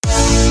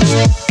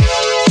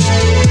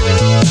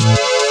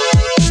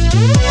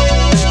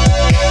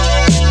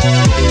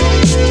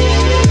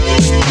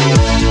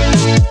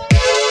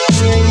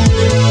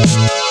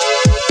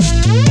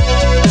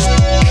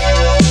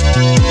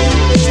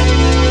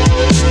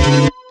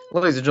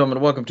Ladies and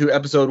gentlemen, welcome to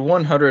episode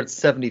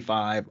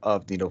 175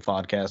 of the No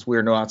Podcast. We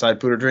are No Outside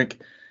Food or Drink,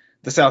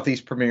 the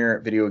Southeast premier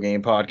video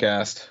game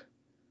podcast.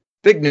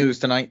 Big news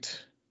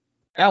tonight.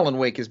 Alan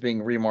Wake is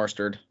being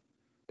remastered.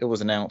 It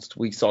was announced.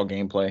 We saw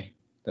gameplay.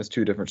 That's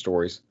two different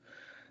stories.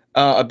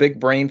 A big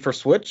brain for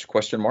Switch,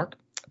 question mark.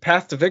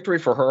 Path to victory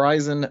for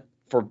Horizon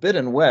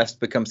Forbidden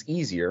West becomes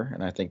easier,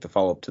 and I think the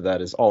follow-up to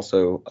that is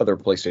also other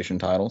PlayStation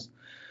titles.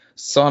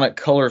 Sonic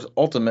Colors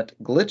Ultimate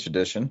Glitch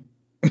Edition.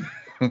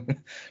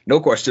 No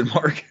question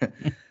mark.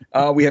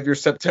 We have your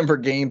September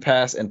Game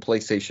Pass and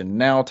PlayStation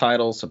Now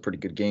titles, some pretty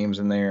good games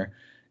in there.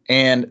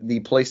 And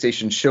the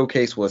PlayStation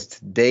Showcase was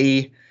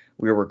today.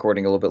 We were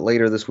recording a little bit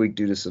later this week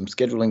due to some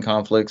scheduling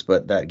conflicts,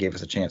 but that gave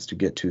us a chance to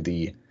get to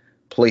the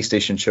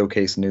PlayStation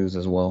Showcase news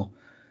as well.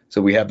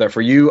 So we have that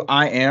for you.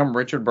 I am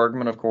Richard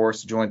Bergman, of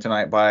course, joined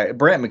tonight by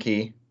Brant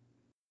McKee.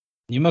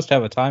 You must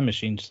have a time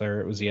machine,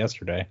 sir. It was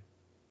yesterday.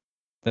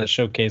 That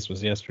showcase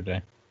was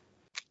yesterday.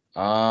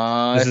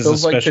 This is a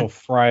special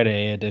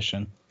Friday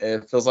edition.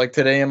 It feels like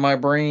today in my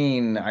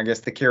brain. I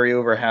guess the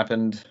carryover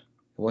happened. It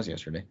was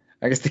yesterday.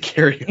 I guess it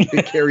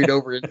carried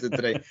over into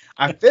today.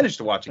 I finished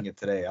watching it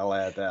today. I'll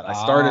add that. I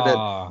started it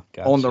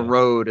on the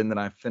road, and then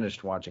I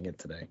finished watching it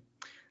today.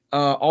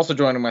 Also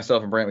joining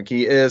myself and Brant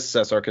McKee is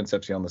Cesar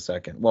Concepcion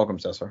II. Welcome,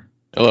 Cesar.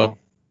 Hello.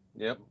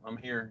 Yep, I'm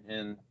here,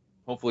 and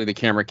hopefully the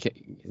camera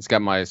it's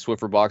got my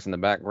Swiffer box in the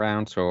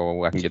background,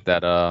 so I can get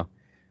that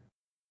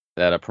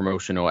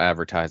promotional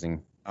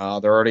advertising.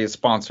 They're already a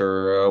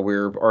sponsor.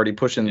 We're already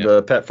pushing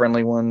the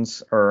pet-friendly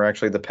ones, or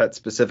actually the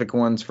pet-specific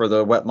ones for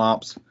the wet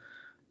mops.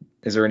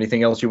 Is there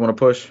anything else you want to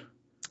push?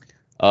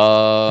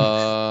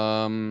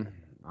 I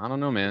don't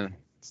know, man.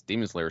 It's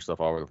Demon Slayer stuff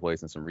all over the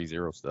place and some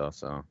ReZero stuff,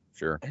 so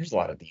sure. There's a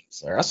lot of Demon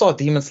Slayer. I saw a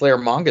Demon Slayer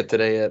manga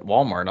today at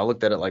Walmart, and I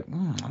looked at it like,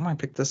 I might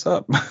pick this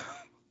up.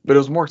 But it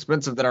was more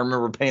expensive than I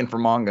remember paying for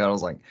manga. I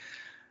was like,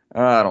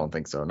 I don't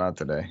think so. Not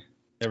today.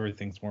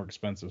 Everything's more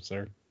expensive,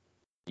 sir.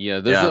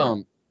 Yeah,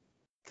 there's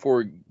before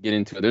we get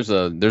into it, there's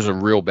a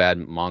real bad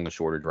manga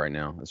shortage right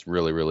now. It's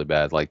really, really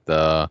bad.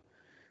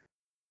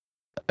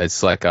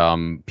 It's like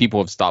people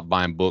have stopped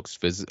buying books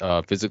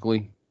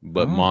physically,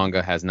 but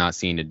manga has not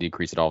seen a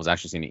decrease at all. It's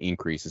actually seen an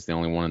increase. It's the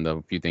only one of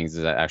the few things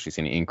that actually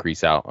seen an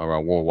increase out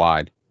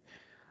worldwide.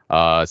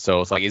 So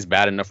it's like it's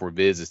bad enough where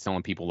Viz is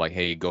telling people like,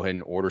 hey, go ahead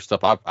and order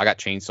stuff. I got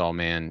Chainsaw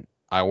Man.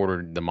 I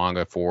ordered the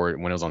manga for it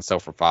when it was on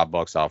sale for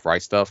 $5 off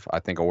Right Stuff. I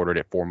think I ordered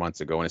it 4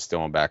 months ago and it's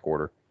still on back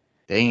order.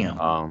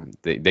 Damn.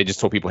 They just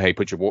told people, hey,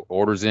 put your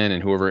orders in,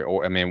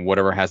 and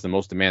whatever has the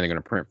most demand, they're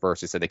going to print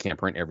first. They said they can't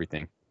print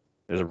everything.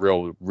 There's a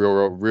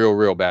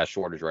real bad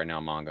shortage right now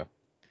in manga.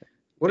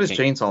 What is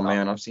Chainsaw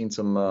Man? I've seen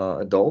some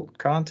adult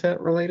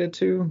content related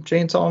to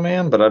Chainsaw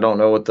Man, but I don't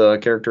know what the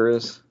character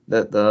is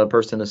that the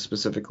person is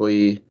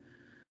specifically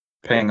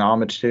paying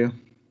homage to.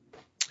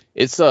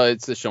 It's a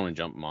Shonen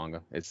Jump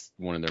manga. It's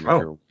one of their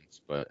mature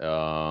ones, but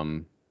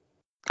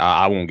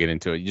I won't get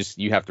into it.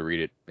 You have to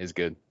read it. It's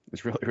good.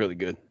 It's really, really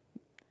good.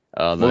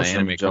 The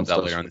anime comes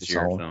out later on this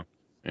year, so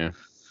yeah.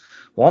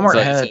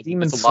 Walmart had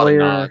Demon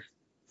Slayer.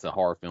 It's a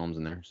horror films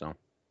in there, so.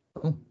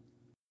 Cool.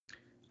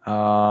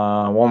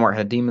 Walmart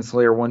had Demon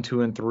Slayer 1,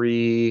 2, and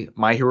 3,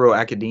 My Hero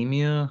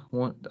Academia,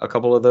 a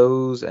couple of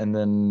those, and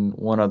then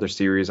one other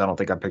series. I don't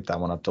think I picked that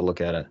one up to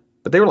look at it,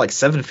 but they were like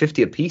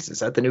 $7.50 a piece. Is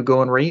that the new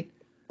going rate?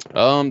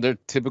 They're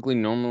typically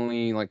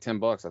normally like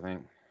 $10, I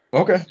think.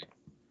 Okay.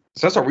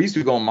 So that's how we used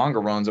to go on manga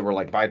runs that were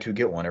like buy two,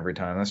 get one every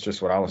time. That's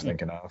just what I was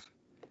thinking of.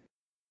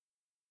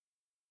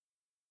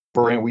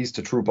 Brant, we used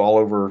to troop all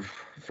over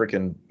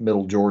freaking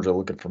middle Georgia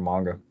looking for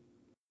manga.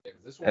 Yeah,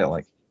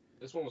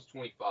 this one was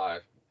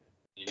 25.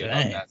 You get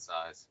about that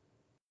size.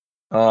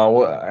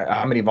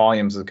 How many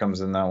volumes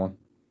comes in that one?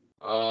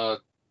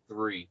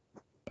 3.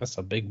 That's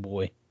a big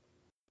boy.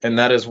 And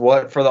that is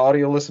what for the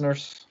audio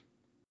listeners?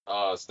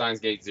 Steins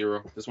Gate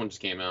Zero. This one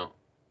just came out.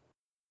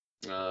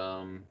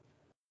 And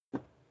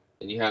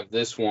you have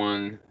this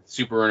one,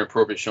 Super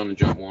Inappropriate Shonen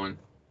Jump 1.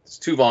 It's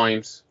 2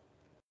 volumes.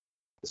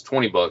 It's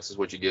 $20 is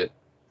what you get.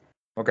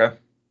 Okay.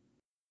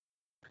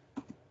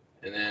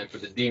 And then for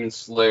the Demon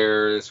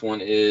Slayer, this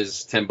one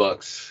is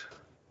 $10.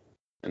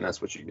 And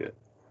that's what you get.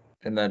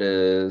 And that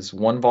is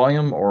one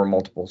volume or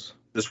multiples?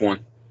 This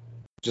one.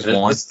 Just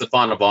one? This is the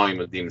final volume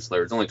of Demon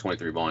Slayer. It's only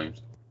 23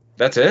 volumes.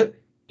 That's it?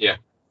 Yeah.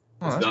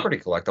 Oh, that's pretty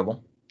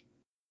collectible.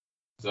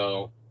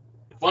 So,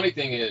 the funny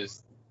thing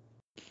is,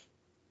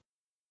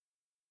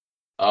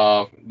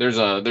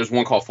 there's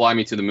one called Fly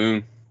Me to the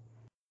Moon.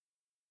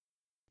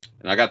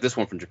 And I got this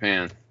one from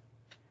Japan.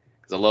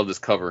 Because I love this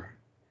cover.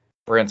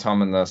 Brent's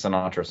humming the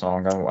Sinatra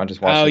song. I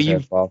just watched his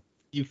head pop.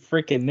 You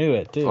freaking knew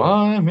it, too.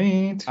 Fly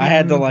me to I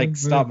had to,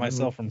 stop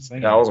myself from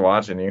singing. Yeah, I was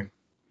watching you.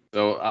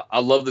 So, I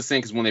love this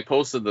thing because when they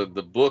posted the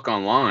book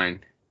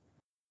online,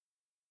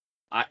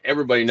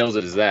 everybody knows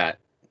it as that.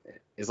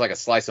 It's like a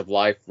slice of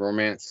life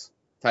romance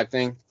type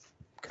thing.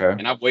 Okay.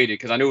 And I waited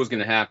because I knew it was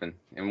going to happen.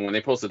 And when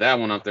they posted that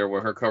one up there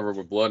with her covered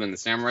with blood and the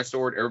samurai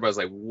sword, everybody's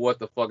like, what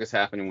the fuck is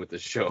happening with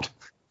this show?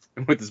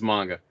 With this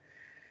manga?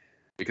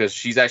 Because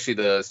she's actually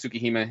the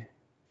Tsukihime.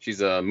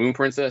 She's a moon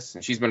princess,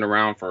 and she's been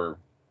around for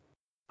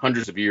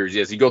hundreds of years.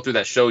 Yes, you go through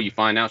that show, you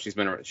find out she's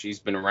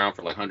been around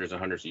for like hundreds and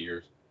hundreds of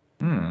years.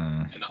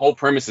 And the whole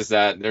premise is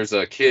that there's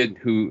a kid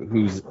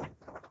who's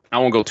I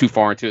won't go too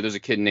far into it. There's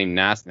a kid named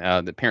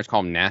NASA. The parents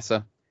call him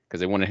NASA because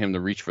they wanted him to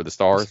reach for the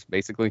stars,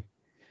 basically.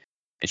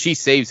 And she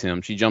saves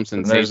him. She jumps in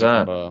and saves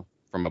him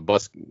from a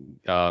bus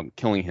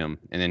killing him.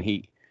 And then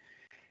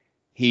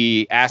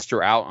he asked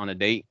her out on a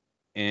date,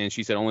 and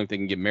she said only if they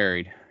can get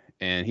married.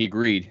 And he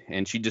agreed.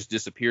 And she just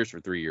disappears for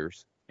 3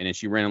 years. And then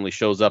she randomly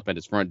shows up at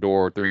his front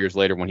door 3 years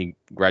later when he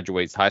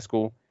graduates high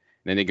school.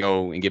 And then they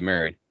go and get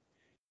married.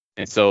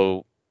 And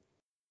so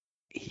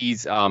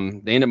they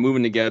end up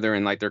moving together,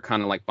 and like they're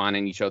kind of like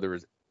finding each other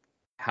as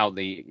how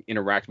they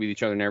interact with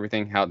each other and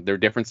everything, how their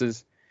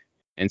differences.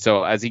 And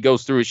so as he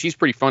goes through it, she's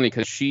pretty funny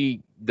because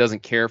she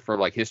doesn't care for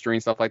like history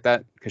and stuff like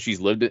that because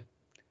she's lived it.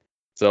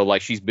 So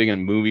like she's big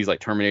in movies like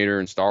Terminator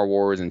and Star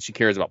Wars, and she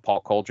cares about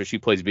pop culture. She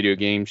plays video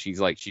games. She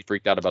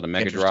freaked out about the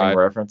Mega Drive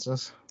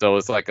references. So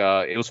it's like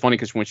it was funny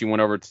because when she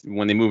went over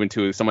when they moved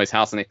into somebody's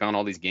house and they found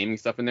all these gaming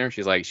stuff in there,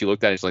 she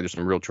looked at it, she's like, there's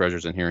some real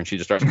treasures in here, and she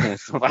just starts pulling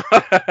stuff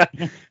out,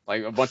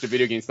 like a bunch of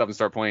video game stuff, and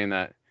start playing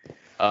that.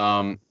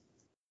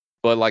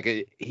 But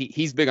like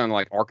he's big on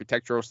like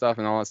architectural stuff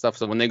and all that stuff.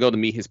 So when they go to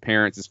meet his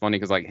parents, it's funny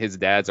because like his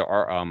dad's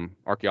are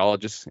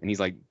archaeologists, and he's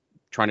like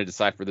trying to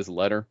decipher this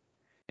letter.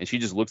 And she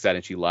just looks at it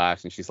and she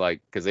laughs, and she's like,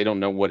 because they don't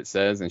know what it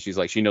says, and she's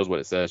like, she knows what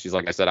it says. She's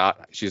like,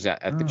 she's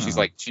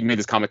like, she made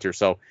this comment to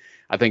herself.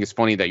 I think it's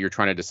funny that you're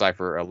trying to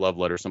decipher a love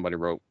letter somebody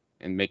wrote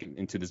and make it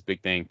into this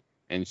big thing.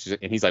 And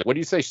he's like, what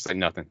do you say? She's like,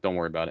 nothing. Don't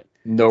worry about it.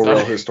 No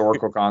real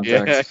historical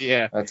context.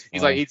 Yeah.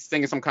 He's like, he's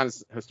thinking some kind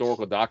of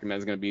historical document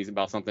is going to be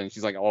about something. And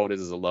she's like, all it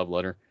is a love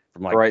letter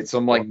from like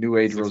some like New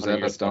Age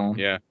Rosetta Stone.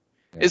 Yeah.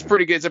 It's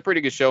pretty good. It's a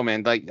pretty good show,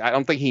 man. Like I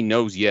don't think he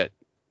knows yet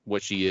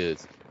what she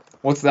is.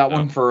 What's that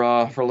one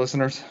for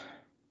listeners?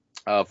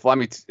 Fly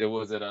Me. I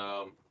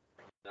forgot.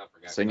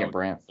 Sing it,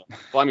 Brant.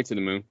 Fly Me to the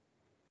Moon.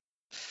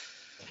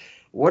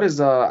 What is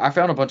I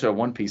found a bunch of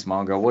One Piece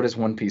manga. What is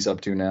One Piece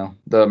up to now?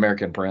 The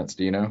American Prince,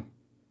 do you know?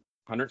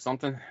 100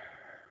 something.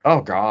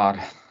 Oh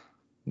God.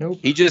 Nope.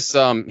 Oda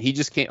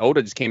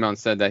just came out and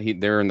said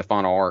that they're in the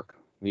final arc.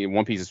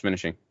 One Piece is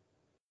finishing.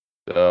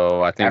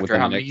 So I think after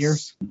how many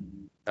years?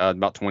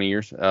 About 20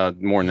 years.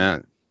 More than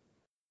that.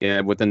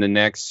 Yeah, within the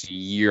next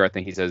year, I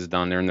think he says it's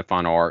done. They're in the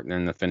final arc, they're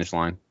in the finish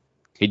line.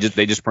 They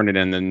just printed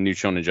in the new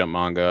Shonen Jump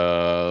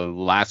manga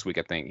last week,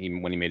 I think,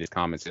 when he made his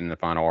comments in the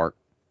final arc.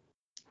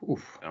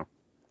 Oof. So.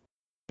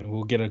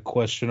 We'll get a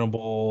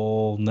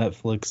questionable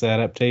Netflix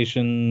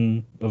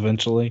adaptation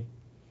eventually.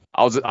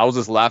 I was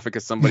just laughing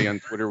because somebody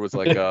on Twitter was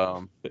like,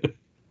 all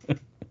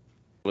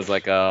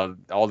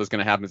that's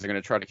gonna happen is they're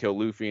gonna try to kill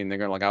Luffy, and they're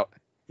gonna like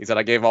he said,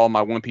 I gave all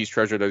my One Piece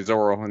treasure to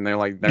Zoro, and they're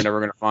never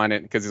gonna find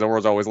it because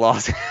Zoro's always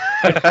lost.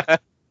 That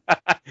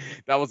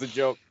was a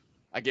joke.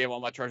 I gave all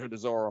my treasure to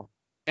Zoro.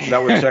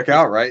 That would check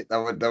out, right?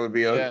 That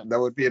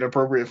would be an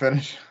appropriate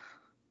finish.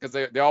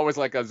 Because they're always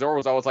like,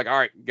 Zoro's always like, all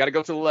right, got to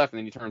go to the left, and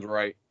then he turns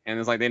right, and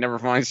it's like they never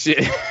find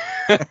shit.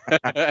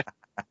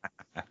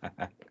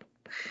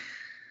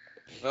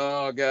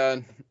 Oh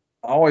God.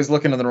 Always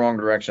looking in the wrong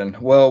direction.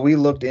 Well, we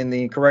looked in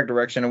the correct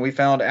direction, and we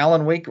found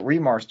Alan Wake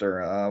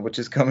Remaster, which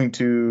is coming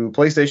to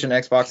PlayStation,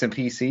 Xbox, and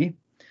PC.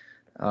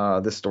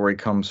 This story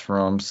comes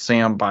from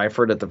Sam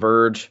Byford at The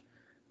Verge.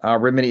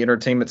 Remedy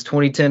Entertainment's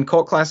 2010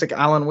 cult classic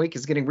Alan Wake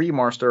is getting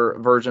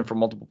remaster version for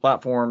multiple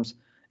platforms.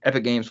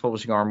 Epic Games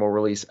publishing arm will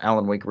release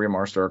Alan Wake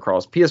Remaster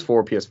across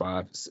PS4,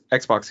 PS5,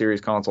 Xbox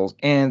Series consoles,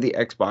 and the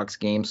Xbox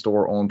Game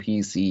Store on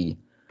PC.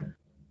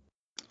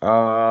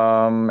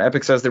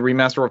 Epic says the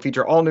remaster will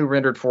feature all new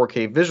rendered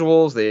 4K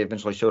visuals. They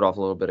eventually showed off a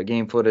little bit of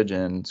game footage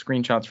and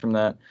screenshots from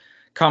that.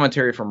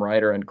 Commentary from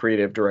writer and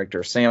creative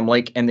director Sam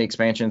Lake, and the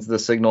expansions The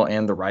Signal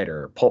and The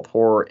Rider. Pulp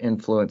horror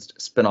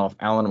influenced spin-off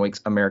Alan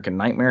Wake's American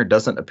Nightmare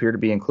doesn't appear to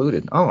be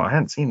included. Oh, I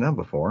hadn't seen that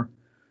before.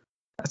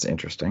 That's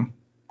interesting.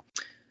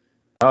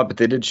 But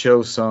they did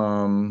show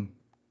some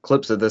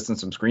clips of this and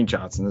some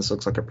screenshots, and this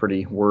looks like a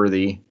pretty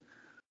worthy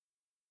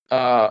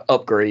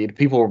upgrade.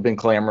 People have been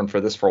clamoring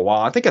for this for a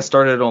while. I think I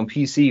started it on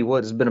PC.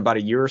 It's been about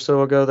a year or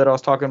so ago that I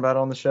was talking about it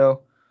on the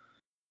show,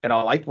 and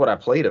I liked what I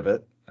played of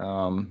it.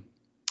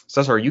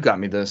 Cesar, you got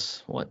me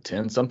this,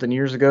 10-something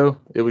years ago?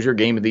 It was your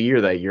game of the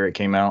year that year it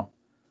came out.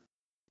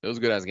 It was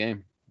a good-ass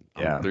game.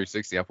 Yeah.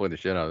 360, I played the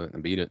shit out of it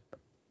and beat it.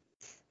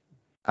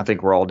 I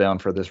think we're all down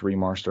for this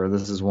remaster.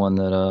 This is one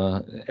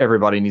that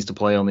everybody needs to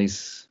play on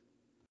these,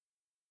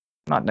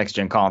 not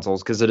next-gen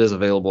consoles, because it is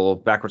available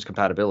backwards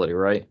compatibility,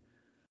 right?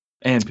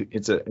 And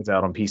it's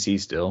out on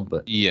PC still,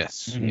 but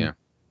yes, yeah.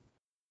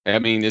 I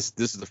mean, this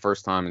is the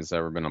first time it's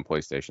ever been on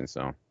PlayStation,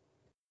 so.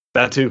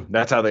 That too.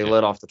 That's how they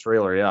let off the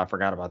trailer. Yeah, I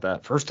forgot about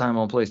that. First time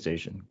on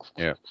PlayStation.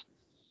 Yeah.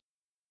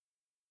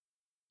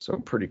 So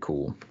pretty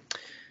cool.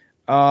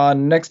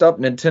 Next up,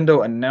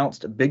 Nintendo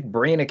announced Big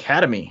Brain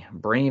Academy,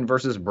 Brain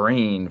versus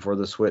Brain for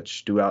the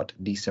Switch, due out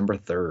December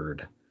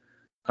 3rd.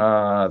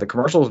 The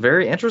commercial is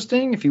very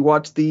interesting. If you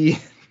watch the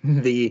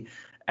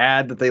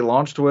ad that they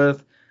launched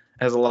with,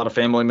 has a lot of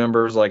family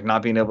members like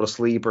not being able to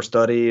sleep or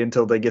study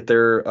until they get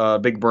their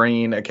Big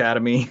Brain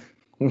Academy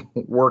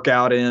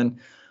workout in.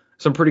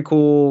 Some pretty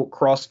cool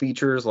cross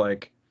features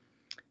like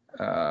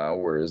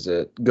where is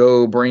it?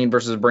 Go Brain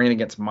versus Brain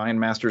against Mind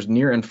Masters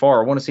near and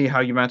far. Want to see how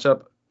you match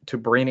up to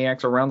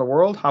Brainiacs around the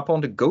world? Hop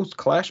on to Ghost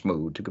Clash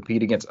mode to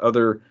compete against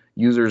other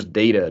users'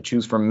 data.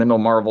 Choose from Mental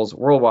Marvels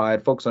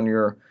worldwide. Focus on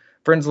your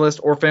friends list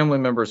or family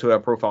members who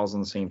have profiles on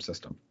the same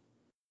system.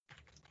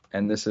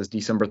 And this is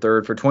December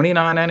 3rd for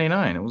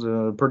 $29.99. It was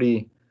a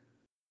pretty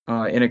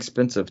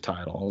inexpensive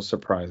title. I was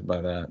surprised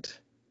by that.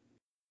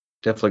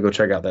 Definitely go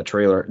check out that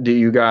trailer. Do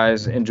you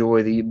guys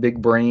enjoy the Big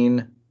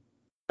Brain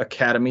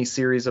Academy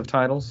series of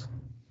titles?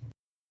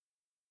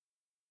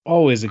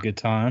 Always a good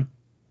time.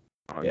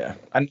 Yeah.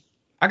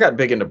 I got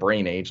big into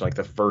Brain Age, like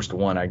the first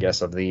one, I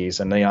guess, of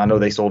these. And I know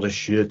they sold a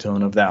shit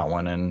ton of that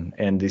one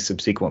and the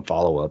subsequent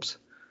follow-ups.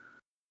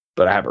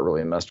 But I haven't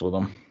really messed with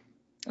them.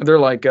 They're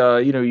like,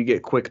 you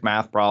get quick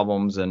math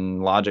problems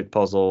and logic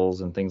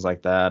puzzles and things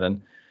like that.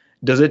 And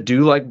does it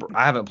do like,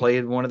 I haven't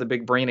played one of the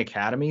Big Brain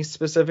Academies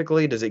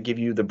specifically. Does it give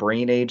you the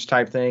Brain Age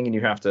type thing and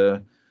you have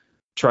to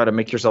try to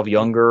make yourself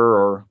younger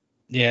or?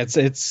 Yeah,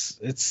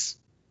 it's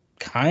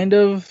kind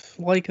of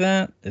like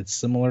that. It's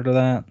similar to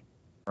that.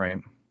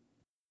 Right.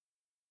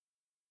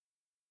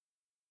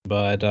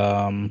 But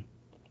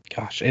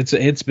gosh,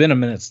 it's been a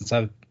minute since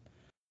I've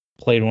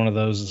played one of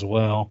those as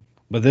well.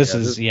 But this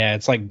is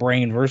it's like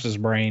Brain versus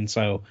Brain,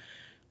 so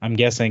I'm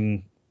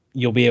guessing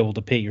you'll be able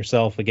to pit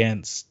yourself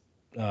against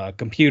a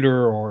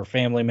computer or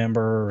family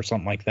member or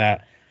something like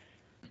that.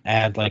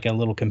 Add like a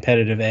little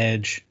competitive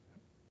edge.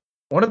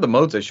 One of the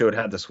modes they showed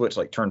had the switch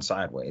like turned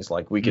sideways,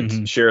 like we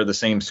could share the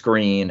same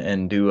screen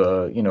and do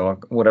a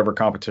whatever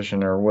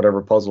competition or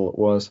whatever puzzle it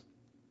was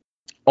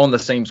on the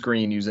same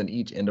screen using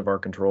each end of our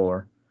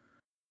controller.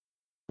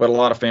 But a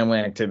lot of family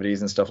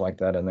activities and stuff like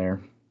that in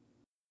there.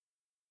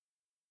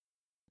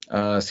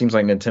 Seems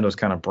like Nintendo's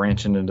kind of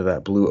branching into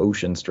that blue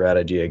ocean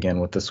strategy again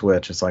with the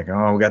Switch. It's like,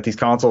 oh, we got these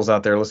consoles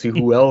out there. Let's see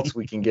who else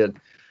we can get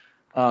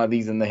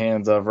these in the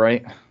hands of,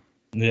 right?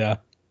 Yeah.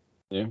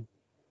 Yeah.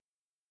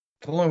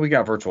 If only we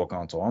got Virtual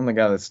Console. I'm the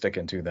guy that's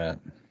sticking to that.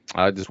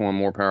 I just want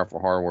more powerful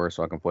hardware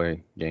so I can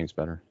play games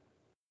better.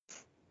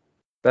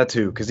 That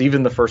too, because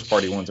even the first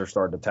party ones are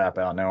starting to tap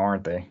out now,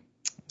 aren't they?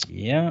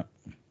 Yeah.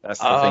 That's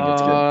the thing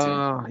that's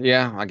good too.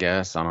 Yeah, I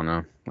guess. I don't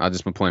know. I've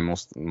just been playing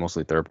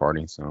mostly third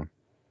party, so.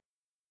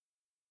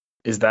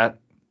 Is that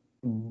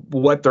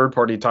what third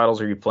party titles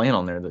are you playing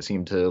on there that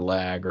seem to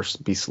lag or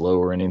be slow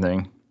or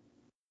anything?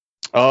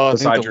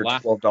 Besides your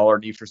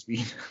 $12 Need for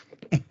Speed.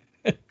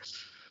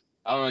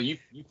 I don't know. You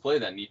play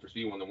that Need for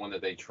Speed one, the one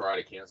that they try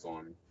to cancel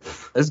on me.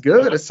 It's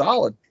good. It's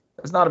solid.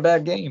 It's not a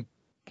bad game.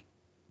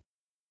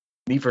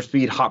 Need for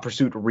Speed Hot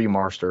Pursuit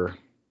Remaster.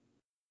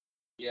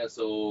 Yeah,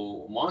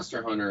 so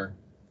Monster Hunter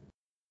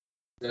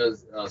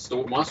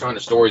Monster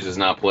Hunter Stories does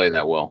not play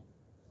that well.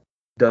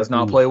 Does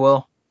not play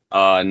well?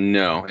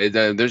 No.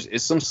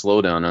 It's some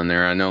slowdown on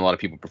there. I know a lot of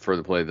people prefer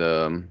to play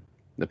the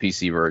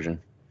PC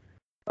version.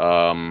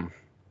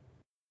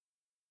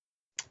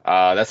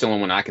 That's the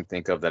only one I can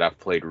think of that I've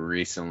played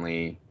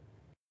recently.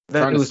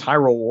 That news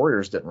Hyrule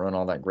Warriors didn't run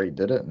all that great,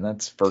 did it? And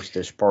that's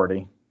first-ish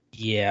party.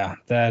 Yeah,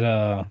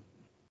 that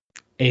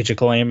Age of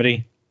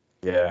Calamity.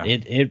 Yeah.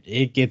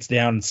 It gets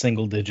down in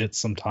single digits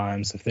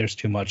sometimes if there's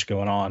too much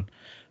going on.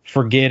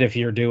 Forget if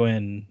you're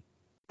doing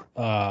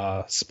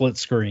split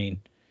screen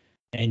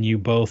and you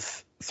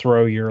both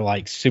throw your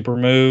like super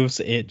moves.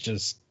 It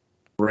just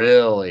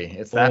really,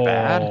 it's that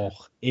bad.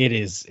 It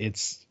is.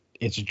 It's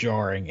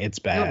jarring. It's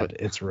bad.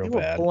 It's real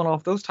bad. Pulling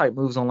off those type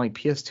moves on like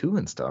PS2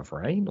 and stuff,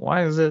 right?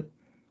 Why is it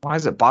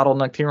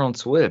bottlenecked here on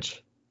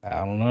Switch?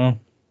 I don't know.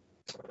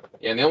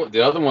 Yeah, and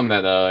the other one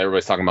that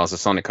everybody's talking about is the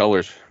Sonic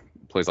Colors.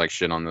 Plays like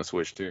shit on the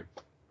Switch too.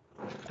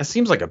 It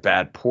seems like a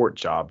bad port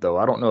job, though.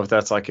 I don't know if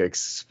that's like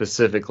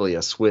specifically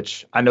a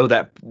Switch. I know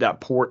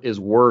that port is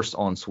worse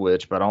on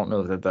Switch, but I don't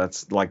know that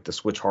that's like the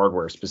Switch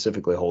hardware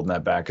specifically holding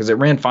that back because it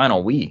ran fine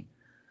on Wii.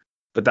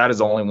 But that is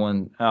the only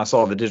one. I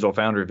saw the Digital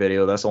Foundry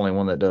video. That's the only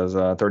one that does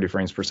 30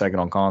 frames per second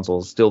on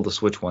consoles. Still the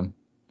Switch one.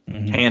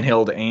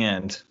 Handheld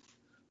and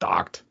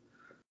docked.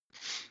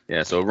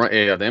 Yeah, so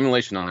the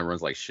emulation on it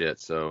runs like shit.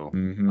 So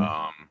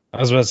I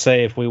was about to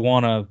say, if we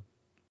want to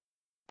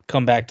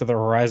come back to the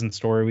Horizon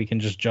story, we can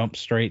just jump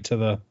straight to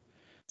the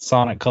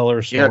Sonic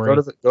Colors story. Yeah,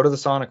 go to the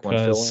Sonic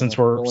one. Since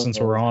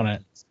we're on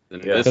it.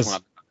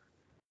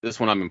 This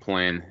one I've been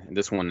playing.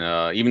 This one,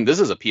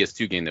 this is a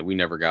PS2 game that we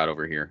never got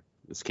over here.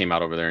 This came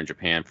out over there in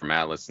Japan from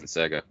Atlas and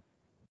Sega.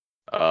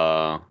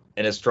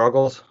 And it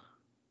struggles?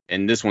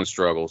 And this one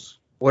struggles.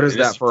 What is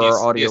that for our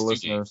audio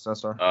listeners?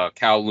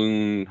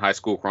 Kowloon High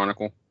School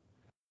Chronicle.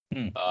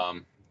 It's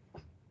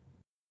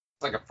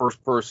like a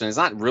first person. It's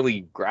not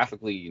really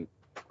graphically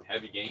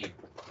heavy game.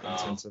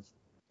 It's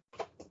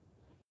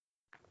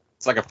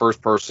like a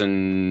first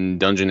person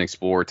dungeon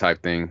explorer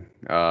type thing.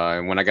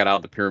 And when I got out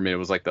of the pyramid, it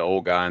was like the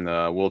old guy in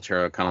the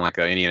wheelchair, kind of like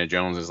Indiana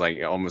Jones, is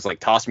like almost like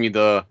toss me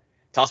the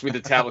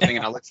tablet thing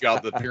and I'll let you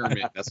out of the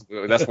pyramid.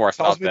 That's where I stopped.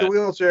 Toss me the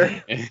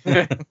wheelchair.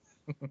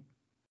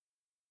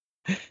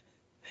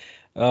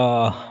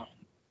 Yeah,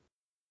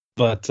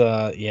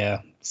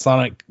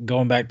 Sonic,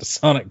 going back to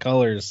Sonic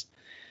Colors,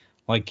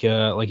 like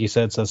you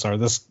said, Cesar,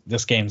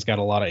 this game's got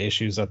a lot of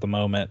issues at the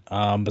moment.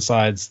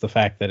 Besides the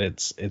fact that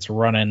it's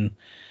running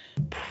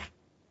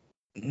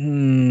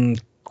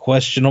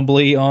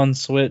questionably on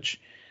Switch,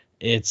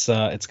 it's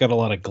got a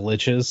lot of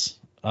glitches.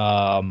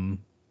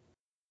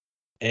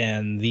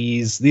 And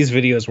these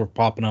videos were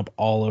popping up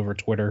all over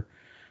Twitter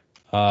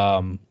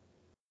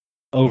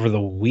over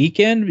the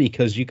weekend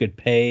because you could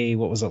pay,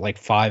 what was it,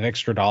 like $5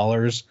 extra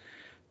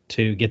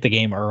to get the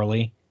game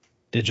early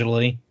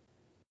digitally.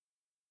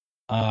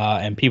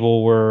 And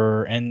people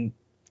were, and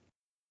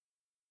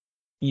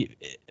you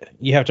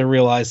have to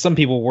realize some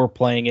people were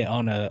playing it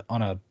on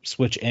a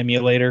Switch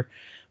emulator,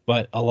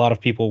 but a lot of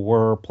people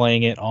were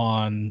playing it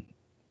on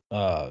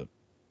the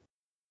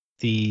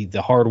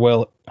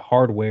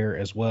hardware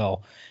as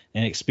well,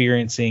 and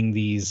experiencing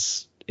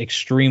these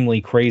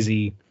extremely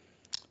crazy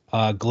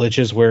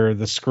glitches where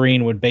the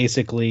screen would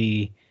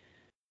basically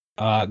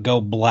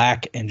go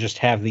black and just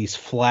have these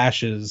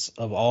flashes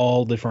of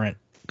all different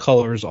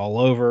colors all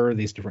over,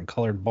 these different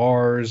colored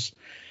bars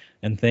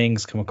and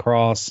things come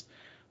across.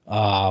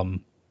 The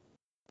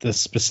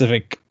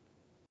specific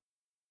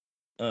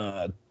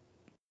the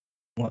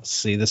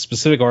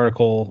specific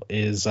article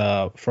is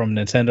from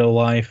Nintendo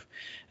Life,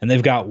 and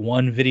they've got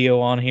one video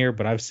on here,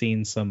 but I've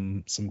seen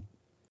some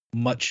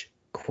much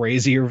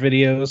crazier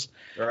videos.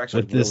 They're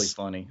actually really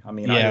funny. I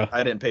mean, yeah.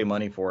 I didn't pay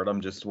money for it.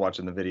 I'm just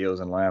watching the videos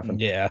and laughing.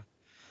 Yeah.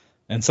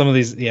 And some of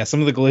the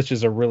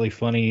glitches are really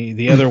funny.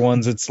 The other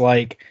ones, it's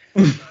like,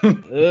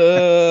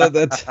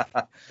 that's,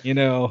 you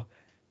know,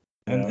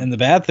 and the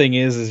bad thing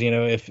is, you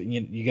know, if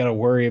you got to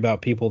worry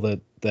about people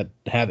that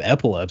have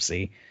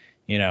epilepsy,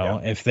 you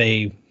know, if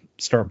they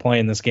start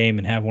playing this game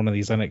and have one of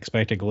these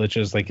unexpected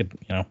glitches, they could,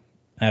 you know,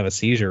 have a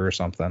seizure or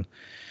something.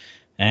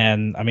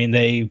 And I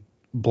mean,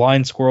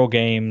 Blind Squirrel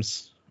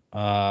Games,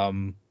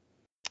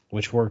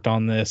 which worked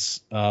on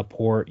this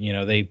port, you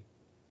know, they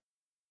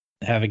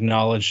have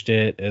acknowledged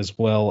it, as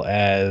well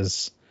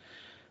as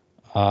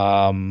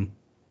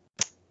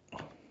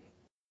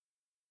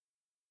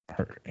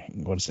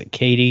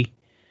Katie,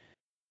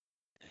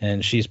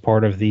 and she's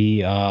part of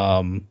the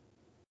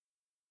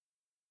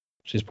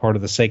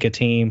Sega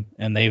team,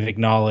 and they've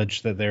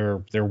acknowledged that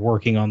they're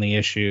working on the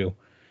issue.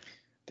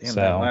 Damn,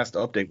 that last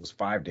update was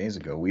 5 days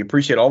ago. We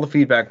appreciate all the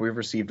feedback we've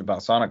received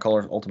about Sonic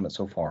Colors Ultimate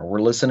so far. We're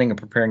listening and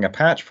preparing a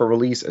patch for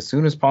release as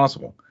soon as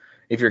possible.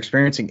 If you're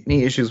experiencing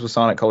any issues with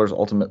Sonic Colors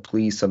Ultimate,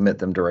 please submit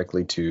them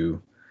directly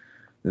to...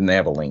 Then they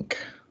have a link.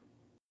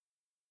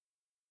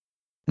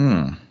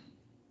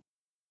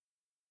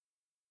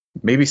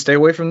 Maybe stay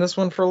away from this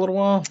one for a little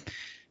while?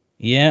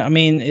 Yeah, I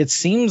mean, it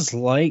seems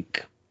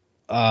like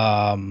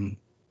a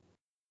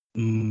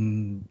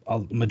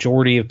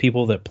majority of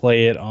people that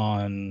play it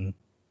on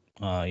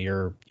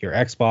your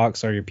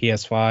Xbox or your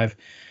PS5,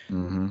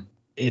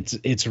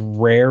 it's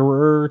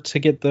rarer to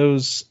get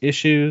those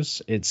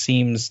issues. It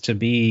seems to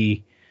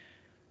be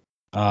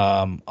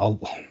and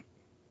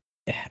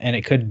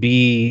it could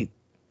be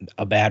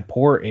a bad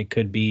port, it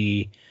could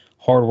be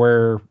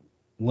hardware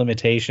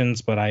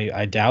limitations, but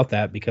I doubt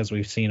that, because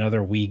we've seen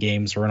other Wii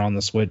games run on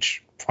the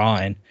Switch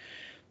fine.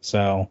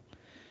 So,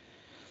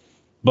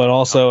 but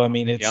also, I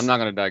mean, it's... Yeah, I'm not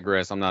going to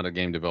digress. I'm not a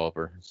game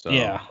developer. So,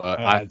 yeah.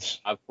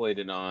 I've played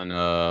it on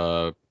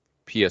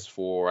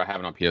PS4. I have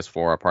it on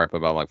PS4. I probably put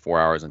about like 4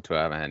 hours into it.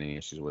 I haven't had any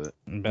issues with it.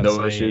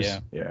 No issues?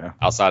 Yeah.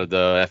 Outside of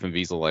the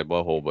FMVs look like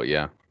butthole, but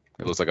yeah.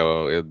 It looks like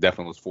it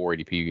definitely was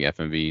 480p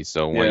FMV.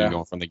 So when you're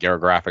going from the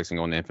graphics and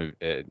going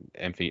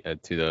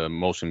to the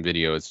motion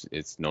video,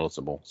 it's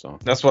noticeable. So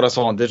that's what I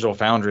saw on Digital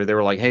Foundry. They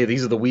were like, "Hey,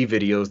 these are the Wii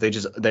videos.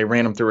 They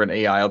ran them through an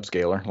AI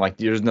upscaler. Like,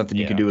 there's nothing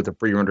you can do with the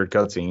pre-rendered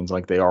cutscenes.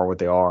 Like, they are what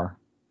they are."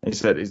 They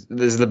said this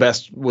is the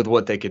best with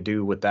what they could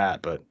do with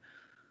that, but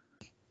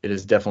it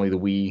is definitely the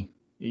Wii.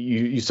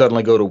 You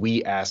suddenly go to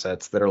Wii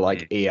assets that are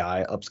like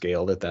AI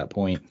upscaled at that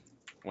point.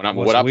 What I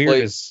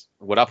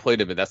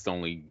played of it, that's the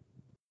only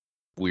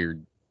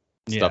weird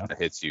stuff that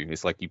hits you.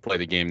 It's like you play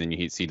the game, then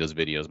you see those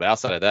videos. But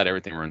outside of that,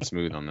 everything runs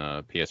smooth on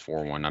the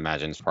PS4 one. I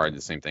imagine it's probably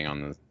the same thing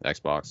on the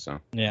Xbox.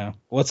 So yeah,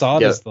 what's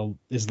odd is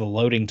the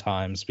loading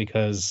times,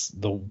 because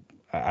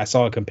I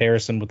saw a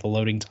comparison with the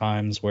loading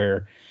times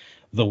where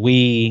the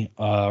Wii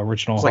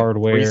original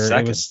hardware,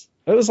 it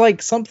was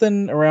like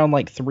something around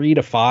like 3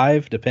 to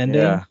 5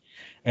 depending. Yeah.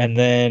 And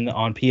then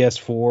on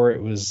PS4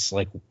 it was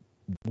like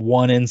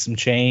 1 and some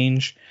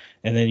change.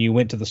 And then you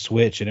went to the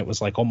Switch and it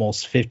was like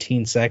almost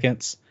 15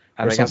 seconds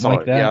or something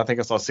like that. Yeah, I think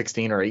I saw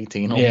 16 or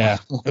 18. Yeah,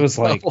 it was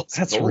like,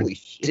 that's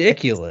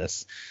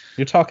ridiculous.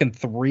 You're talking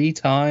 3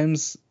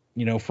 times,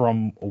 you know,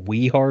 from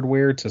Wii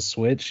hardware to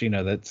Switch. You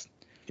know, that's...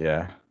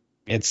 Yeah.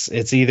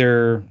 It's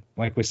either,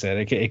 like we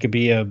said, it could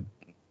be a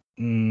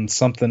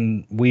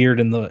something weird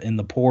in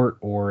the port,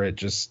 or it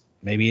just,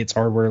 maybe it's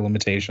hardware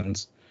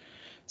limitations.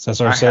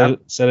 So I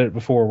said it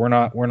before. We're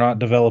not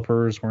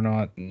developers. We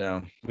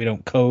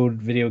don't code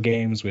video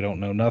games. We don't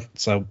know nothing.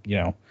 So, you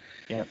know,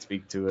 can't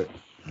speak to it.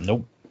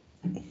 Nope.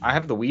 I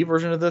have the Wii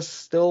version of this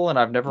still, and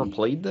I've never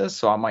played this,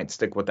 so I might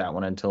stick with that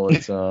one until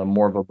it's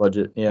more of a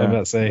budget. Yeah, I was about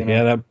to say,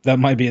 yeah, that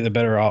might be the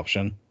better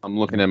option. I'm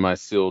looking at my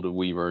sealed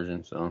Wii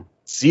version, so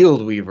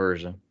sealed Wii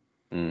version.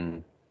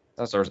 Mm.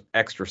 That's our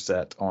extra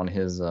set on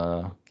his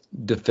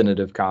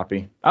definitive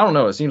copy. I don't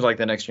know. It seems like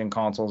the next gen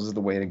consoles is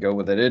the way to go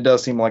with it. It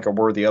does seem like a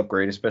worthy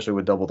upgrade, especially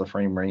with double the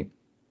frame rate.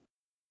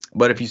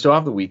 But if you still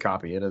have the Wii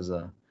copy, it is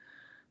that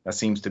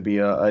seems to be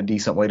a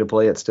decent way to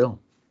play it still,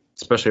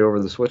 especially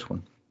over the Switch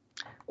one,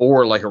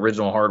 or like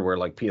original hardware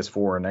like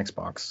PS4 and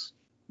Xbox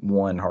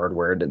One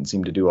hardware. It didn't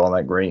seem to do all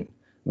that great.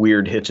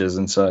 Weird hitches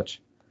and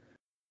such.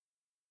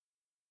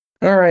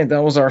 All right,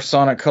 that was our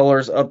Sonic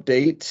Colors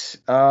update.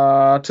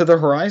 To the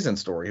Horizon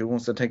story. Who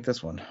wants to take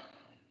this one?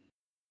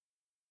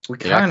 We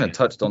kind of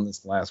touched on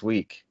this last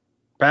week.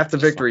 Path to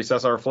Victory. So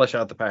that's our flesh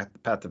out the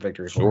path to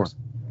Victory. Sure.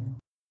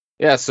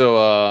 Yeah.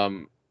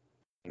 So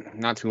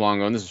not too long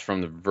ago, and this is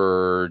from The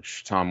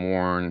Verge. Tom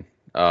Warren.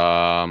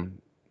 Sony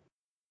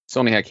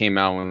had came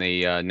out when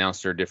they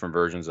announced their different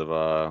versions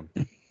of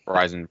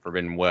Horizon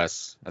Forbidden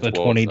West. As the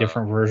 20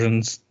 different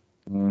versions.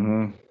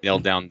 Mm-hmm.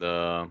 Nailed down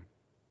the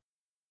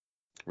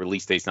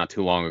release dates not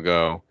too long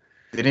ago.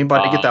 Did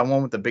anybody get that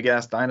one with the big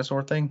ass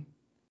dinosaur thing?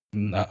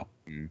 No.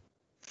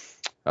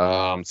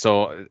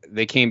 So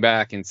they came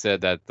back and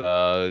said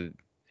that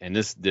in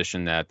this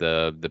edition that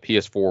the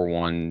PS4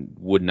 one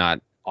would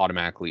not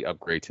automatically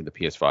upgrade to the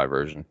PS5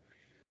 version.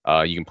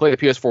 You can play the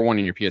PS4 one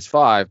in your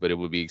PS5, but it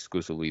would be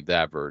exclusively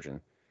that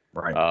version.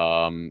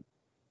 Right.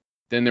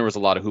 Then there was a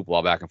lot of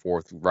hoopla back and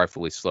forth,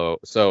 rightfully so,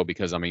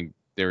 because I mean,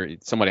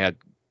 somebody had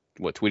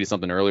tweeted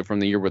something earlier from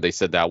the year where they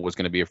said that was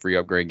going to be a free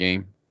upgrade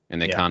game,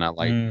 and they kind of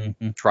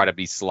like try to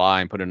be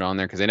sly and put it on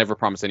there because they never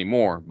promised any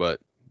more, but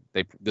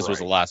this was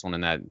the last one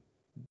in that.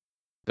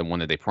 The one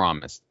that they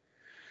promised.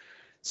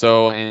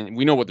 So, and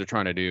we know what they're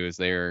trying to do is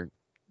they're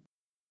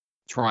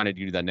trying to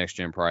do that next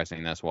gen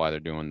pricing. That's why they're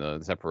doing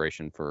the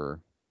separation for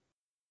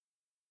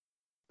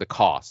the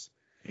cost.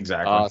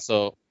 Exactly.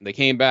 So they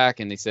came back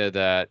and they said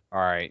that,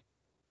 all right,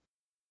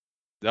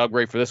 the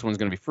upgrade for this one's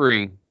going to be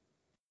free.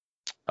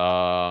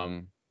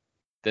 Then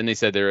they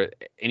said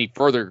any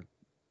further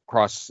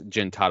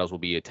cross-gen titles will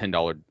be a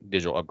 $10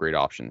 digital upgrade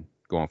option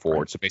going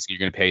forward. Right. So basically, you're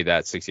going to pay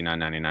that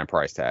 $69.99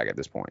 price tag at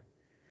this point.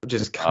 Which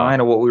is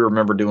kind of what we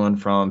remember doing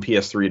from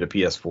PS3 to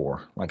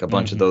PS4, like a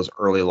bunch of those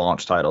early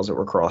launch titles that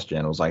were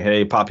cross-gen. It was like,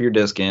 hey, pop your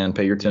disc in,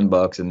 pay your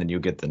 $10, and then you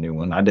get the new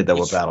one. I did that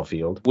with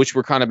Battlefield. Which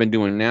we're kind of been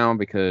doing now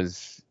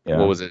because,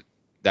 what was it?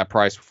 That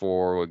price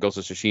for Ghost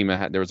of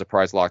Tsushima, there was a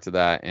price lock to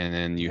that, and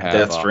then you have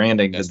Death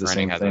Stranding did the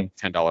same thing.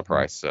 A $10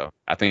 price, so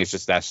I think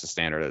that's the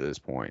standard at this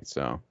point.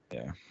 So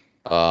it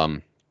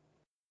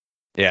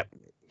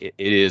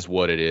is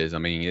what it is. I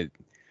mean,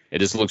 it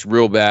just looks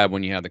real bad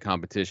when you have the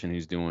competition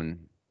who's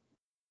doing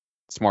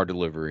smart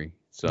delivery,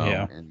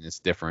 and it's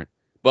different.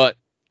 But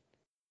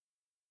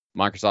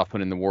Microsoft put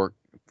in the work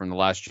from the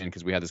last gen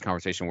because we had this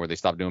conversation where they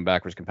stopped doing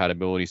backwards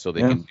compatibility so they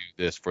can do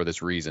this for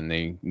this reason.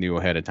 They knew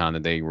ahead of time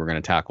that they were going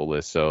to tackle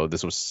this. So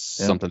this was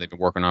something they've been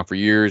working on for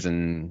years,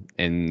 and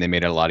they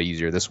made it a lot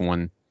easier. This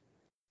one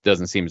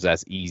doesn't seem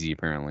as easy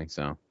apparently.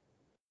 So.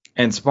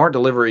 And smart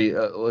delivery,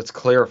 let's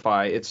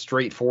clarify, it's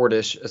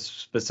straightforwardish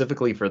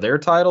specifically for their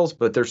titles,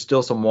 but there's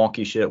still some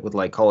wonky shit with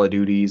like Call of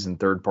Duties and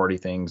third-party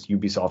things,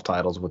 Ubisoft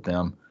titles with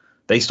them.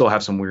 They still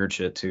have some weird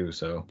shit too,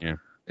 so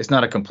it's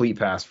not a complete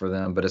pass for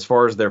them. But as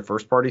far as their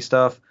first-party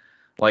stuff,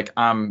 like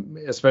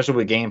especially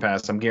with Game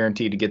Pass, I'm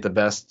guaranteed to get the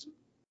best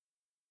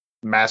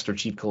Master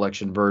Chief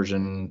Collection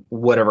version,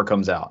 whatever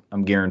comes out.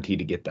 I'm guaranteed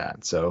to get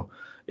that. So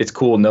it's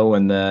cool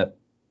knowing that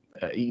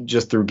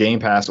just through Game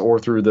Pass or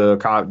through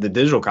the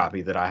digital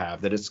copy that I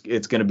have, that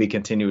it's going to be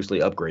continuously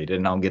upgraded,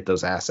 and I'll get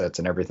those assets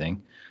and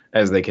everything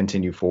as they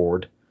continue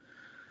forward.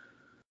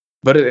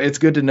 But it's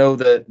good to know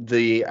that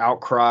the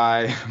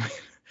outcry,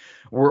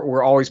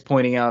 we're always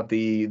pointing out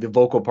the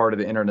vocal part of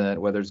the internet,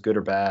 whether it's good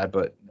or bad,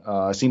 but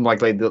it seemed like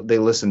they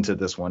listened to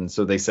this one,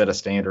 so they set a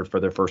standard for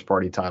their first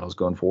party titles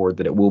going forward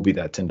that it will be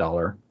that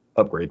 $10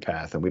 upgrade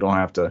path, and we don't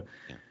have to.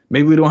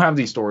 Maybe we don't have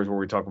these stories where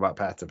we talk about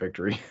Path to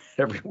Victory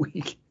every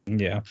week.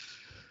 Yeah.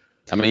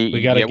 I mean,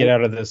 we got to get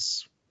out of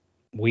this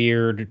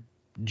weird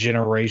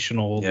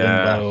generational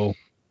limbo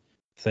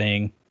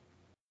thing.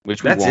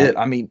 Which that's it.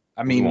 I mean,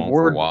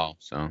 we're for a while,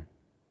 so.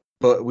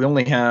 But we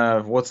only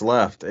have what's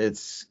left.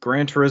 It's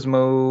Gran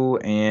Turismo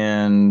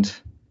and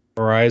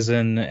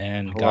Horizon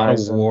and God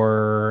of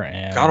War,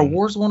 and God of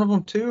War's one of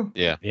them too.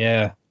 Yeah.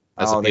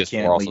 That's a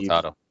PS4 also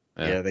title.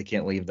 Yeah, they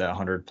can't leave that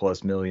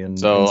 100+ million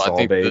so install I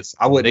think base.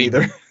 I wouldn't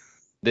either.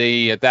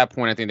 They at that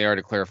point, I think they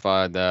already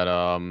clarified that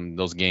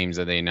those games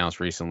that they announced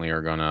recently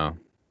are gonna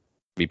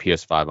be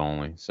PS5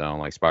 only. So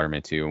like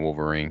Spider-Man 2 and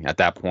Wolverine at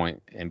that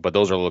point, but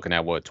those are looking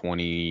at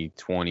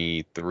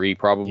 2023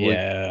 probably.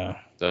 Yeah.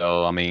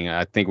 So I mean,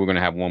 I think we're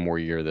gonna have one more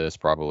year of this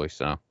probably.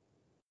 So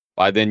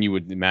by then you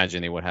would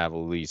imagine they would have at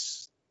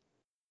least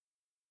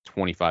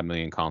 25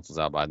 million consoles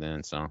out by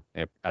then. So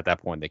at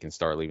that point they can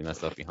start leaving that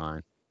stuff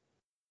behind.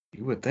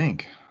 You would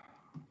think,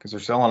 because they're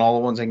selling all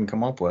the ones they can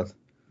come up with.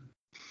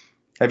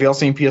 Have y'all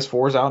seen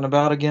PS4s out and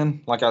about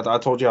again? Like I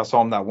told you, I saw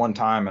them that one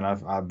time, and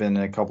I've been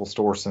in a couple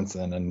stores since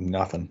then, and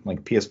nothing.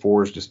 Like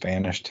PS4s just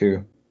vanished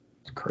too.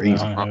 It's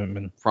crazy. No, I haven't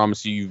been.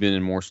 Promise you've been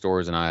in more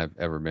stores than I've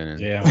ever been in.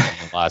 Yeah.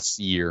 In the last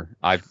year.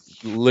 I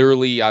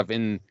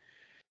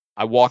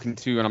walk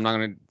into, and I'm not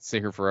gonna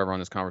sit here forever on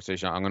this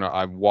conversation.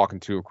 I walk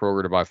into a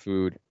Kroger to buy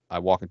food. I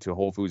walk into a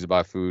Whole Foods to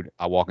buy food.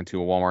 I walk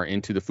into a Walmart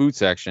into the food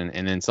section,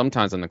 and then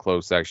sometimes in the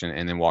clothes section,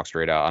 and then walk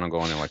straight out. I don't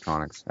go in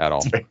electronics at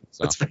all.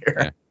 That's fair.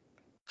 Yeah.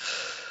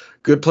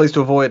 Good place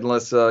to avoid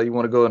unless you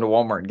want to go into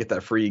Walmart and get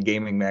that free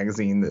gaming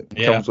magazine that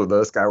comes with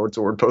a Skyward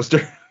Sword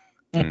poster.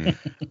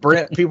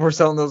 Brent, people are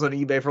selling those on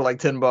eBay for like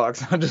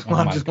 $10. I just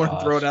want to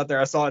throw it out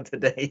there. I saw it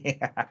today.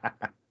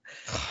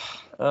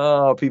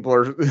 Oh, people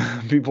are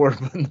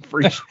putting the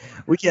free.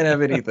 We can't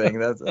have anything.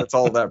 That's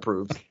all that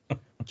proves.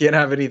 Can't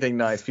have anything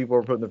nice. People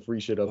are putting the free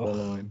shit up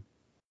online.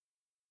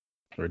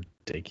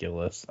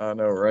 Ridiculous. I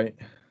know, right?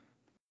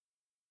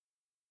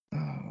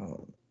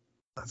 Oh,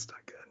 that's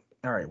not good.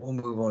 All right, we'll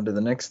move on to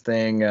the next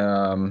thing.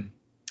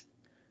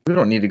 We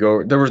don't need to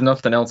go. There was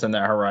nothing else in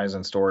that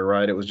Horizon story,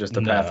 right? It was just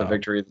the Path of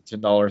Victory, the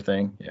 $10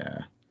 thing.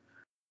 Yeah.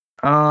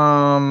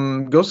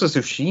 Ghost of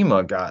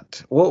Tsushima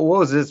got what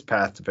was its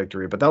Path to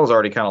Victory? But that was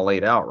already kind of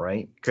laid out,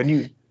 right? Couldn't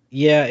you?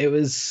 Yeah, it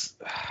was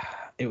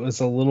a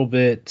little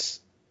bit.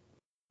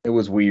 It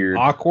was weird.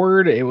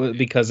 Awkward. It was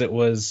because it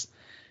was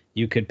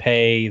you could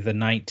pay the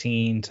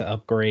 $19 to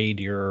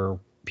upgrade your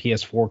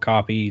PS4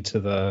 copy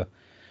to the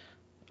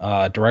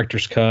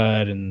director's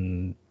cut,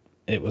 and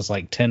it was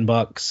like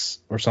 $10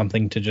 or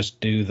something to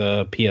just do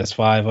the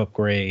PS5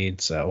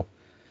 upgrade. So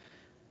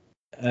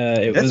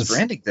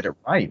Stranding did it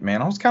right,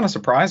 man. I was kind of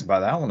surprised by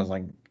that one. It's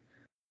like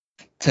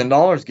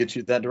 $10 gets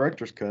you that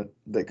director's cut.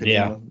 That could,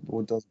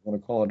 what doesn't want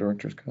to call a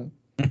director's cut?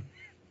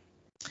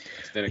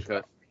 Extended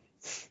cut.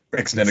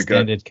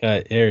 Extended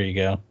cut. There you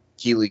go.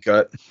 Keeley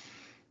cut.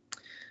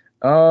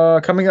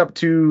 Coming up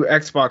to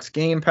Xbox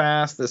Game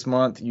Pass this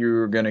month,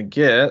 you're gonna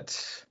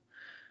get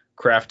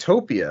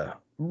Craftopia,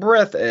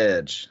 Breath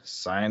Edge,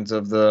 Signs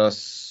of the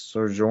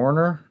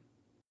Sojourner,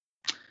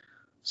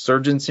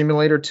 Surgeon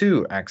Simulator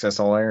 2, Access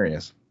All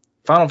Areas,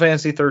 Final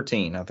Fantasy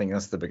 13, I think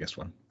that's the biggest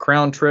one,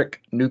 Crown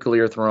Trick,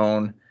 Nuclear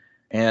Throne,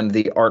 and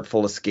The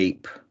Artful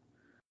Escape.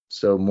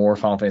 So more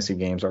Final Fantasy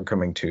games are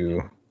coming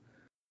to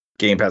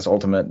Game Pass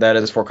Ultimate. That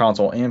is for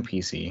console and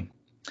PC.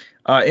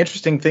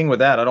 Interesting thing with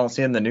that, I don't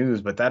see in the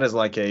news, but that is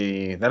like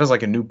a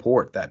new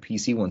port, that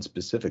PC one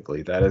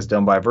specifically. That is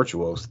done by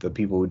Virtuos, the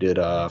people who did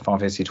Final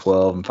Fantasy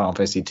 12 and Final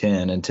Fantasy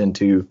 10 and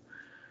 10-2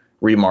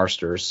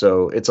 remasters.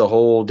 So it's a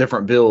whole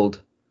different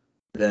build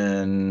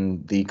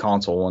than the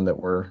console one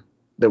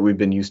that we've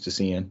been used to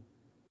seeing.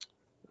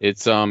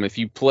 It's if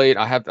you played,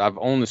 I've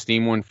owned the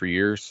Steam one for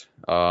years.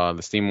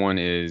 The Steam one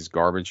is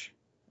garbage.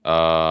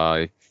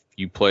 If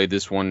you play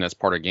this one that's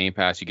part of Game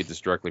Pass, you get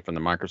this directly from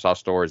the Microsoft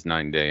Store. It's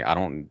night and day.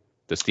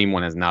 The Steam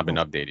one has not been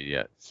updated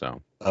yet.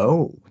 So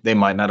they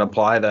might not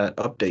apply that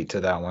update to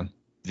that one.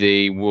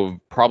 They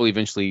will probably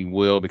eventually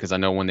will, because I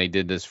know when they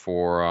did this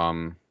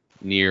for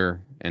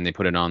Nier and they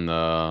put it on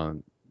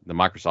the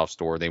Microsoft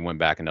Store, they went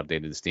back and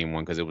updated the Steam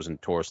one because it was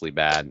notoriously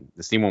bad.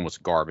 The Steam one was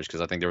garbage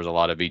because I think there was a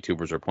lot of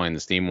VTubers who were playing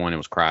the Steam one. It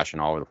was crashing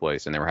all over the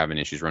place and they were having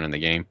issues running the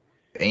game.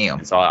 Damn.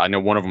 And so I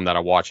know one of them that I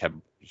watched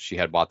she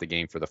had bought the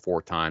game for the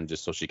 4th time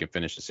just so she could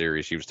finish the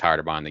series. She was tired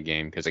of buying the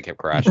game because it kept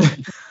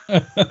crashing.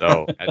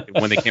 So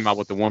when they came out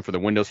with the one for the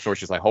Windows Store,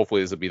 she's like,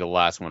 hopefully this will be the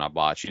last one I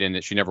bought. She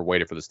never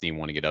waited for the Steam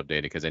one to get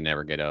updated because they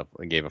never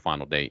gave a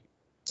final date.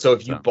 So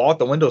if you bought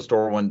the Windows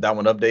Store one, that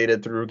one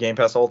updated through Game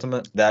Pass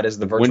Ultimate, that is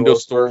the virtual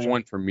Windows Store version?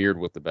 one premiered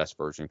with the best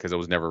version because it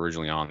was never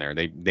originally on there.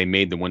 They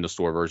made the Windows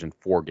Store version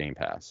for Game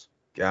Pass.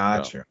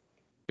 Gotcha.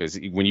 Because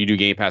when you do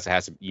Game Pass,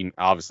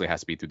 obviously has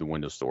to be through the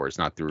Windows Store. It's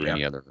not through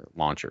any other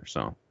launcher.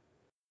 So.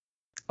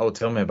 Oh,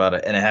 tell me about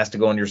it. And it has to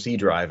go on your C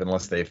drive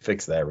unless they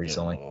fixed that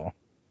recently.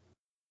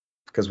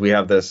 Because we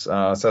have this,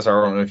 Cesar,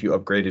 I don't know if you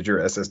upgraded your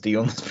SSD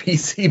on this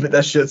PC, but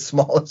that shit's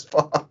small as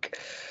fuck.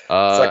 It's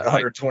like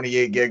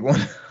 128 gig one.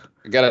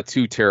 I got a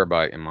 2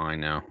 terabyte in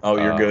mine now. Oh,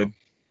 you're good.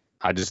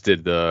 I just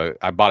did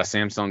I bought a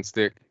Samsung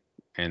stick,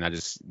 and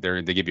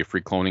they give you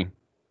free cloning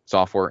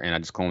software, and I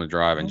just cloned the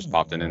drive and just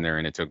popped it in there,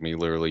 and it took me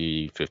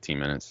literally 15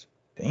 minutes.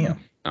 Damn.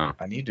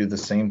 I need to do the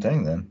same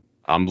thing then.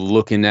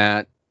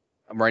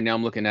 Right now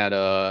I'm looking at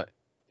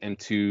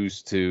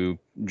M2s to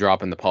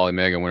drop in the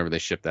Polymega whenever they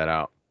ship that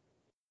out.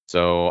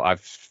 So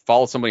I've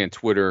followed somebody on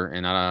Twitter,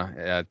 and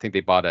I think they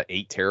bought an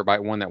 8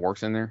 terabyte one that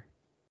works in there.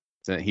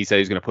 So he said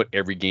he's going to put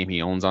every game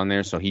he owns on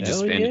there. So he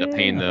just ended up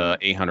paying the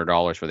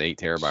 $800 for the 8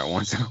 terabyte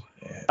one. So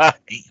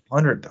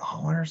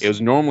 $800. It was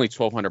normally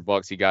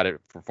 $1,200. He got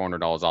it for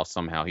 $400 off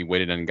somehow. He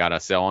waited and got a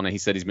sale on it. He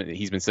said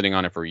he's been sitting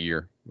on it for a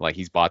year. Like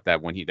he's bought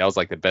that when that was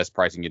like the best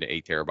price you can get an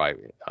 8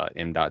 terabyte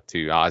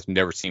M.2. I've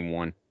never seen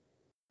one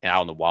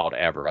out in the wild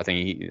ever. I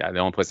think the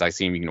only place I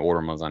see him you can order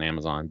them was on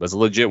Amazon, but it's a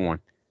legit one.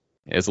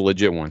 It's a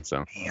legit one.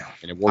 So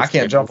and it works. I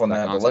can't jump on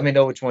that, but let me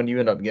know which one you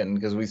end up getting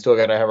because we still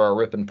got to have our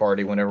ripping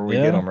party whenever we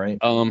get them, right?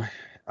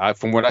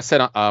 From what I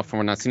said, from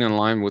what I've seen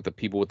online with the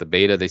people with the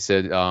beta, they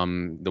said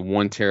the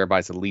 1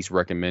 terabyte's the least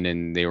recommended,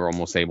 and they were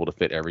almost able to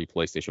fit every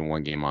PlayStation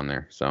 1 game on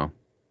there. So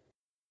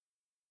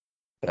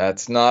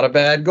that's not a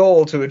bad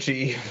goal to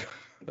achieve.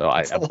 So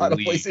that's a lot of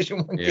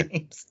PlayStation 1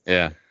 games.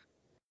 Yeah.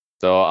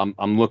 So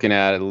I'm looking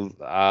at it.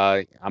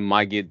 I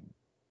might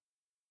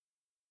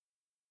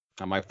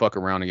fuck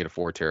around and get a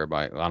 4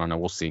 terabyte. I don't know.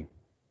 We'll see.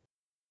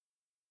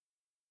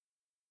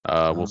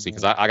 We'll see,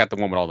 because I got the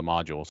one with all the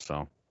modules.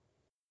 So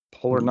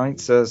Polar Knight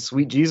says,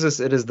 "Sweet Jesus,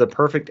 it is the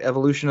perfect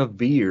evolution of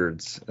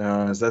beards."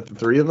 Is that the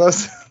three of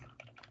us?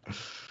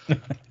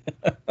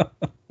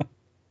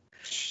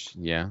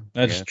 Yeah.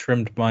 I just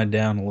trimmed mine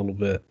down a little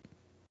bit.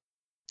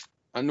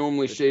 I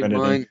normally shave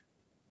mine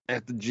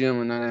at the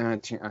gym, and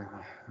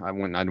I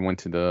went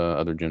to the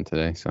other gym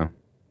today. So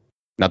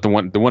not the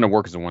one at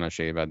work is the one I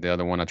shave at. The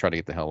other one I try to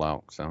get the hell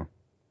out. So.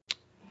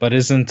 But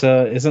isn't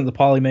the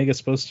Polymega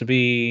supposed to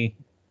be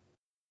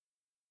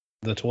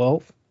the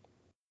 12th?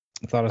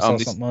 I thought I saw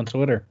something on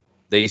Twitter.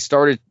 They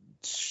started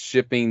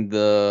shipping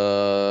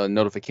the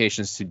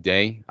notifications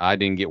today. I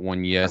didn't get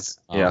one yet.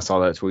 I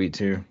saw that tweet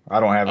too. I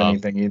don't have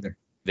anything either.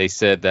 They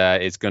said that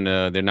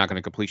they're not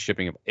gonna complete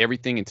shipping of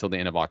everything until the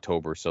end of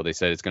October. So they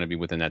said it's gonna be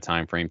within that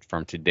time frame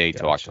from today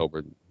to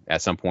October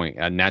at some point.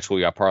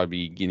 Naturally, I'll probably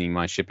be getting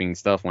my shipping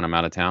stuff when I'm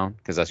out of town,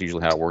 because that's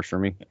usually how it works for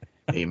me.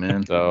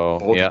 Amen. So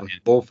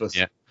both of us.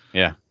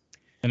 Yeah.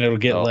 And it'll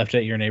get left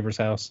at your neighbor's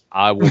house.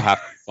 I will have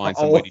to find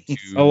somebody to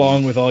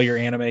along with all your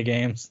anime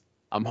games.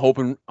 I'm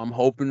hoping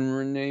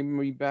Renee will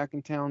be back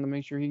in town to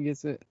make sure he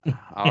gets it.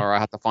 Or I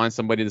have to find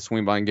somebody to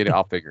swing by and get it.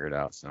 I'll figure it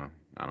out. So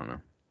I don't know.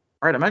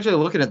 All right, I'm actually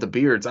looking at the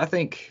beards. I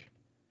think,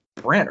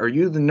 Brent, are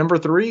you the number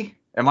 3?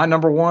 Am I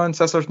number 1?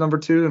 Cesar's number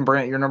 2, and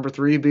Brent, you're number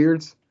 3.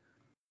 Beards,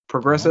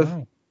 progressive.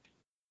 I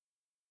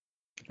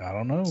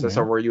don't know.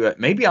 Cesar, where are you at?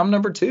 Maybe I'm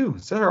number 2.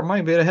 Cesar, I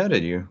might be ahead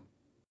of you.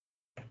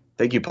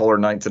 Thank you, Polar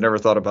Knights. I never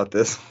thought about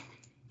this.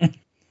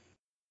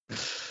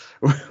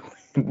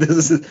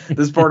 This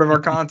is part of our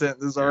content.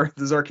 This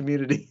is our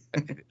community.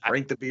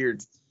 Rank the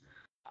beards.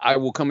 I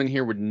will come in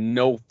here with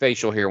no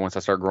facial hair once I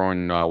start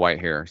growing white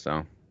hair.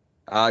 So.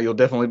 You'll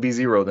definitely be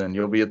 0 then.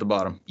 You'll be at the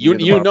bottom.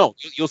 Know.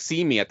 You'll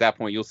see me at that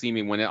point. You'll see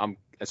me when I'm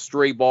a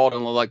straight bald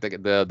and look like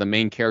the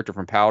main character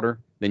from Powder.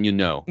 Then you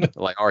know,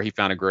 like, he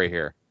found a gray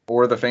hair.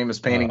 Or the famous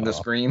painting, The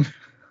Scream.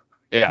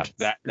 Yeah,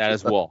 that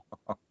as well.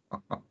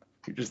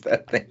 You're just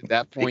that thing. At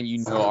that point,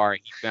 you know, all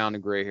right, he found a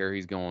gray hair.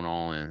 He's going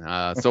all in.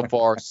 So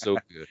far, so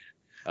good.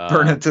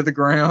 Burn it to the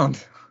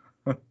ground.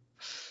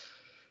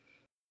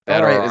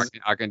 That or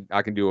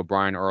I can do a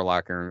Brian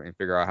Urlacher and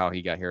figure out how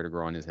he got hair to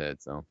grow on his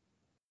head. So.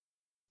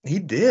 He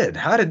did.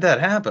 How did that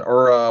happen?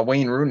 Or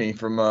Wayne Rooney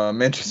from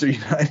Manchester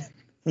United.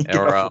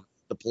 Or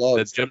the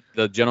plugs.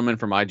 The gentleman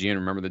from IGN.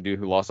 Remember the dude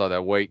who lost all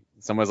that weight?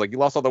 Somebody's like, "You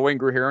lost all the weight and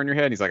grew hair on your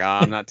head." And he's like,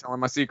 "I'm not telling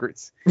my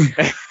secrets."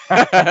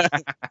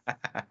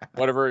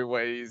 Whatever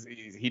way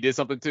he did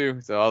something too.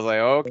 So I was like,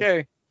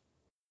 okay.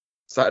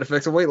 Side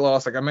effects of weight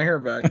loss. I got my hair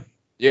back.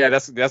 Yeah,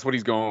 that's what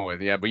he's going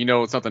with. Yeah, but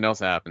something else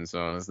happened.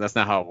 So that's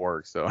not how it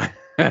works. So.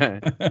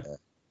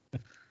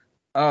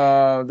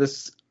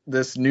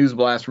 This news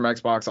blast from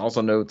Xbox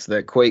also notes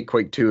that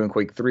Quake 2, and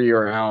Quake 3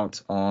 are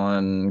out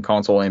on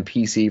console and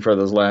PC for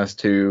those last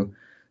two.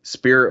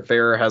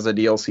 Spiritfarer has a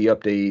DLC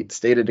update.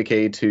 State of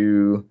Decay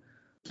 2.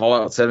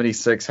 Fallout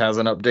 76 has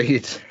an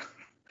update.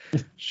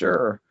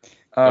 Sure.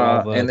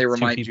 And they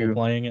remind you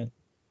playing it.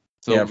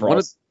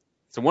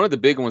 So one of the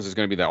big ones is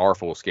going to be the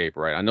Artful Escape,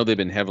 right? I know they've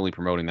been heavily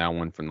promoting that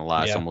one from the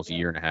last almost a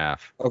year and a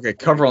half. Okay,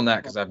 cover on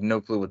that, because I have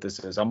no clue what this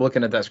is. I'm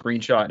looking at that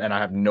screenshot and I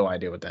have no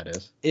idea what that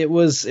is. It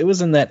was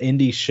in that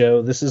indie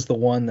show. This is the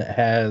one that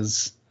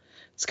it's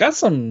got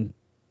some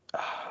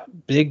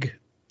big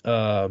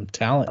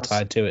talent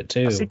tied to it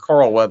too. I see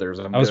Carl Weathers.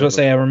 I was about to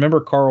say, I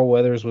remember Carl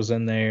Weathers was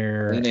in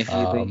there.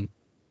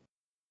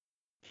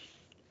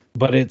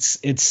 But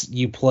it's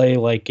you play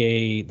like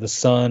the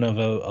son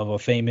of a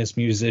famous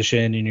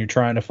musician, and you're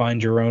trying to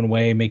find your own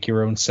way, make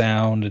your own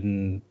sound,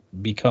 and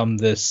become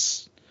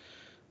this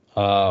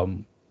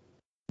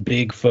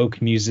big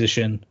folk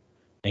musician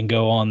and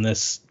go on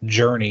this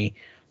journey.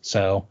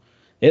 So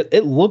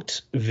it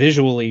looked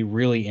visually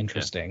really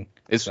interesting.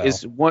 It's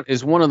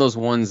one of those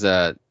ones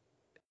that,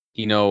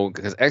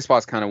 because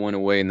Xbox kind of went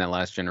away in that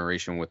last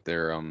generation with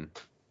their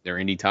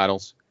indie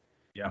titles.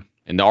 Yeah.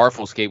 And the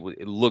Artful Escape,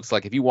 it looks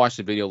like, if you watch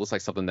the video, it looks like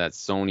something that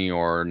Sony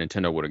or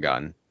Nintendo would have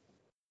gotten.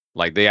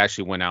 Like, they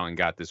actually went out and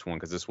got this one,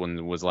 because this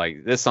one was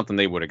like, this is something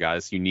they would have got.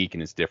 It's unique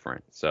and it's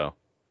different. So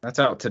that's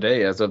out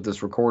today as of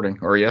this recording,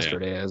 or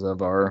yesterday as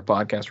of our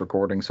podcast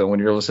recording. So when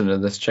you're listening to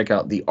this, check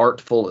out the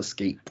Artful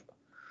Escape.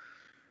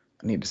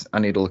 I need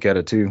to look at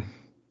it too.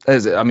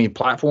 Is it,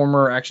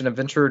 platformer, action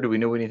adventure? Do we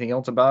know anything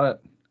else about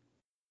it?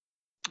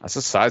 That's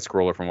a side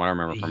scroller from what I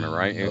remember from it,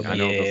 right? I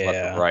know it was left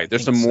and right.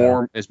 There's some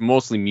more. It's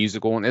mostly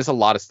musical, and there's a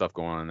lot of stuff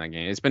going on in that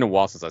game. It's been a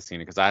while since I've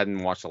seen it, because I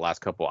hadn't watched the last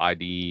couple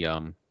ID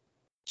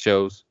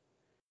shows,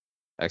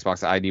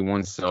 Xbox ID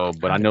ones. So,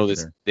 but I know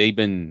they've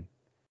been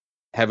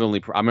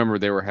heavily. I remember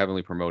they were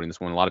heavily promoting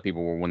this one. A lot of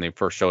people were, when they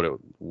first showed it,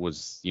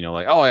 was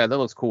like, oh yeah, that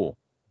looks cool.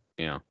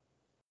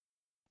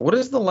 What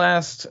is the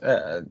last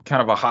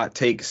kind of a hot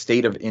take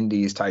state of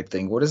indies type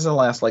thing? What is the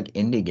last like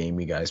indie game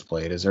you guys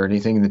played? Is there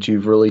anything that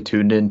you've really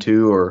tuned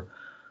into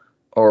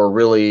or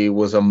really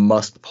was a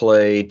must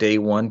play day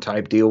one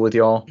type deal with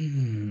y'all?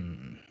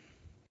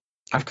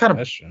 I've kind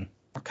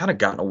of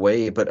gotten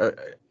away, but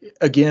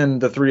again,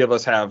 the three of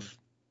us have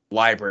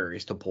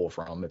libraries to pull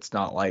from. It's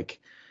not like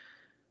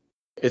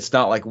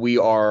we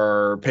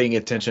are paying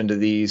attention to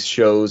these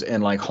shows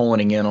and like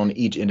honing in on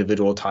each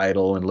individual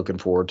title and looking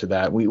forward to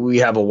that. We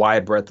have a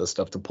wide breadth of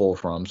stuff to pull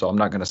from. So I'm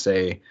not going to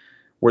say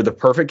we're the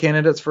perfect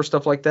candidates for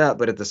stuff like that.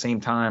 But at the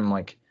same time,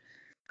 like,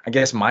 I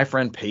guess My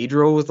Friend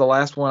Pedro was the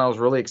last one I was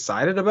really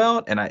excited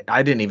about. And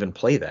I didn't even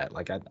play that.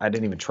 Like, I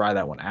didn't even try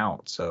that one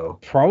out. So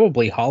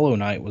probably Hollow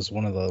Knight was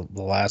one of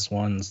the last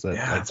ones that.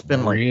 Yeah, it's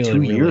been really, like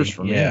 2 years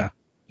for me.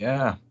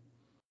 Yeah.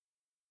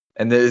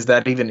 And is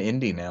that even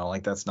indie now?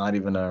 Like, that's not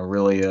even a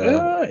really.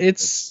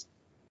 It's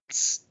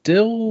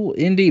still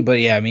indie, but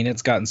yeah, I mean,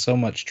 it's gotten so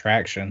much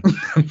traction.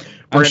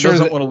 Brand sure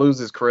doesn't want to lose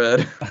his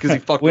cred because he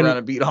fucked around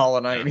and beat Hollow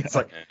Knight. He's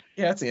like,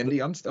 yeah, it's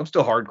indie. I'm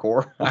still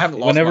hardcore. I haven't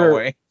lost my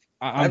way.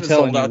 I'm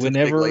telling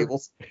you,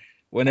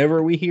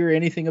 whenever we hear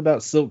anything about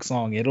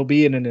Silksong, it'll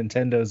be in a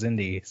Nintendo's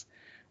indies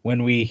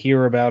when we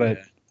hear about it.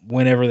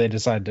 Whenever they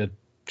decide to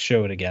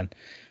show it again.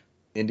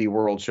 Indie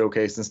World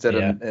Showcase instead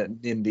of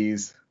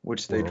Indies,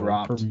 which they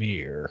dropped.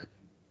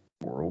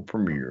 World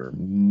Premiere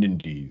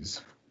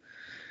Indies.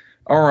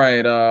 All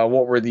right,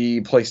 what were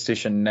the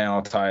PlayStation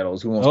Now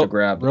titles? Who wants to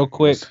grab real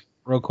quick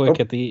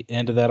at the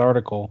end of that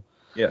article?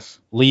 Yes.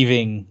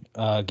 Leaving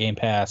Game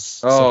Pass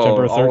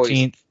September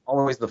 13th.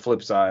 Always the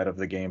flip side of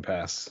the Game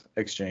Pass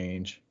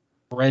exchange.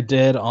 Red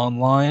Dead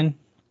Online,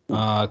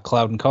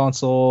 Cloud and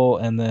Console,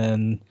 and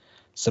then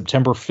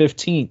September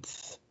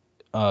 15th,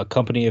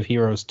 Company of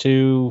Heroes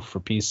 2 for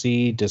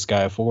PC,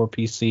 Disgaea 4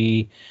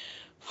 PC,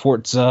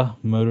 Forza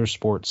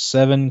Motorsport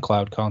 7,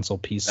 Cloud Console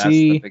PC. That's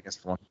the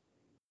biggest one.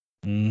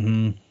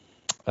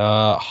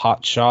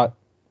 Hot Shot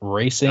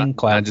Racing,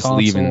 Cloud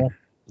Console.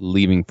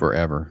 Leaving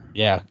forever.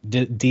 Yeah,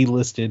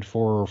 delisted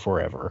for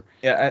forever.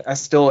 Yeah, I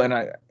still, and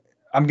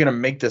I'm going to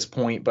make this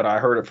point, but I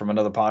heard it from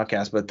another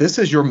podcast, but this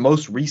is your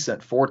most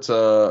recent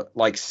Forza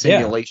like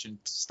simulation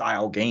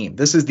style game.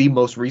 This is the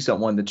most recent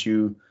one that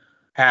you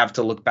have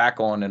to look back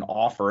on and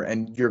offer,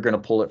 and you're going to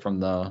pull it from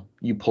the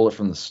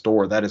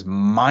store. That is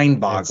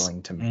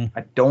mind-boggling to me.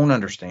 I don't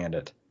understand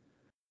it.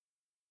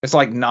 It's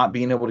like not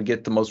being able to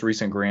get the most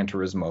recent Gran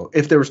Turismo.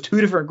 If there was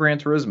 2 different Gran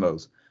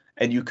Turismos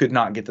and you could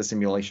not get the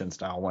simulation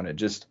style one, I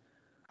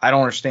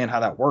don't understand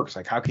how that works.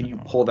 Like, how can you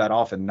pull that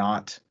off and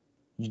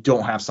you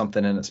don't have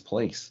something in its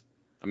place?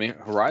 I mean,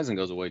 Horizon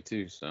goes away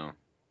too, so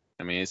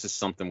I mean, it's just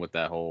something with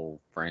that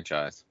whole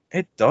franchise.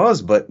 It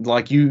does, but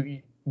like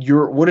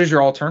what is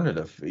your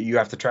alternative? You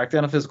have to track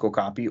down a physical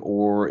copy,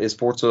 or is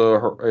Forza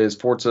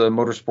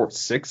Motorsport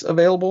 6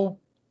 available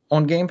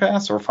on Game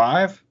Pass or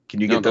 5?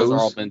 Can you get those? Those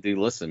are all been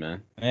delisted,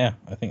 man. Yeah,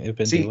 I think they've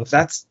been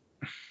delisted.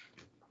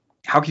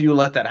 How can you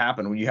let that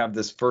happen when you have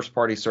this first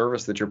party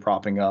service that you're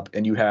propping up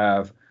and you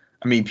have,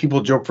 I mean,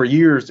 people joke for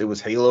years it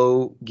was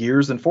Halo,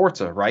 Gears, and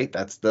Forza, right?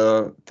 That's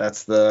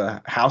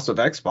the house of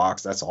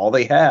Xbox. That's all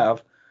they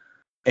have.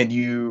 And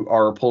you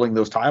are pulling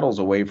those titles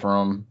away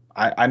from,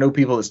 I know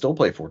people that still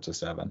play Forza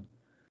 7.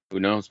 Who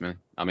knows, man?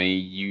 I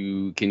mean,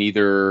 you can you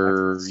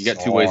got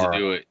 2 ways to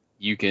do it.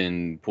 You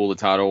can pull the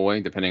title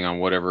away depending on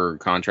whatever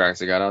contracts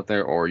they got out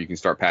there, or you can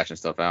start patching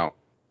stuff out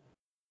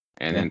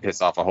and then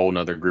piss off a whole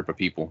nother group of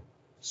people.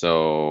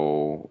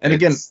 So, and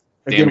again,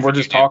 we're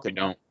just talking.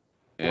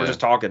 We're just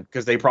talking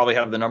because they probably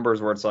have the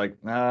numbers where it's like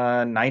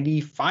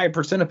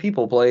 95% of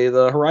people play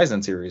the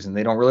Horizon series and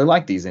they don't really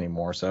like these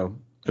anymore. So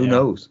who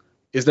knows?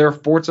 Is there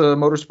Forza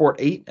Motorsport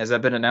 8? Has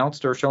that been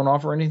announced or shown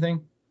off or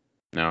anything?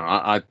 No,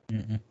 I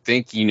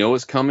think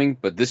it's coming,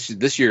 but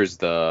this year's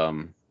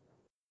the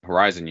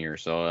Horizon year,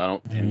 so I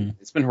don't.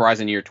 It's been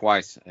Horizon year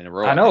twice in a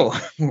row. I know.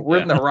 We're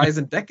in the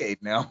Horizon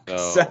decade now.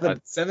 So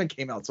seven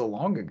came out so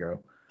long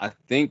ago. I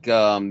think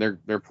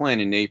they're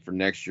planning Nate for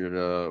next year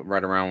to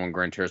right around when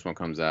Gran Turismo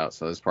comes out.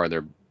 So that's probably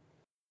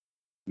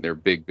their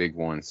big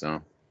one.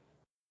 So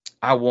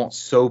I want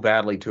so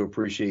badly to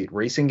appreciate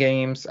racing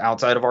games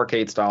outside of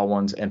arcade style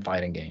ones and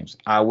fighting games.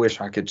 I wish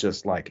I could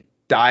just like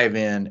dive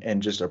in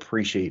and just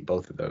appreciate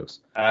both of those.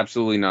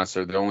 Absolutely not,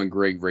 sir. The only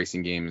great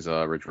racing game is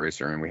Ridge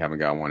Racer, and we haven't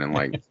got one in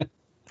like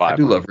 5. I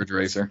do love Ridge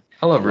Racer.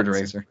 I love Ridge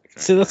Racer.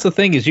 See, that's the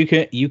thing is you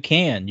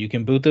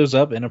can boot those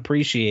up and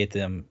appreciate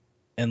them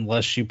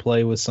unless you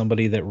play with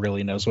somebody that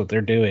really knows what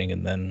they're doing,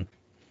 and then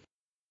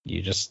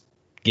you just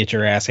get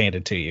your ass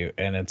handed to you,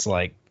 and it's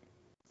like,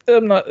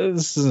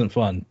 this isn't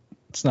fun.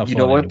 It's not fun. You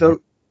know what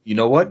though? You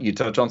know what? You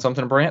touch on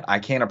something, Brant. I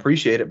can't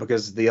appreciate it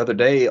because the other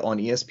day on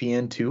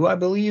ESPN2, I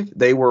believe,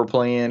 they were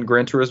playing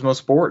Gran Turismo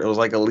Sport. It was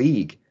like a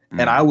league,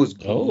 and I was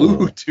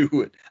glued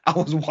to it. I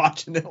was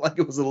watching it like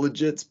it was a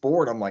legit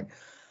sport. I'm like,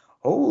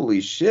 holy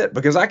shit.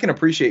 Because I can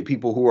appreciate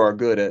people who are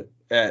good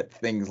at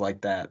things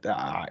like that.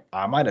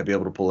 I might not be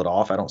able to pull it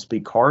off. I don't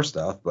speak car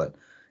stuff, but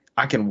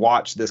I can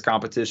watch this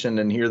competition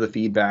and hear the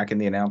feedback and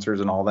the announcers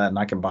and all that, and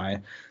I can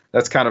buy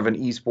that's kind of an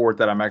esport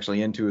that I'm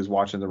actually into, is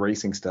watching the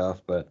racing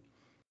stuff. But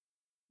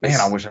man,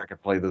 I wish I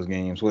could play those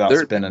games without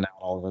spinning out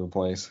all over the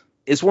place.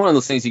 It's one of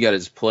those things you got to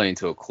just play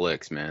until it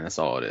clicks, man. That's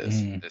all it is.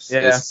 It's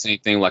the same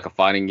thing like a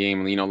fighting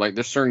game. You know, like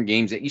there's certain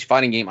games that each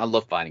fighting game. I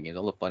love fighting games.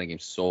 I love fighting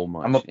games so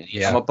much. I'm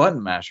a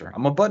button masher.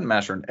 I'm a button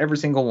masher in every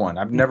single one.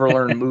 I've never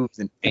learned moves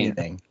in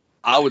anything.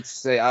 I would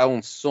say I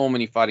own so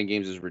many fighting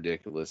games is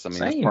ridiculous. I mean,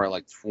 that's probably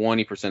like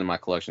 20% of my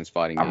collection's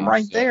fighting games. I'm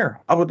right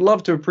there. I would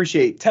love to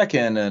appreciate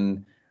Tekken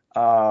and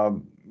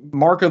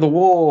Mark of the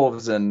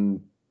Wolves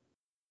and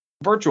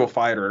Virtua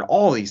Fighter and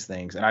all these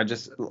things. And I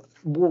just,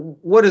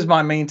 what is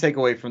my main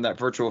takeaway from that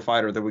Virtua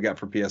Fighter that we got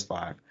for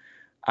PS5?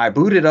 I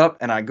boot it up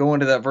and I go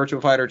into that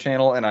Virtua Fighter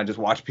channel and I just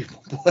watch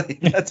people play.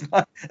 That's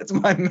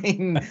my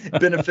main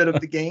benefit of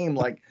the game.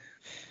 Like,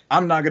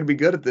 I'm not going to be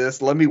good at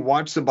this. Let me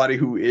watch somebody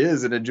who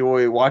is and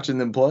enjoy watching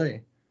them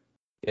play.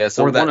 Yeah.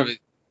 So or one of it.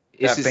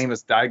 That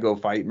famous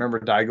Daigo fight. Remember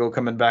Daigo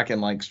coming back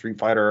in like Street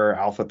Fighter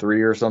Alpha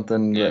 3 or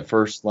something? Yeah. That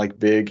first like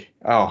big.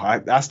 Oh,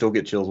 I still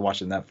get chills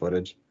watching that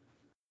footage.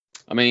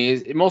 I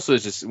mean, it mostly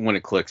is just when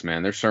it clicks,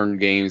 man. There's certain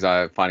games,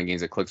 fighting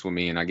games that clicks with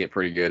me and I get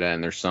pretty good at,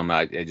 and there's some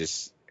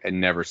it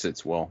never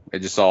sits well. It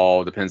just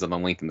all depends on the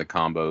length and the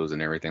combos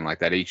and everything like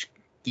that. Each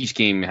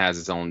game has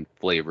its own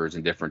flavors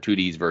and different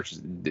 2Ds versus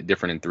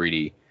different in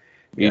 3D.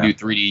 You do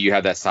 3D, you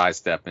have that side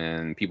step,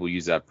 and people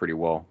use that pretty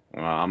well.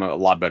 I'm a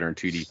lot better in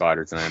 2D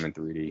fighters than I am in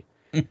 3D.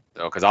 So,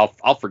 because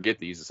I'll forget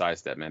to use the side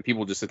step, man.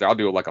 People just sit there. I'll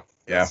do like a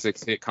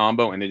 6-hit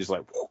combo, and they just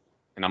like, whoop,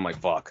 and I'm like,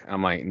 fuck.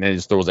 And and then it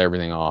just throws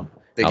everything off.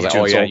 They get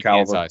you Soul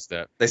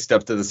Calibur. They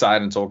step to the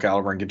side in Soul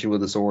Calibur and get you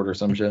with a sword or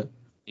some shit.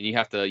 And you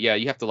have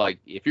to like,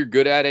 if you're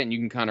good at it and you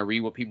can kind of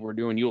read what people are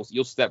doing,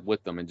 you'll step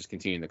with them and just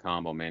continue the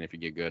combo, man. If you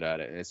get good at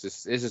it, it's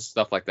just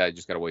stuff like that. You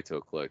just gotta wait till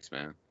it clicks,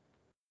 man.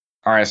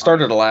 All right, I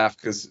started to laugh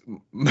because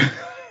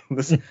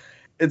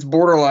it's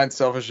borderline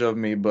selfish of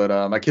me,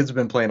 but my kids have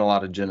been playing a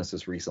lot of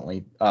Genesis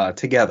recently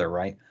together,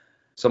 right?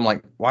 So I'm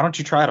like, why don't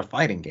you try out a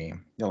fighting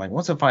game? They're like,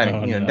 what's a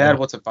fighting? No. Dad,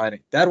 what's a fighting?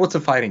 Dad, what's a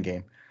fighting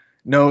game?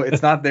 No,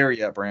 it's not there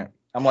yet, Brant.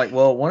 I'm like,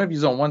 well, one of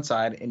you's on one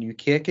side and you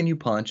kick and you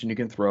punch and you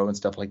can throw and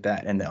stuff like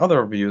that, and the other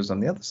of you is on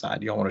the other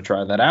side. Y'all want to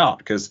try that out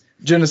because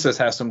Genesis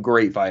has some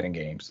great fighting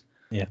games.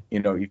 Yeah,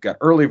 you've got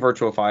early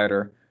Virtua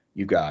Fighter.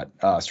 You got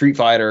Street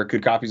Fighter,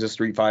 good copies of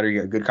Street Fighter.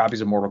 You got good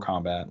copies of Mortal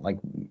Kombat, like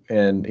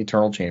and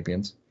Eternal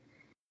Champions.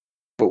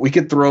 But we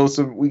could throw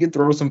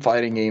some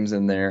fighting games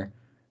in there,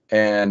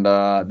 and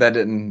that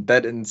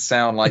didn't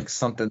sound like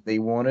something they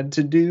wanted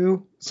to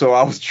do. So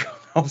I was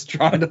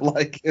trying to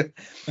like,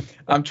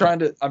 I'm trying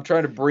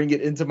to bring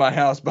it into my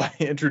house by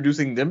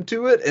introducing them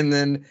to it, and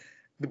then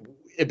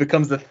it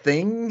becomes the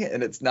thing,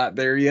 and it's not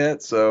there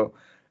yet. So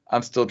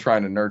I'm still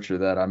trying to nurture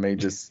that. I may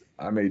keep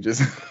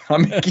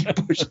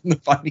pushing the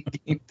fighting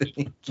game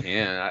thing.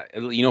 Yeah,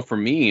 for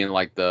me, and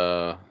like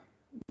the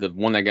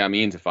one that got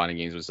me into fighting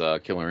games was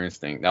Killer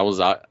Instinct. That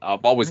was I've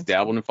always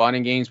dabbled in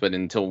fighting games, but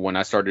until when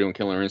I started doing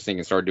Killer Instinct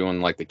and started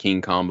doing like the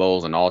King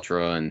combos and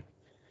Ultra and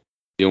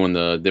doing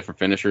the different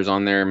finishers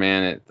on there,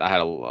 man, I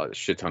had a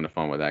shit ton of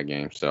fun with that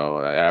game.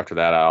 So after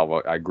that,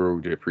 I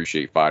grew to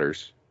appreciate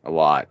fighters a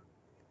lot.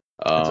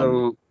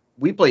 So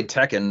we played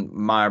Tekken.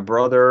 My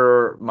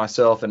brother,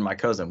 myself, and my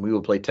cousin, we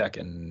would play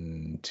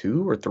Tekken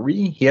 2 or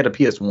 3. He had a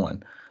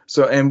PS1.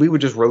 So, and we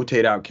would just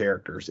rotate out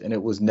characters, and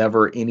it was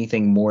never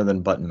anything more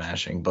than button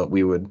mashing, but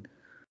we would,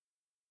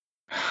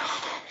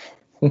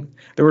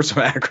 there were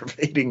some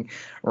aggravating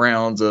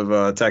rounds of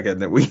Tekken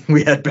that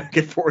we had back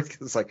and forth,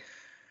 because it's like,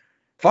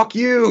 fuck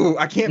you,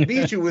 I can't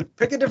beat you with,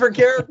 pick a different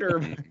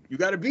character. You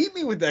got to beat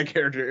me with that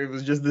character. It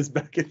was just this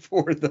back and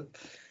forth.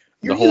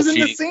 You're using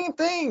the same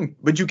thing,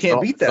 but you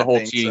can't beat that thing. The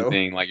whole cheating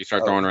thing, like you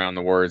start throwing around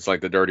the words, like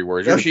the dirty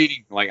words. You're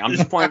cheating. Like, I'm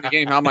just playing the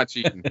game. How am I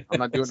cheating? I'm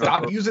not doing it.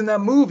 Stop using that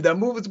move. That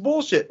move is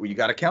bullshit. Well, you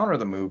got to counter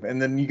the move, and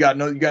then you got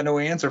no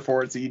answer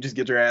for it, so you just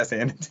get your ass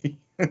handed to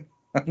you.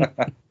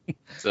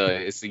 So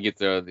it's you get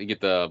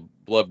the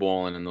blood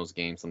boiling in those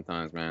games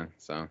sometimes, man.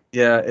 So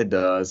yeah, it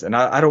does, and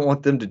I don't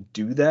want them to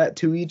do that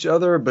to each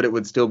other, but it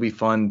would still be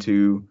fun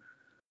to.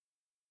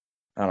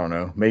 I don't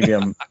know. Maybe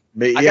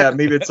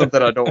maybe it's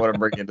something I don't want to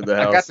bring into the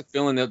house. I got the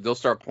feeling they'll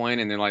start playing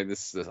and they're like,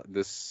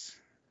 this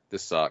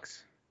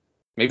sucks.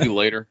 Maybe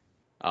later.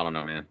 I don't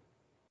know, man.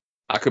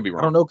 I could be wrong.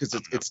 I don't know, because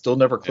it still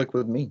never clicked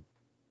with me.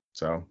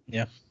 So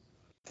yeah.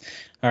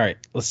 All right.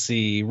 Let's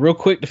see. Real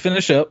quick to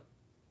finish up.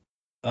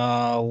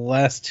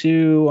 Last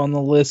two on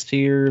the list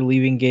here: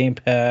 leaving Game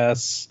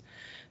Pass,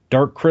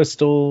 Dark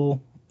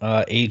Crystal.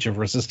 Age of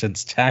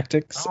Resistance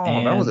Tactics.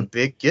 Oh, that was a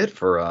big get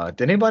for.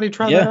 Did anybody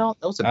try that out?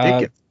 That was a big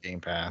get for Game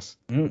Pass.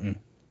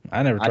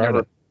 I never tried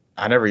it.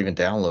 I never even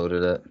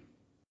downloaded it.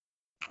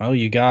 Oh,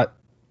 you got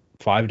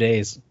 5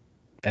 days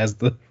as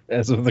of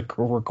the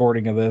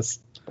recording of this.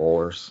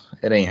 Spoilers.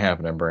 It ain't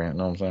happening, Brant.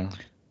 Know what I'm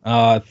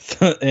saying?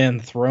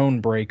 And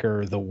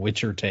Thronebreaker: The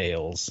Witcher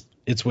Tales.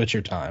 It's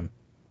Witcher time.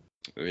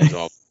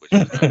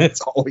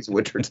 It's always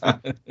Witcher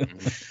time.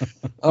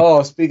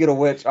 Oh, speaking of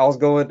which, I was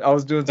doing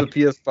some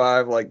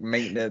PS5 like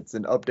maintenance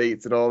and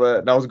updates and all that,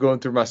 and I was going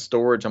through my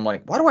storage. I'm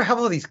like, why do I have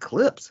all these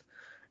clips?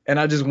 and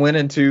I just went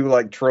into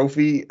like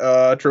trophy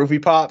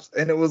pops,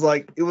 and it was a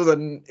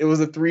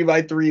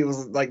 3x3. It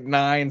was like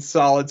 9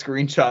 solid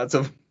screenshots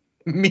of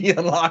me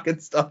unlocking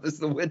stuff as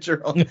the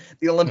Witcher on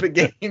the Olympic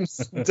Games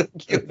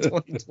Tokyo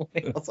 2020.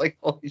 I was like,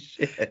 holy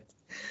shit.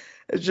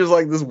 It's just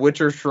like this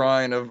Witcher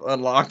shrine of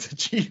unlocked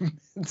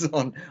achievements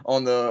on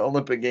the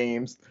Olympic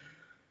Games.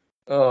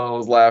 Oh, I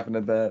was laughing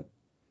at that.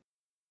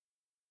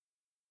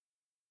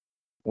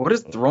 What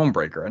is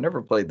Thronebreaker? I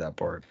never played that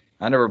part.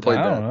 I never played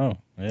that. I don't know.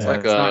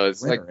 Yeah.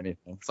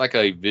 It's like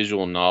a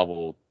visual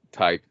novel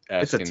type.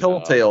 It's a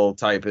Telltale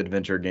type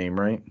adventure game,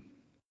 right?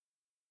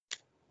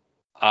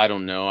 I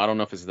don't know. I don't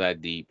know if it's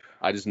that deep.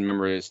 I just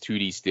remember it's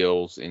 2D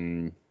stills,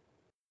 and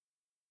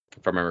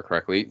if I remember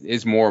correctly,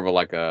 it's more of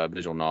a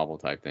visual novel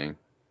type thing.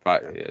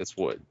 It's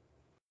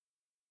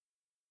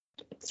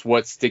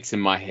what sticks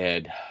in my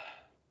head.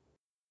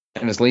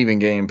 And it's leaving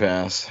Game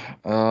Pass.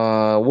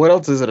 What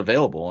else is it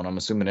available? And I'm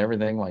assuming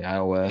everything like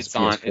iOS,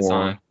 PS4. It's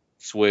on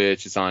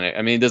Switch. It's on it.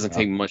 I mean, it doesn't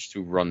take much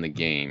to run the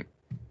game.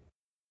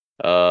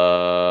 It's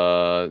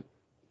a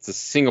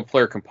single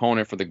player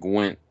component for the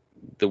Gwent,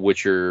 the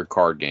Witcher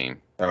card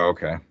game. Oh,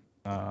 okay.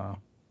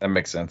 That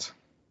makes sense.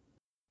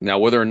 Now,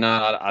 whether or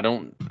not I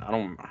don't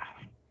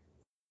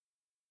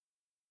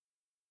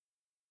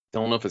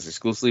know if it's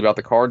exclusively about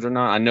the cards or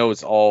not. I know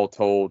it's all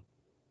told.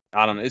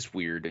 I don't know. It's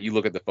weird. You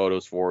look at the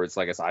photos for it. It's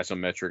like it's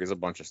isometric. There's a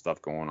bunch of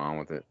stuff going on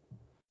with it.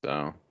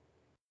 So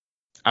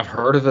I've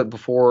heard of it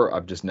before.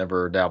 I've just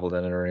never dabbled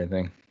in it or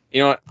anything.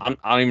 You know what?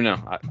 I don't even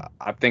know.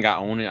 I think I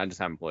own it. I just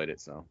haven't played it.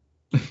 So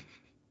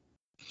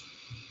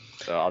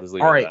I'll just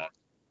leave it at that.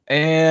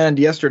 And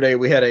yesterday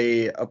we had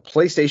a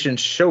PlayStation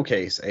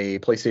showcase, a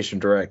PlayStation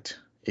Direct,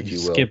 if you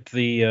will. Skip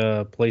the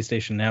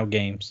PlayStation Now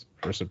games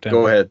for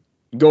September.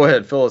 Go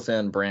ahead, fill us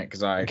in, Brant,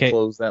 because I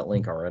closed that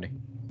link already.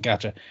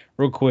 Gotcha.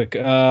 Real quick.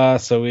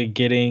 So we're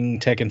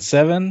getting Tekken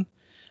 7,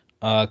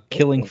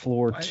 Killing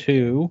Floor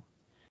 2.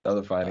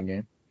 Other fighting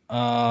game.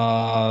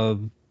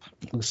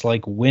 Looks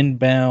like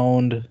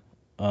Windbound,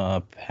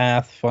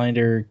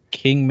 Pathfinder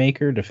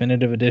Kingmaker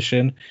Definitive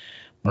Edition,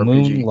 RPG.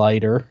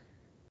 Moonlighter,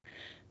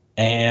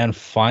 and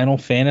Final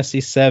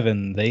Fantasy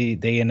 7.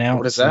 They announced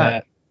what is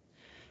that?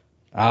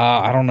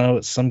 I don't know.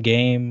 It's some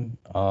game.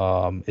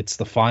 It's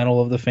the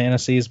final of the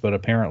fantasies, but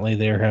apparently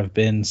there have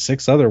been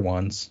 6 other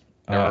ones.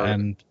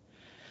 And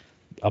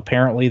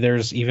apparently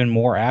there's even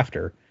more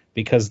after,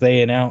 because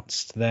they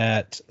announced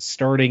that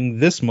starting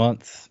this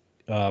month,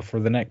 for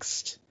the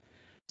next,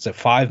 is it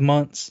 5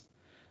 months?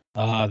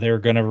 They're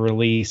going to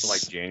release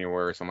like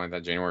January or something like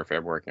that. January,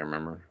 February, I can't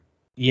remember.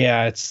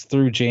 Yeah, it's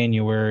through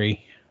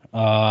January.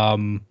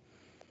 Final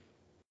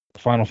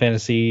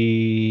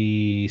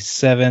Fantasy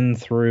 7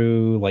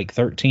 through like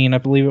 13, I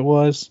believe it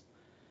was.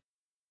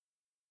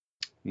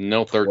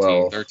 No, 13.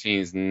 12. 13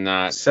 is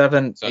not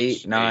 7,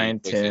 8, 9,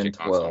 10,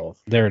 12.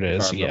 There it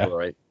is. Yeah.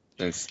 Right.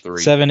 That's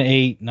 3. 7,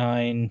 8,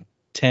 9,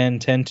 10,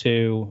 10,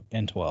 2,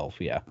 and 12.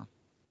 Yeah.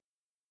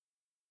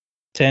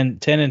 10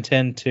 and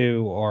 10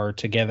 2 are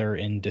together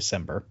in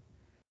December.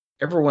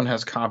 Everyone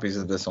has copies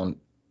of this on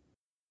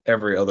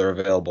every other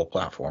available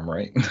platform,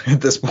 right?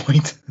 At this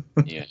point.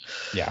 Yeah.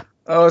 Yeah.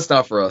 Oh, it's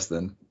not for us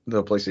then,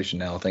 the PlayStation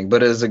Now thing. But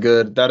that is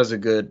a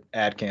good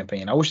ad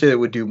campaign. I wish they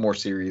would do more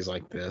series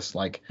like this.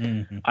 Like,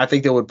 I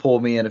think they would pull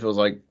me in if it was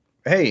like,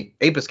 hey,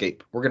 Ape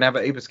Escape. We're gonna have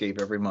an Ape Escape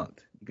every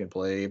month. You can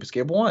play Ape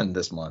Escape 1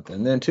 this month,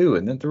 and then 2,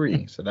 and then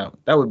 3. So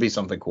that would be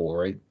something cool,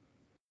 right?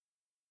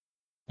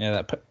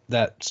 Yeah,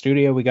 that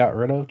studio we got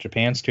rid of,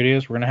 Japan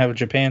Studios, we're gonna have a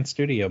Japan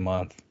Studio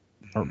month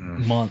or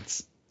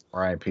months.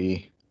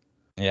 R.I.P.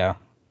 Yeah.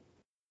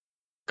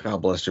 God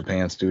bless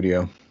Japan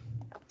Studio.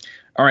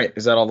 All right,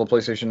 is that all the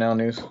PlayStation Now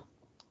news?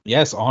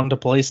 Yes, on to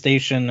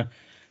PlayStation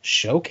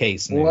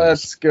Showcase news.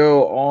 Let's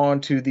go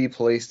on to the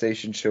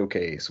PlayStation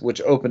Showcase,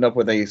 which opened up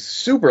with a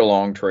super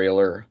long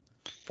trailer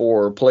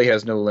for Play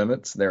Has No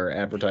Limits, their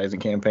advertising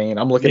campaign.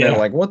 I'm looking at it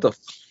like, what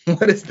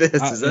is this?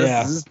 Is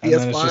this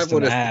PS5?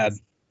 What is ad.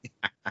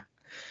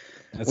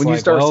 This? When you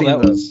start seeing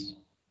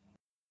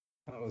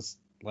that was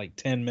like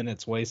 10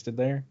 minutes wasted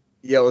there.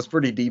 Yeah, it was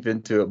pretty deep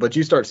into it, but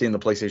you start seeing the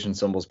PlayStation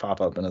symbols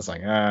pop up, and it's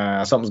like,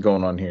 something's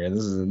going on here.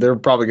 They're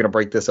probably going to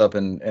break this up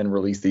and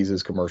release these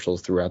as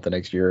commercials throughout the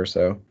next year or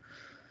so.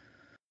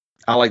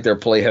 I like their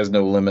Play Has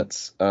No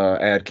Limits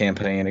ad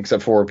campaign,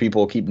 except for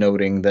people keep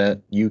noting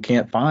that you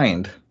can't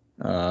find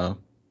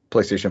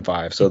PlayStation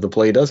 5, so the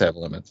Play does have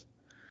limits.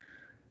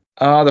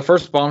 The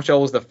first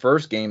bombshell was the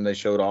first game they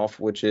showed off,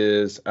 which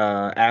is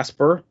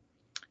Asper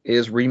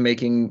is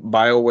remaking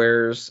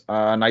BioWare's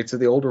Knights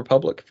of the Old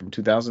Republic from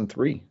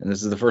 2003, and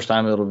this is the first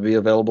time it'll be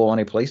available on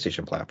a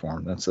PlayStation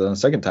platform. That's the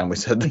second time we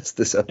said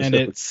this episode.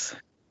 And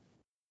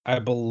I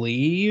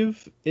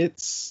believe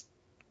it's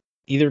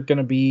either going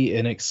to be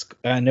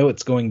I know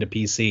it's going to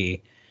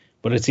PC,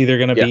 but it's either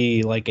going to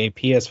be like a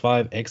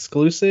PS5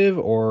 exclusive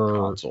or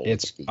console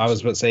exclusive. I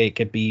was about to say it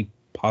could be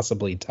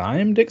possibly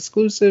timed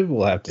exclusive.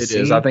 We'll have to see.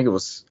 It is. I think it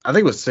was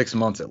 6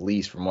 months at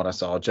least from what I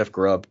saw. Jeff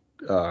Grubb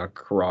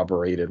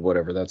corroborated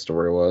whatever that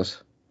story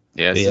was.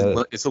 Yeah,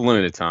 Yeah. it's a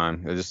limited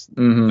time.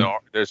 Mm-hmm.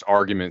 There's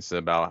arguments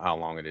about how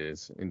long it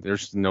is. And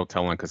there's no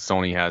telling because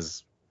Sony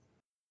has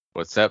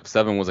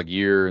seven was a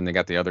year, and they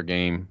got the other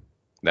game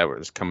that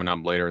was coming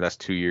up later. That's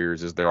 2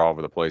 years. They're all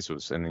over the place.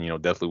 And then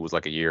Deathloop was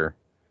like a year.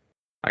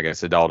 I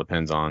guess it all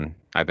depends on.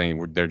 I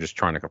think they're just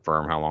trying to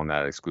confirm how long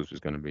that exclusive is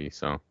going to be.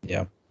 So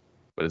Yeah.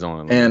 but it's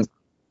only limited.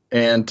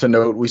 And to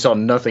note, we saw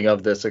nothing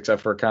of this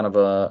except for kind of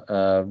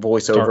a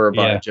voiceover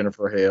by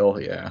Jennifer Hale.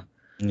 Yeah.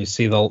 And you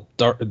see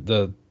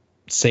the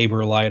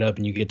saber light up,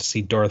 and you get to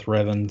see Darth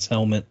Revan's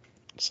helmet.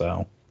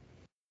 So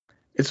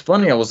it's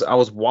funny. I was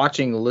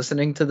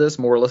listening to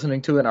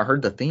it, and I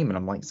heard the theme, and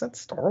I'm like, is that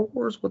Star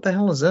Wars? What the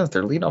hell is this?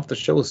 They're leading off the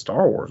show with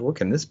Star Wars. What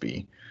can this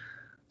be?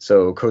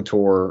 So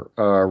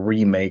KOTOR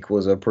remake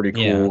was a pretty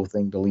cool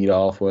thing to lead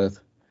off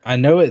with. I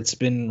know it's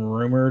been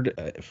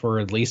rumored for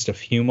at least a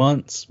few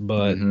months,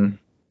 but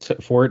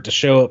for it to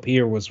show up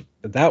here was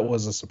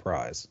a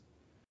surprise.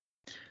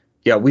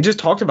 Yeah, we just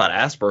talked about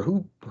Asper.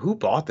 Who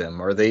bought them?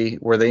 Were they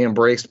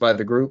embraced by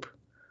the group?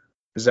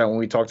 Is that when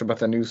we talked about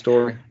the news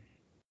story?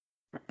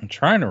 I'm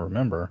trying to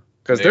remember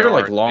because they're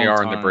like long. They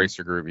are time, in the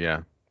Bracer group.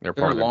 Yeah, they're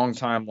long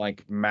time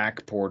like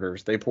Mac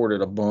porters. They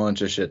ported a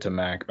bunch of shit to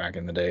Mac back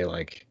in the day.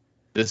 Like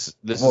this is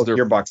their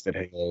Gearbox did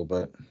Halo,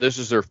 but this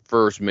is their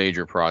first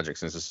major project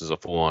since this is a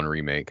full-on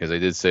remake. Because they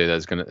did say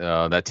that's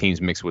gonna that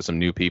team's mixed with some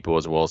new people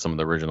as well as some of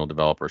the original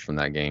developers from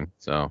that game.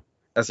 So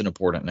that's an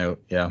important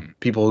note. Yeah,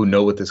 people who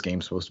know what this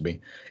game's supposed to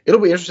be. It'll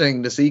be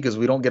interesting to see because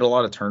we don't get a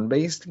lot of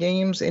turn-based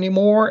games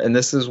anymore, and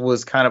this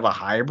was kind of a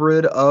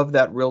hybrid of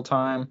that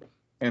real-time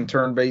and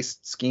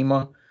turn-based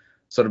schema.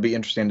 So it'll be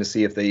interesting to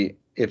see if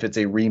it's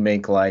a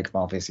remake like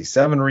Final Fantasy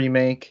VII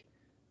remake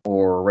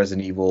or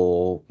Resident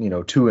Evil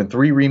 2 and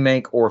 3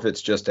 remake, or if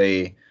it's just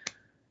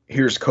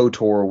here's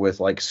KOTOR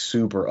with like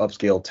super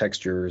upscale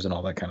textures and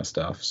all that kind of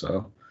stuff.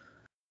 So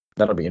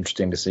that'll be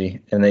interesting to see.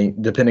 And they,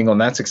 depending on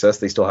that success,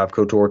 they still have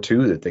KOTOR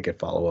 2 that they could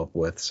follow up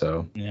with.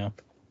 So yeah,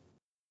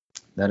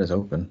 that is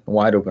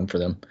wide open for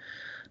them.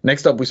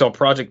 Next up, we saw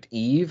Project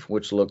Eve,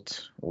 which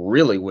looked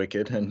really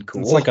wicked and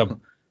cool. It's like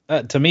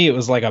to me, it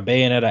was like a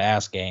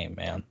Bayonetta-ass game,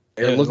 man.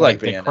 It looked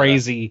like the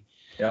crazy,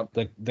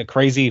 the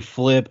crazy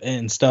flip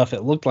and stuff.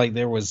 It looked like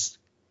there was,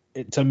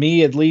 to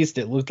me at least,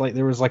 it looked like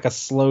there was like a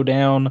slow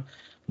down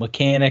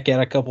mechanic at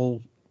a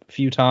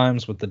few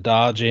times with the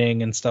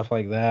dodging and stuff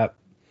like that,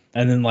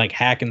 and then like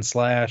hack and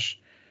slash.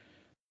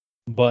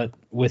 But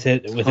with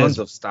tons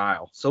of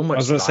style, so much. I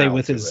was gonna say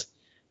with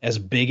as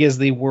big as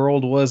the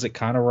world was, it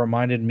kind of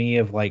reminded me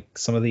of like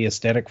some of the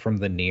aesthetic from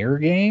the Nier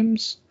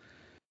games.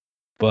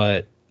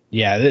 But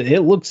yeah,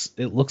 it looks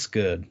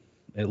good.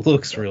 It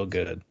looks real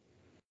good.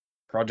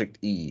 Project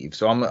Eve.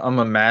 So I'm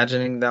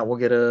imagining that we'll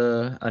get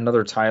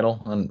another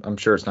title. I'm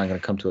sure it's not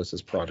going to come to us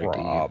as Project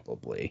Eve.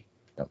 Probably.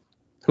 Yep.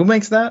 Who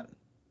makes that?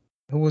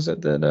 Who was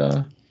it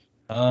that?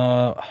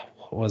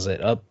 What was it?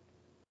 It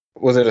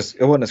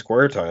wasn't a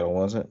Square title,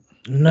 was it?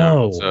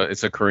 No.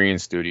 It's a Korean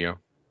studio.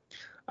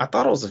 I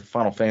thought it was a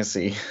Final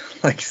Fantasy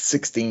like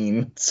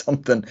 16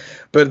 something,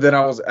 but then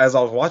as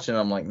I was watching,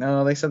 I'm like,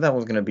 no, they said that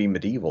was going to be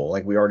medieval.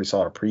 Like we already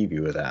saw a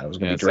preview of that. It was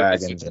going to be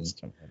dragons.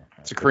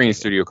 It's a Korean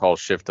studio called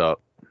Shift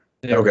Up.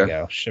 There we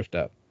go. Shift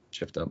Up.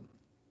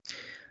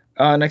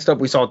 Next up,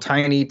 we saw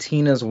Tiny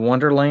Tina's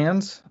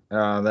Wonderlands.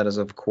 That is,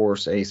 of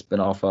course, a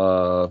spinoff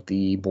of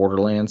the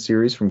Borderlands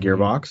series from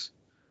Gearbox.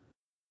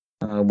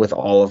 With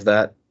all of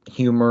that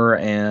humor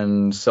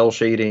and cell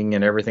shading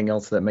and everything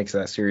else that makes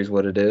that series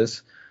what it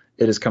is.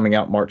 It is coming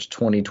out March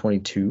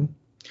 2022.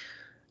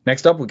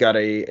 Next up, we got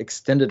a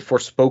extended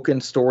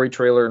Forspoken story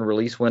trailer and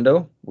release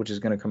window, which is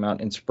going to come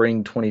out in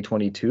spring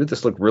 2022.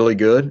 This looked really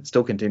good. It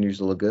still continues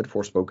to look good.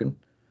 Forspoken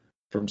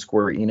from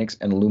Square Enix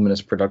and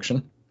Luminous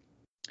Production.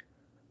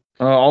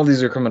 All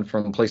these are coming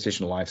from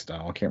PlayStation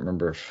Lifestyle. I can't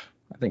remember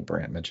I think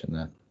Brant mentioned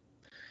that.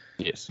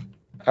 Yes.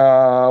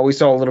 We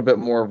saw a little bit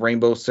more of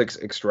Rainbow Six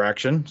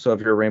Extraction. So if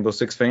you're a Rainbow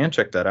Six fan,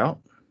 check that out.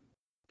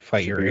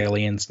 Fight your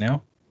aliens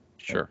now.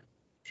 Sure.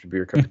 Should be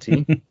your cup of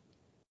tea.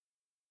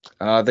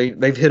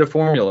 They've hit a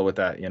formula with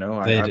that,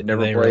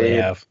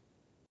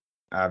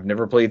 I've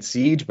never played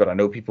Siege, but I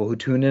know people who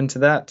tune into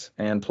that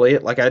and play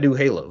it like I do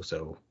Halo.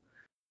 So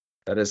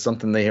that is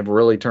something they have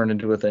really turned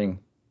into a thing.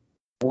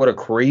 What a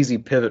crazy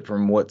pivot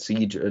from what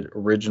Siege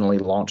originally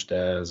launched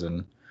as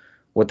and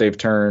what they've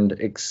turned.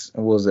 It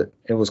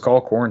was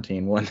called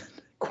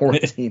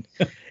Quarantine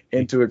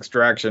into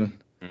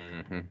Extraction.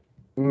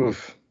 Mm-hmm.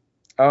 Oof.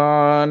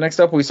 Next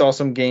up, we saw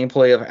some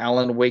gameplay of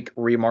Alan Wake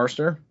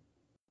Remaster,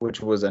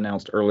 which was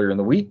announced earlier in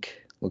the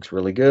week. Looks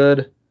really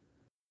good.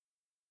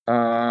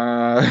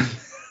 Yeah,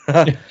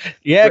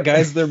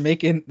 guys, they're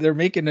making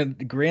a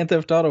Grand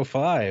Theft Auto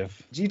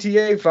 5.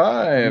 GTA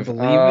 5. Can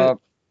you believe it?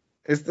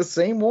 It's the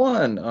same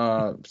one.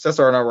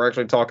 Cesar and I were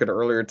actually talking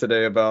earlier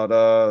today about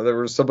there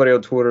was somebody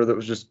on Twitter that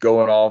was just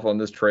going off on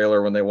this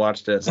trailer when they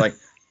watched it. It's like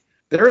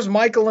there's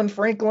Michael and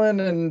Franklin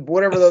and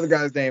whatever the other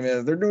guy's name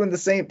is. They're doing the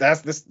same.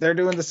 They're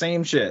doing the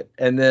same shit.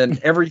 And then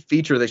every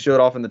feature they showed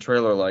off in the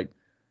trailer, like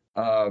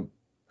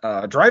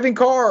driving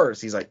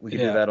cars. He's like, we can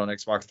do that on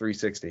Xbox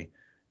 360.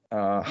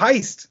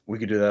 Heist. We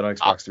could do that on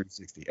Xbox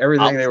 360.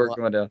 Everything they were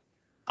going to.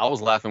 I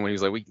was laughing when he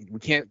was like, "We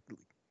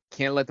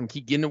can't let them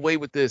keep getting away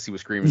with this." He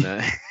was screaming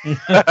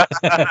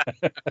that.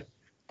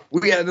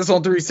 We had this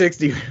on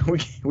 360.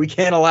 We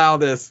can't allow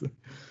this.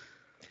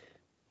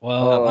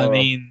 Well, I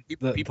mean,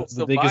 people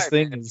the biggest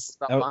thing is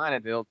stop buying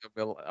it. They'll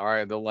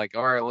like,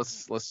 all right,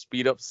 let's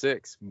speed up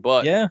 6.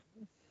 But yeah,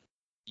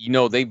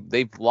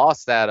 they've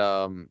lost that.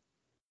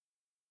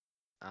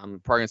 I'm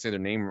probably gonna say their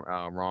name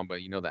wrong, but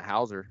the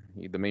Hauser,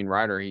 the main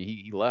writer,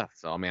 he left.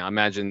 So I mean, I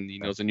imagine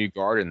there's a new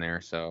guard in there,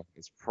 so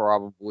it's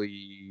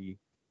probably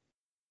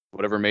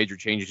whatever major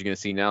changes you're gonna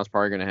see now is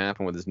probably gonna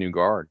happen with this new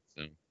guard.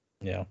 So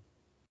yeah.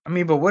 I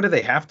mean, but what do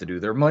they have to do?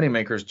 Their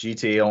moneymakers,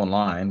 GTA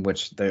Online,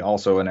 which they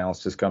also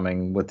announced is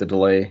coming with the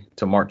delay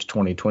to March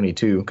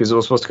 2022 because it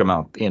was supposed to come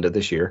out at the end of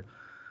this year.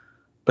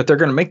 But they're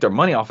going to make their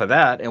money off of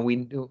that,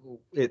 and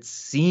it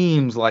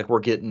seems like we're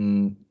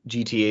getting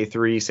GTA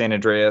 3, San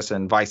Andreas,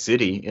 and Vice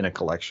City in a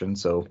collection.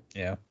 So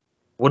yeah,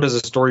 what does a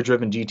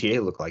story-driven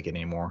GTA look like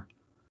anymore?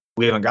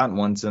 We haven't gotten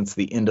one since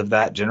the end of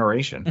that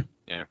generation.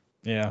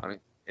 yeah. I mean,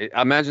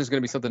 I imagine it's going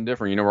to be something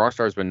different.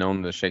 Rockstar's been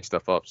known to shake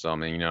stuff up. So I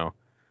mean,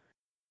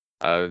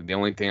 the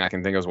only thing I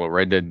can think of is what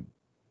Red Dead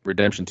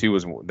Redemption 2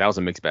 was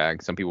a mixed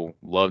bag. Some people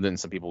loved it and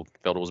some people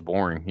felt it was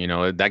boring.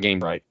 That game,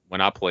 right,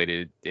 when I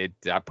played it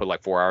I put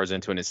like 4 hours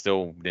into it and it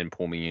still didn't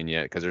pull me in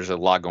yet because there's a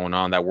lot going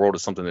on. That world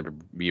is something to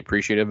be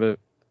appreciative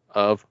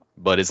of,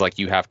 but it's like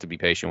you have to be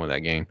patient with that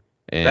game.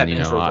 And that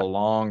intro's a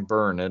long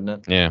burn, isn't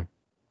it? Yeah.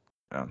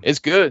 It's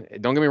good.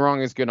 Don't get me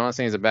wrong, it's good. I'm not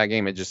saying it's a bad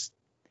game. It just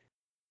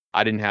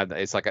I didn't have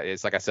it's like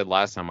I said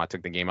last time I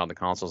took the game out of the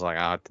console. It's like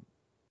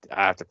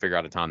I have to figure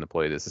out a time to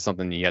play this. It's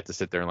something you have to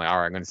sit there and like, all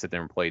right, I'm going to sit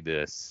there and play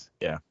this.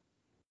 Yeah.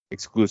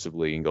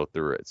 Exclusively and go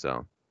through it.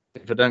 So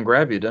if it doesn't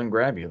grab you, it doesn't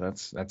grab you.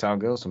 That's how it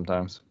goes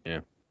sometimes.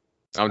 Yeah.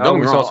 Don't get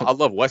me wrong. I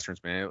love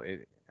Westerns, man.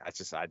 I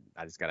just got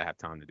to have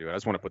time to do it. I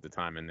just want to put the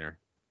time in there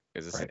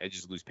because I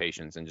just lose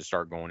patience and just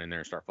start going in there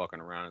and start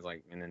fucking around. It's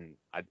like, and then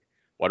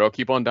why do I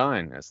keep on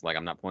dying? It's like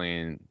I'm not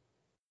playing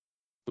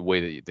the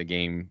way that the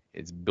game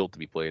is built to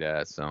be played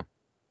as. So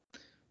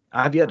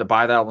I've yet to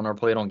buy that one or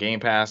play it on Game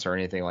Pass or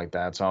anything like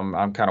that. So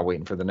I'm kind of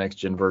waiting for the next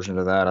gen version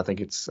of that. I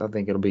think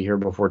it'll be here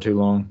before too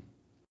long.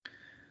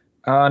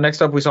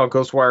 Next up, we saw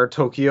Ghostwire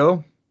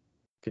Tokyo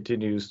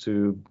continues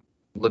to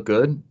look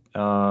good.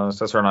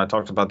 Cesar and I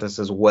talked about this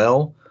as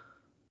well.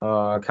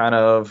 Kind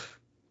of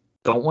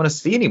don't want to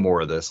see any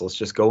more of this. Let's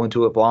just go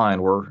into it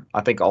blind.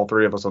 I think all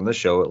three of us on this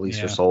show at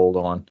least are sold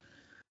on.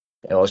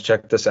 Let's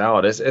check this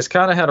out. It's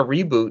kind of had a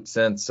reboot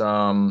since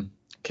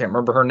can't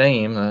remember her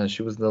name.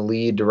 She was the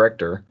lead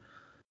director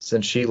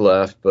since she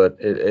left, but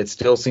it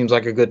still seems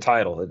like a good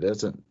title.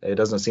 It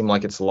doesn't seem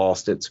like it's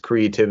lost its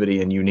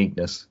creativity and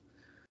uniqueness.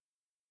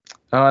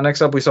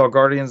 Next up, we saw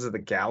Guardians of the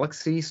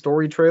Galaxy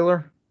story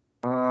trailer.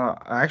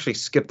 I actually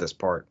skipped this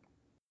part.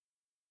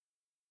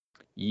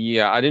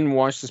 Yeah, I didn't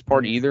watch this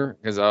part either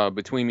because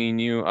between me and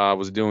you, I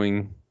was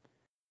doing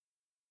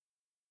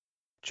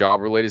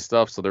job-related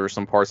stuff, so there were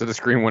some parts of the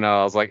screen when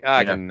I was like,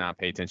 I cannot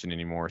pay attention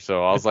anymore.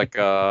 So I was like,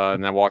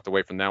 and I walked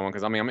away from that one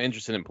because I mean I'm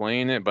interested in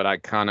playing it, but I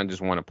kind of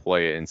just want to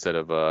play it instead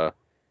of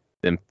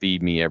them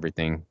feed me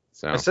everything.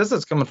 So it says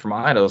it's coming from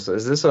Eidos.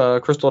 Is this a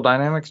Crystal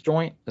Dynamics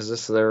joint? Is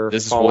this their?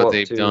 This is what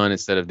they've done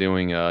instead of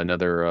doing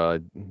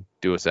another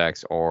Deus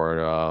Ex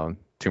or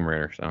Tomb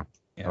Raider. So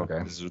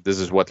okay, this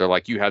is what they're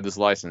like. You have this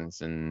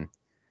license and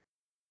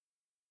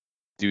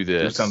do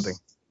this. Do something.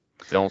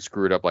 Don't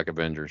screw it up like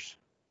Avengers.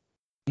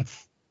 I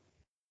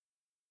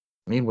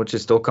mean, which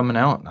is still coming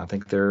out. I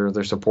think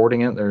they're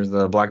supporting it. There's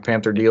the Black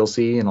Panther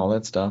DLC and all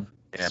that stuff.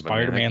 Yeah,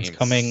 Spider-Man's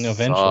coming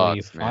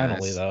eventually,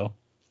 finally, though.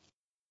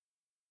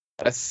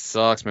 That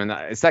sucks, man.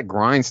 It's that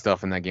grind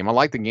stuff in that game. I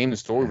like the game. The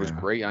story was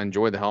great. I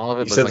enjoyed the hell of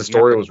it. You said the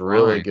story was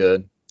really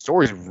good. The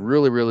story is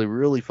really, really,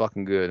 really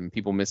fucking good, and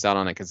people miss out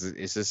on it because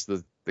it's just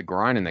the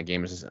grind in that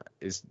game is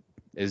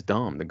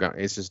dumb.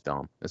 It's just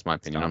dumb. That's my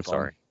opinion. I'm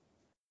sorry.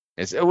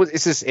 It's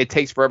just it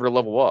takes forever to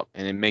level up,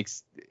 and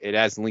it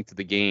adds link to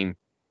the game.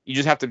 You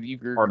just have to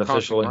you're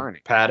artificially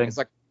padding. It's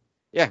like,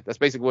 yeah, that's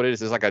basically what it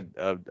is. It's like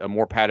a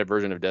more padded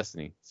version of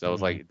Destiny. So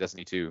it's like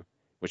Destiny 2,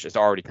 which is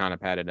already kind of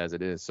padded as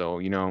it is. So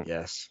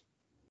yes.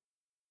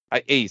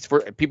 For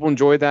people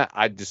enjoy that.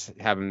 I just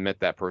haven't met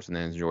that person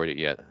that enjoyed it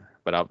yet.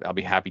 But I'll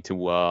be happy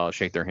to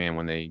shake their hand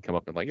when they come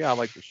up and like, yeah, I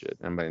like this shit,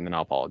 and then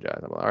I'll apologize.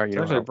 I'm like, all right,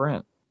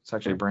 It's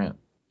actually Brent.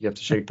 You have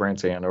to shake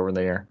Brent's hand over in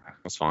the air.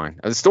 That's fine.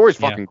 The story's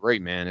fucking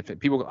great, man.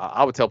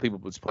 I would tell people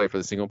to play for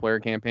the single player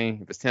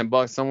campaign. If it's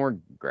 $10 somewhere,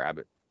 grab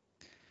it.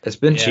 It's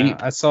been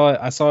cheap. I saw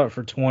it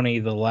for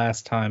 $20 the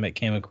last time it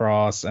came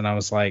across, and I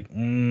was like,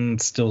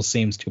 it still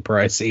seems too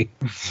pricey.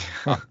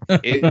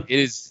 It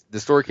is.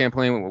 The story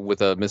campaign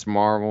with Miss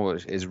Marvel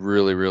is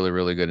really, really,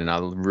 really good, and I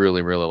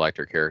really, really liked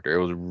her character.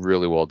 It was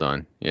really well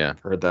done. Yeah,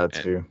 heard that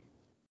too.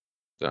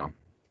 So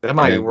that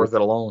might be worth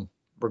it alone,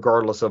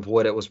 regardless of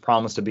what it was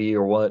promised to be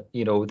or what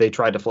they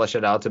tried to flesh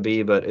it out to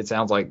be. But it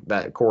sounds like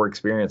that core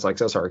experience, like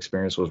our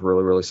experience, was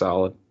really, really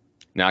solid.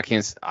 Now I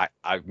can't.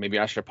 Maybe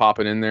I should pop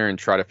it in there and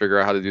try to figure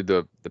out how to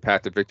do the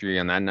path to victory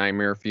on that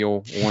Nightmare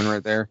Fuel one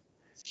right there.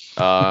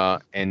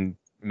 And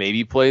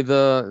maybe play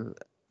the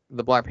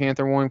Black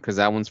Panther one because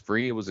that one's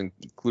free. It was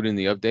included in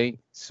the update.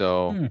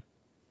 So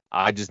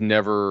I just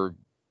never,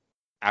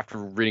 after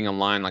reading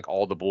online like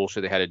all the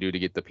bullshit they had to do to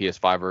get the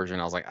PS5 version,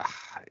 I was like,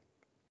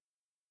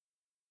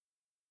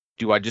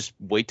 do I just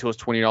wait till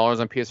it's $20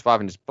 on PS5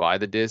 and just buy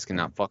the disc and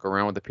not fuck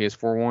around with the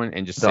PS4 one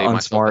and just save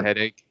myself a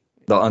headache?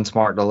 The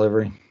unsmart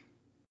delivery.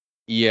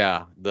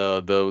 Yeah,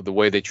 the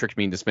way they tricked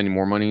me into spending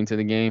more money into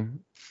the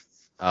game.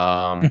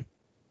 I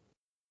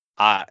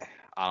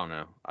don't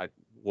know.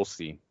 We'll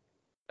see.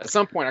 At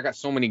some point, I got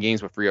so many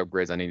games with free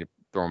upgrades. I need to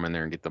throw them in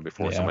there and get them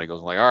before somebody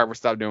goes like, all right, we'll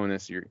stop doing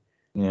this. You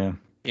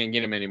can't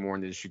get them anymore,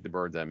 and they just shoot the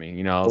birds at me.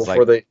 You know,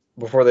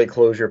 before they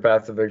close your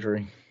path to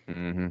victory.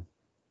 Mm-hmm.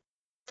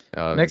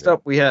 Next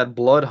up, we had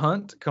Blood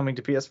Hunt coming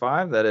to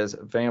PS5. That is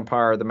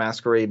Vampire the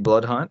Masquerade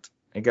Blood Hunt.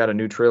 It got a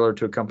new trailer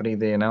to accompany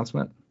the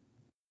announcement.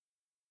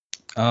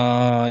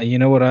 You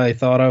know what I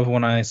thought of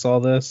when I saw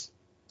this?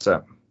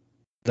 So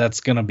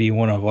that's gonna be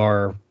one of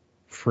our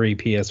free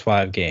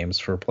PS5 games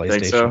for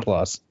PlayStation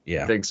Plus.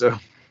 Yeah. Think so?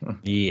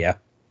 Yeah.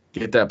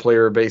 Get that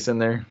player base in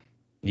there.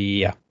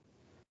 Yeah.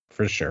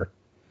 For sure.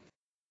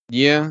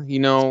 Yeah, you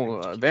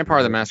know,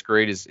 Vampire the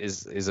Masquerade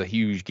is a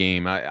huge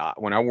game.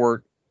 When I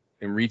worked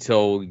in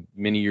retail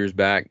many years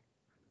back,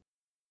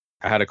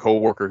 I had a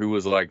coworker who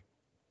was like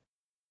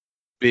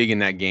big in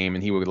that game,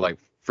 and he would like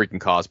freaking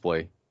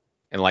cosplay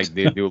and like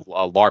they do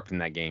a LARP in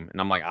that game. And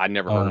I'm like, I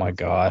never heard of it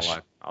before in my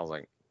life. I was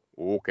like,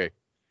 okay.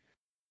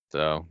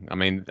 So, I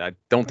mean, I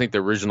don't think the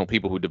original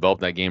people who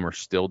developed that game are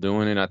still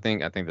doing it. I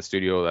think the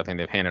studio,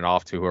 they've handed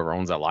off to whoever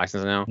owns that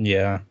license now.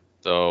 Yeah.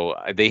 So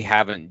they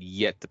haven't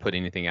yet to put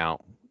anything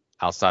out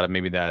outside of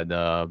maybe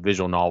that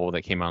visual novel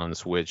that came out on the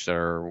Switch,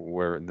 or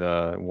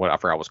what I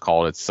forgot what's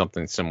called. It's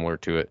something similar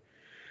to it.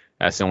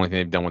 That's the only thing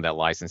they've done with that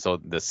license. So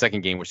the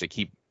second game, which they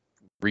keep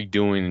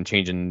redoing and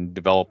changing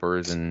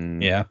developers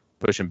and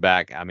pushing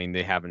back, I mean,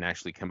 they haven't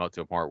actually come out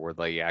to a part where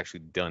they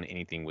actually done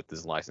anything with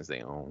this license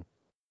they own.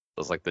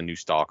 It's like the new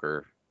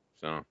Stalker.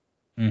 So.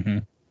 Mm-hmm.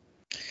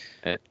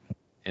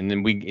 And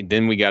then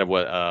we got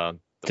what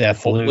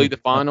hopefully the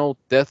final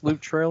Deathloop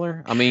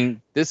trailer. I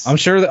mean, this. I'm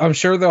sure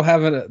they'll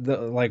have it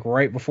like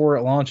right before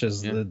it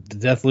launches. The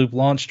Deathloop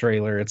launch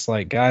trailer. It's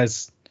like,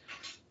 guys,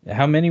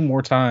 how many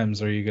more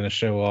times are you going to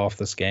show off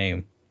this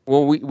game?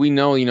 Well, we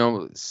know, you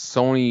know,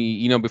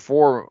 Sony,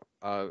 before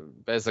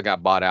Bethesda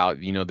got bought out,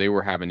 they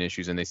were having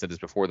issues, and they said this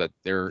before, that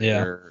they're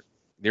either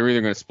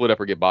going to split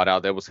up or get bought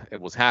out. It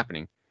was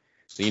happening.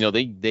 So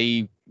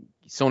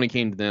Sony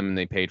came to them and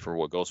they paid for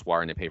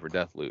Ghostwire and they paid for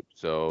Deathloop.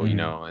 So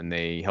and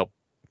they helped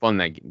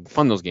fund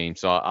those games.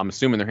 So I'm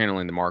assuming they're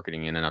handling the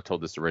marketing. And then I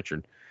told this to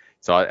Richard.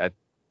 So I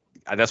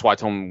that's why I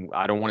told him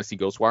I don't want to see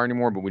Ghostwire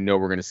anymore. But we know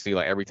we're going to see,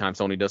 like, every time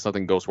Sony does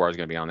something, Ghostwire is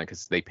going to be on there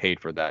because they paid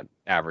for that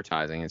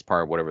advertising. It's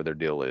part of whatever their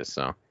deal is.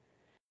 So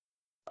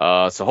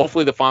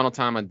hopefully the final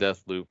time on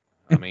Deathloop.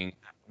 I mean,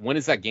 when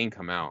does that game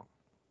come out?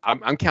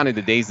 I'm counting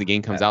the days the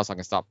game comes out so I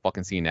can stop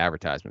fucking seeing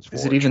advertisements for it.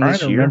 Is it even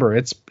this year? Remember,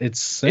 it's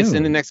soon. It's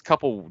in the next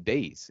couple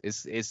days.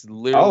 It's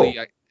literally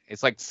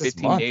it's like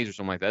 15 days or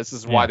something like that. This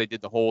is why they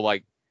did the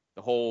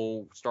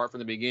whole start from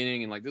the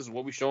beginning, and like, this is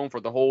what we show them for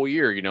the whole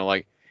year.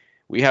 Like,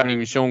 we haven't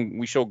even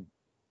showed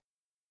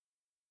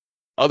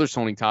other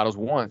Sony titles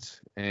once,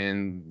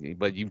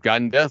 but you've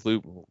gotten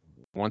Deathloop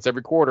once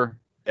every quarter,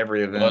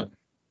 every event.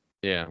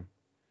 Yeah.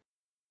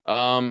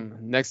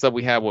 Next up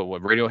we have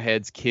what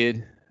Radiohead's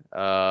Kid.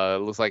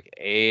 Looks like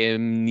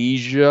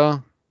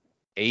Amnesia,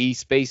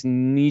 Space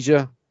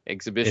Amnesia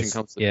exhibition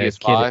comes to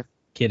PS5.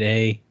 Kid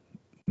A,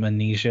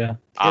 Amnesia.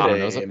 I don't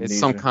know. It's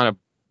some kind of.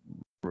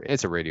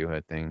 It's a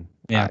Radiohead thing.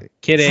 Yeah,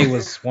 Kid A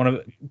is one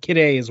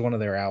of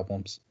their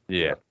albums.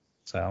 Yeah.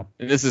 So.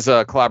 And this is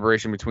a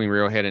collaboration between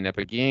Radiohead and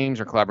Epic Games.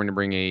 They're collaborating to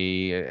bring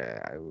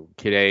a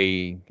Kid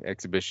A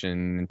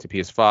exhibition to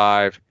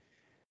PS5.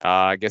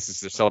 I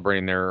guess they're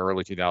celebrating their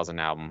early 2000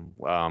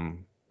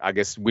 album. I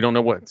guess we don't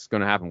know what's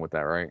going to happen with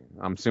that, right?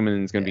 I'm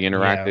assuming it's going to be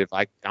interactive.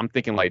 Yeah. I'm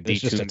thinking like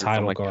D-Tune or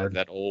something like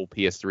that old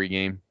PS3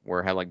 game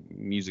where it had like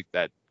music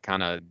that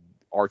kind of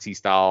artsy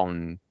style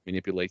and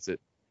manipulates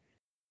it.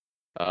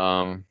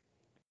 I'm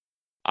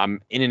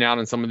in and out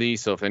on some of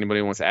these, so if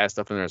anybody wants to add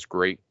stuff in there, that's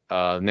great.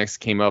 Next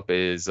came up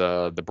is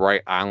the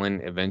Bright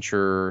Island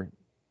Adventure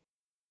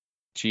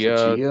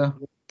trailer.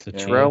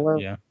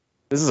 Yeah.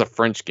 This is a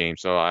French game,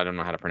 so I don't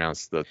know how to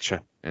pronounce the ch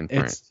in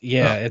French.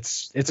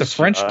 It's a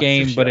French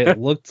game, but it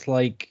looked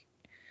like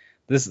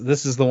this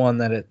is the one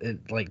that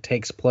it like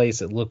takes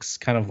place. It looks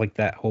kind of like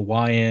that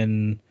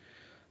Hawaiian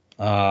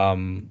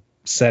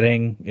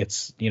setting.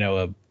 It's it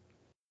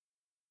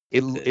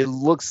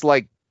looks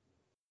like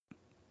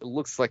a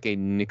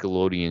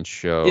Nickelodeon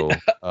show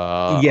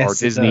yes, or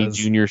Disney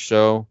Junior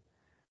show,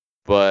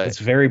 but it's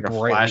very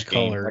brightly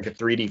colored, like a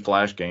 3D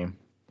Flash game.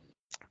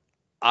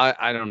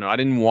 I don't know. I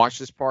didn't watch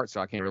this part, so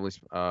I can't really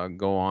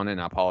go on it.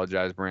 And I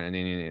apologize, Brent. I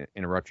didn't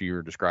interrupt you. You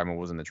were describing what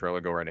was in the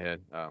trailer. Go right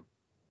ahead.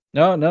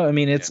 No, I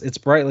mean it's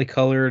brightly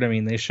colored. I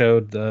mean they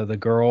showed the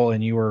girl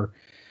and you were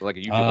Like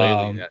a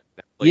ukulele that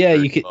plays yeah,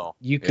 very you could well.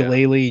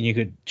 ukulele and you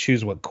could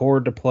choose what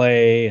chord to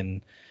play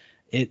and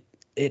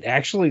it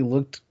actually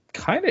looked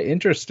kind of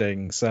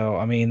interesting. So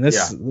I mean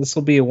this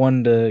will be a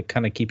one to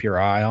kind of keep your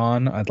eye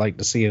on. I'd like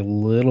to see a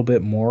little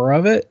bit more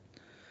of it.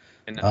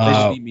 And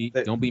don't be me.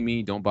 Don't be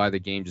me. Don't buy the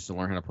game just to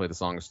learn how to play the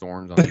Song of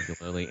Storms on the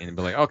ukulele and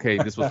be like, okay,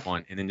 this was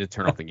fun, and then just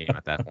turn off the game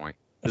at that point.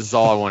 This is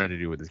all I wanted to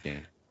do with this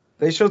game.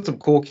 They showed some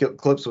cool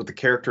clips with the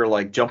character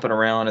like jumping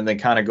around and then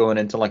kind of going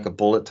into like a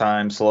bullet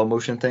time slow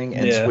motion thing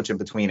and switching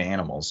between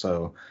animals.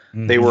 So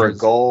they were a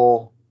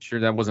gull. Sure,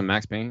 that wasn't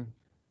Max Payne.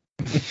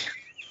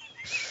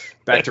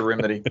 Back to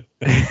Remedy.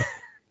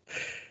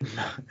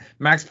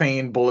 Max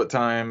Payne bullet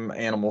time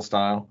animal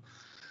style.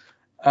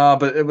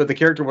 But the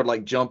character would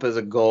like jump as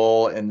a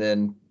gull and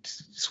then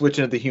switch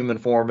into the human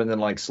form and then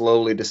like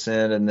slowly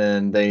descend and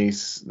then they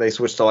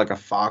switched to like a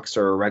fox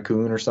or a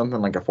raccoon or something,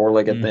 like a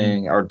four-legged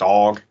thing, or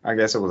dog. I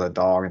guess it was a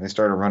dog, and they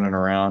started running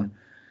around.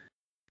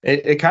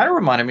 It kind of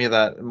reminded me of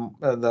that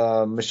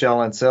the Michel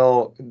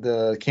Ancel,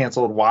 the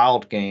canceled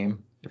Wild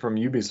game from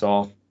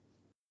Ubisoft,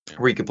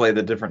 where you could play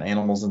the different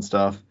animals and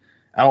stuff.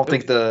 I don't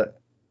think the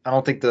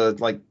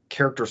like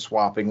character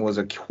swapping was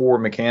a core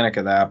mechanic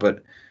of that,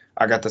 but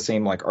I got the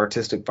same like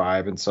artistic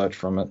vibe and such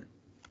from it.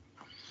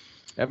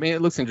 I mean,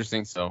 it looks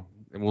interesting, so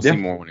we'll see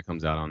more when it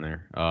comes out on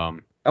there.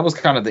 That was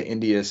kind of the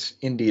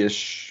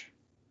indie-ish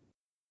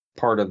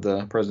part of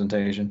the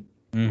presentation.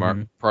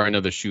 Probably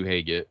another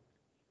Shuhei get.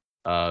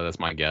 That's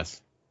my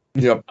guess.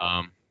 Yep.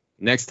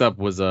 Next up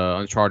was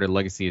Uncharted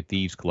Legacy of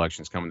Thieves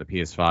collections coming to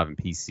PS5 and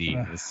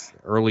PC. It's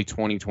early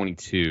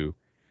 2022.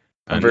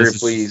 I'm very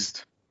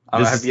pleased.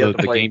 This is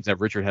the games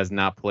that Richard has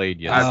not played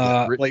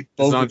yet. This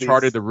is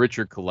Uncharted the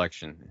Richard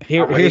collection.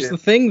 Here's the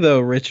thing, though,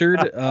 Richard.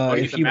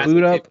 If you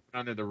boot up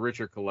under the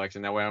Richard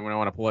collection, that way when I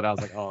want to pull it out, I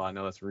was like, oh, I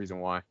know that's the reason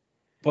why.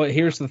 But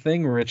here's the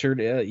thing,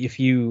 Richard. If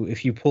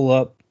you pull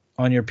up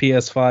on your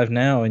PS5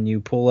 now and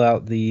you pull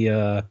out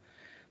the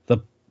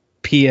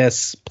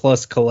PS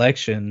Plus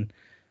collection,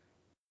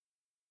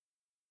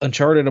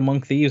 Uncharted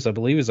Among Thieves, I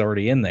believe, is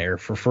already in there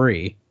for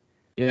free.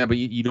 Yeah, but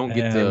you don't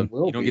get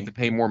to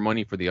pay more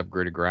money for the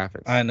upgraded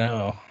graphics. I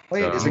know.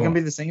 Wait, is it gonna be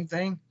the same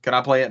thing? Can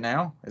I play it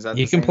now? Is that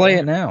you can play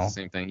it now?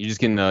 Same thing. You just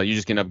can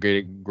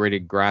upgrade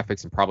graded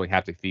graphics and probably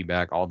haptic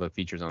feedback, all the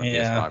features on the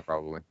PS5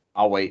 probably.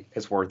 I'll wait.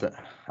 It's worth it.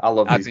 I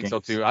love these games. I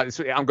think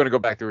so too. I'm gonna go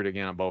back through it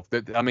again on both.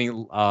 I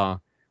mean,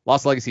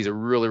 Lost Legacy is a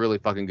really, really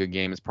fucking good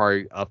game. It's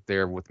probably up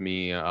there with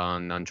me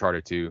on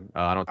Uncharted 2.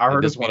 I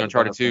heard it's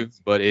Uncharted 2,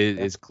 but it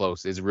is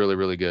close. It's really,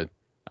 really good.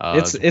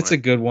 It's a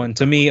good one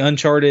to me.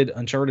 Uncharted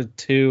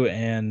 2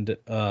 and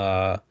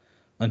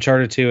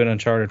Uncharted 2 and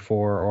Uncharted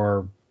 4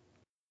 are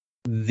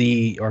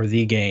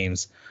the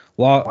games.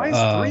 Why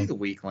is 3 the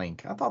weak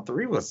link? I thought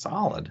 3 was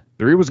solid.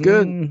 3 was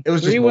good. It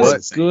was 3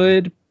 was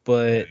good,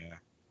 but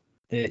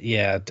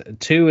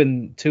 2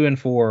 and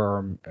 4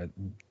 are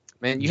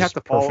man. You have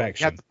to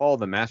follow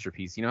the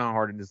masterpiece. You know how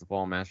hard it is to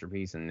follow a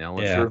masterpiece, and now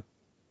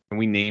can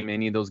we name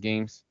any of those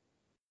games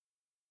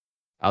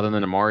other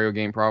than a Mario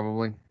game?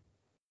 Probably.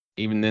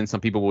 Even then, some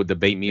people would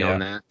debate me on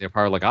that. They're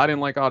probably like, I didn't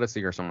like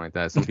Odyssey or something like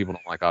that. Some people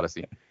don't like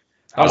Odyssey.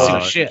 Odyssey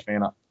was shit.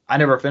 I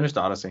never finished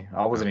Odyssey.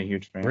 I wasn't a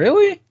huge fan.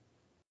 Really?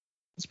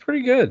 It's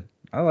pretty good.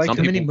 I like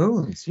too many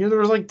moons. There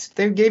was like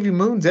they gave you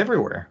moons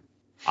everywhere.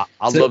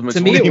 I love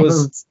to me it was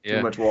moons,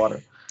 too much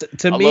water.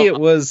 To me it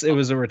was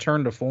a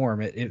return to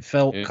form. It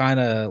felt kind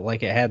of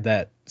like it had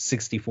that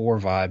 64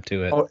 vibe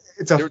to it. Oh,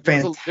 it's a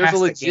fantastic there's a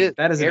legit game.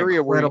 That is an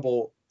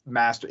incredible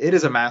master. It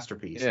is a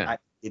masterpiece. Yeah.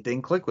 It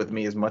didn't click with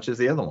me as much as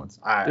the other ones.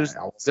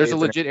 There's a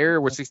legit area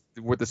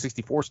with the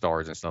 64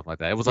 stars and stuff like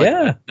that. It was like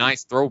a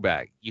nice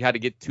throwback. You had to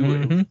get to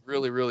it. It was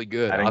really, really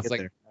good. I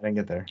didn't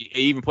get there. You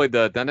even played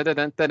the dun dun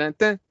dun dun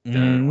dun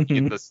dun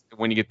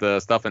when you get the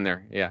stuff in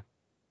there. Yeah.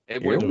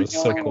 It was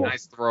so cool. A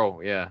nice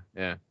throw. Yeah.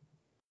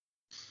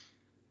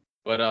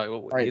 But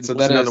what's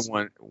another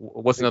one?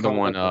 What's another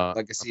one?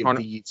 Legacy of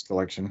Thieves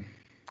collection.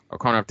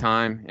 Ocarina of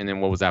Time, and then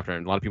what was after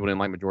it? A lot of people didn't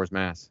like Majora's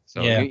Mask.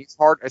 So it's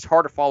hard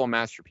to follow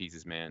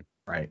masterpieces, man.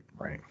 Right.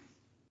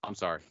 I'm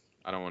sorry.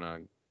 I don't want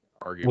to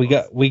argue.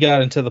 We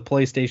got into the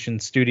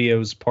PlayStation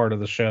Studios part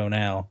of the show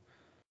now.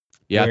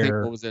 Yeah, I think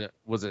what was it?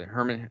 Was it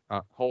Herman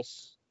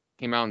Hulse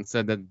came out and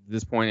said that at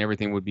this point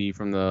everything would be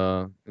from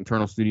the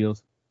internal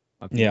studios?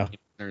 Yeah. He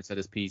there and said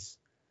his piece.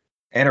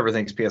 And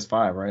everything's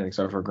PS5, right?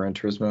 Except for Gran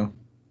Turismo.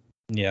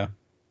 Yeah.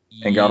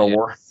 And God of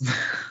War.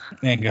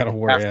 And God of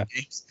War, yeah.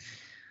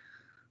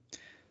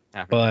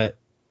 But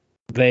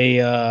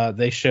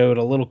they showed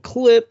a little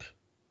clip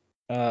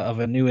of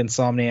a new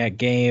Insomniac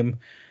game.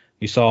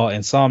 You saw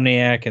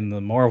Insomniac in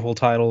the Marvel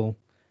title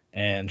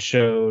and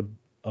showed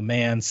a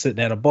man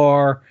sitting at a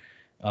bar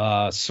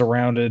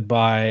surrounded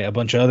by a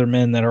bunch of other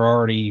men that are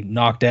already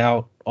knocked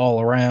out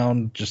all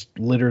around, just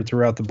littered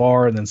throughout the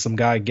bar. And then some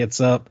guy gets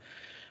up,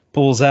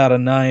 pulls out a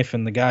knife,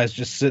 and the guy's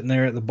just sitting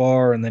there at the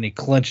bar, and then he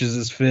clenches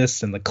his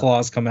fist and the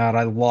claws come out.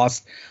 I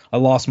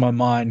lost my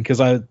mind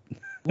because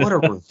What a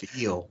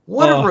reveal!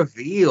 What a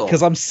reveal!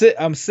 Because I'm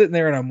sitting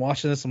there and I'm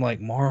watching this. I'm like,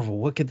 Marvel,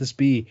 what could this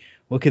be?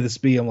 What could this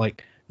be? I'm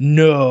like,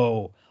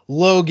 no,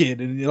 Logan.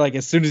 And like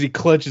as soon as he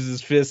clutches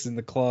his fist and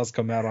the claws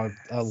come out,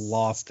 I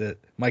lost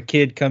it. My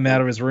kid come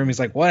out of his room. He's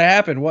like, what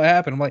happened? What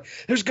happened? I'm like,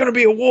 there's gonna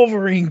be a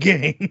Wolverine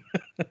game.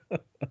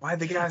 By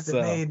the guys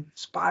that made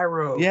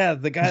Spyro. Yeah,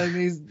 the guy that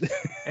needs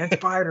and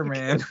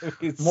Spider-Man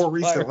more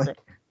recently.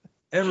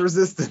 And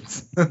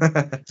Resistance.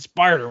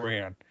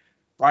 Spider-Man.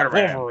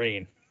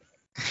 Wolverine.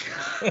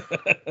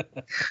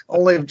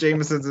 Only if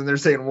Jameson's in there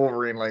saying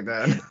Wolverine like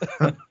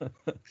that.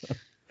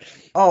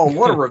 Oh,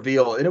 what a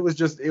reveal. And it was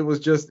just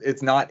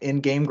it's not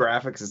in-game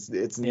graphics.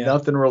 It's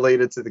nothing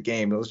related to the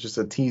game. It was just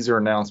a teaser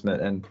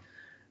announcement. And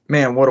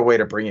man, what a way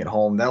to bring it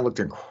home. That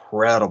looked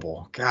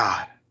incredible.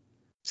 God.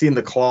 Seeing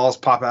the claws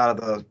pop out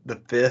of the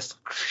fist.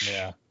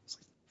 Yeah.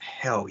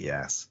 Hell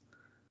yes.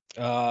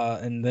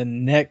 And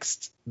then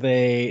next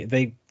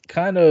they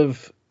kind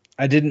of,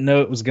 I didn't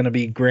know it was going to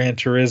be Gran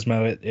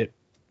Turismo. It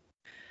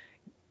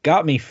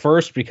got me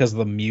first because of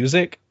the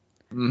music.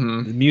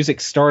 Mm-hmm. The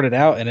music started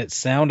out and it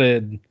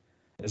sounded,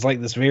 it's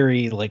like this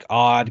very like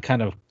odd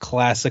kind of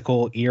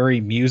classical eerie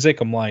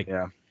music. I'm like,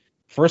 yeah.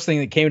 First thing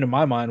that came to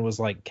my mind was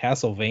like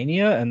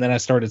Castlevania, and then I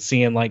started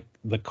seeing like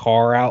the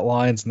car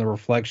outlines and the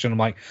reflection. I'm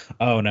like,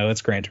 oh no,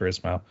 it's Gran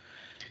Turismo.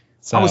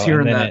 So I was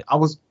hearing that. I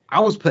was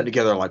putting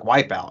together like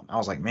Wipeout. I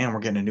was like, man,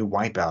 we're getting a new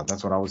Wipeout.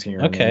 That's what I was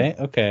hearing.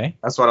 Okay.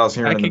 That's what I was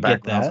hearing in the could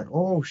get background. I was that. like,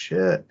 oh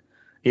shit.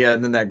 Yeah,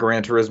 and then that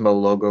Gran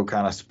Turismo logo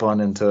kind of spun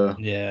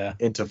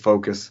into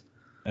focus.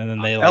 And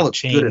then they like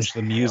changed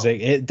the music.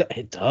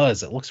 It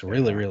does. It looks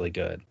really, really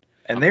good.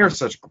 And they're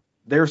such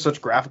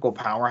graphical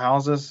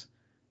powerhouses.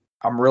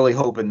 I'm really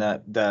hoping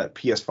that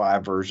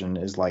PS5 version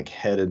is like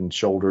head and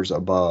shoulders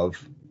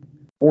above,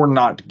 or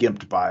not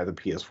gimped by the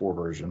PS4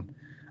 version.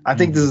 I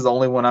think this is the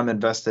only one I'm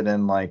invested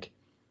in. Like,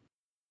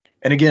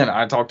 and again,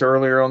 I talked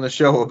earlier on the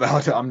show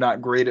about I'm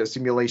not great at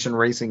simulation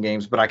racing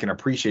games, but I can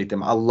appreciate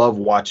them. I love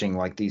watching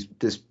like this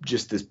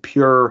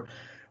pure.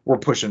 We're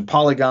pushing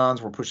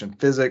polygons, we're pushing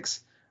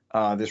physics.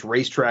 This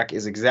racetrack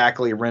is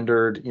exactly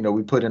rendered. You know,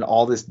 we put in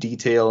all this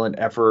detail and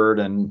effort,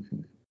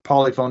 and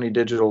Polyphony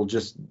Digital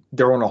just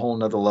they're on a whole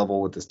nother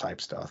level with this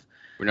type stuff.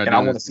 I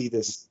want to see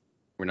this.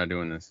 We're not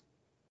doing this.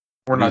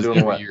 We're not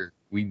doing what? Year.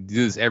 We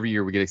do this every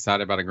year. We get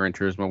excited about a Gran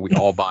Turismo. We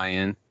all buy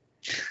in,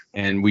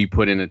 and we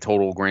put in a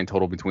grand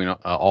total between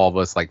all of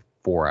us like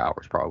 4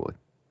 hours probably.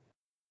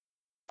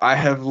 I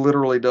have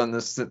literally done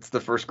this since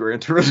the first Gran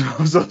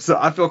Turismo, so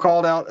I feel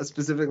called out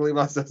specifically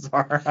by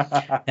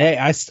Cesar. Hey,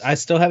 I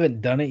still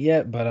haven't done it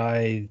yet, but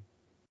I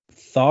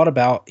thought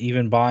about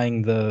even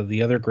buying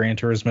the other Gran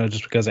Turismo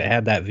just because it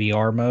had that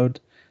VR mode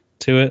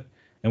to it,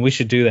 and we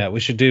should do that. We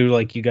should do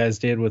like you guys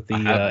did with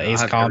the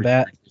Ace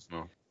Combat.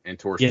 And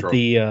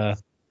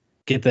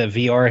get that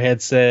VR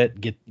headset,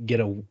 get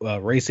a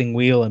racing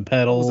wheel and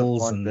pedals.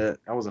 That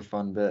was a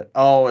fun bit.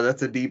 Oh,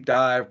 that's a deep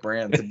dive,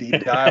 Brant. It's a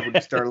deep dive when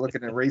you start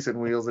looking at racing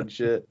wheels and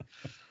shit.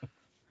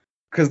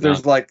 Because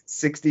there's like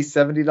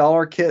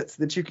 $60-$70 kits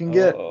that you can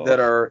get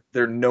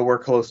they're nowhere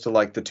close to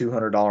like the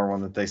 $200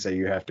 one that they say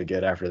you have to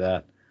get after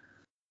that.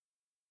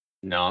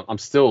 No, I'm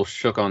still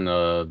shook on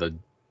the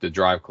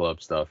Drive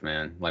Club stuff,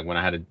 man. Like when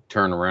I had to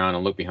turn around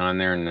and look behind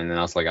there, and then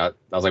I was like,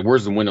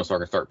 where's the window so I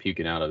can start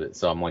puking out of it?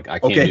 So I'm like, I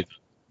can't do that.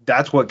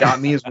 That's what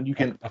got me is when you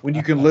can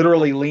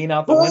literally lean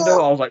out the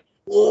window. I was like,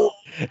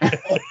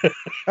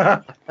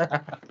 let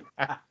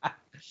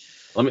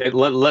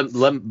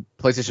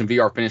PlayStation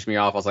VR finish me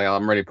off. I was like,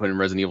 I'm ready to put in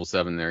Resident Evil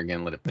 7 there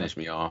again. Let it finish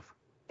me off.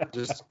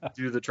 Just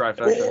do the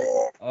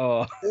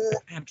trifecta.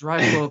 Man,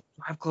 Drive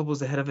Club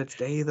was ahead of its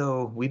day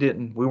though. We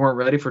weren't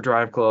ready for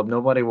Drive Club.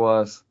 Nobody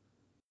was.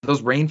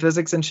 Those rain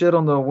physics and shit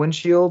on the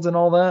windshields and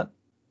all that.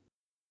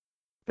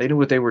 They knew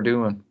what they were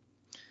doing.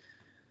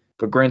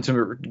 But Gran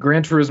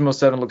Turismo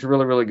 7 looks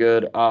really, really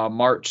good.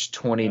 March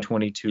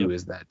 2022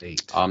 is that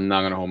date. I'm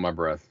not gonna hold my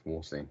breath.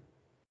 We'll see.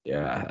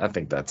 Yeah, I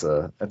think that's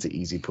an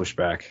easy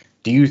pushback.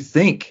 Do you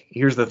think?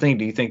 Here's the thing.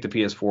 Do you think the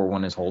PS4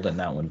 one is holding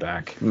that one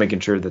back, making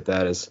sure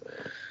that is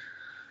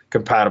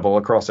compatible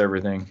across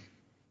everything,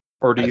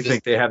 or do you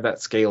think they have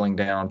that scaling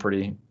down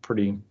pretty?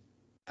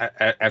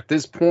 At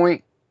this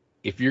point,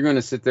 if you're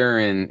gonna sit there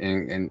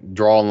and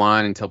draw a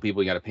line and tell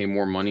people you got to pay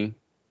more money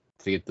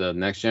to get the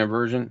next gen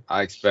version,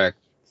 I expect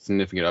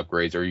significant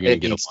upgrades, or you're gonna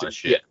get a lot of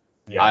shit.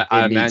 Yeah,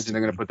 I imagine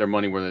they're gonna put their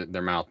money where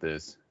their mouth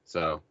is.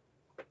 So,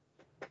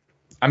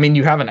 I mean,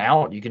 you have an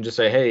out. You can just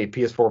say, hey,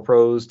 PS4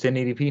 Pro's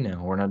 1080p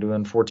now. We're not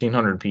doing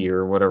 1400p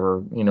or whatever.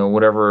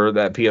 Whatever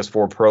that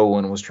PS4 Pro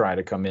one was trying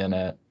to come in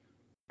at.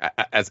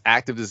 As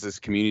active as this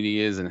community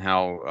is, and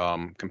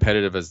how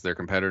competitive as their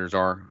competitors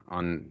are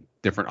on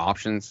different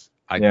options,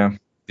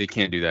 they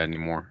can't do that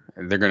anymore.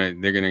 They're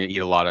gonna eat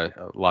a lot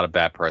of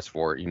bad press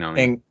for it,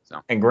 And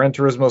Gran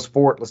Turismo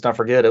Sport, let's not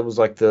forget, it was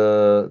like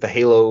the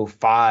Halo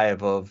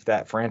 5 of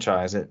that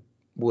franchise. It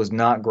was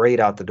not great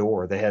out the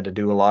door. They had to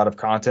do a lot of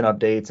content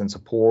updates and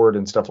support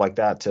and stuff like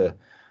that to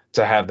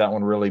have that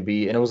one really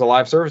be. And it was a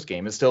live service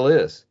game. It still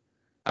is.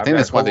 I think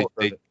that's why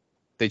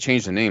they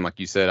changed the name, like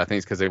you said. I think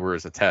it's because they were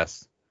as a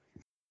test.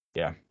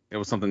 Yeah. It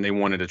was something they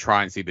wanted to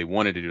try and see if they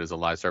wanted to do as a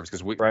live service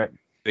because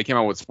they came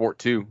out with Sport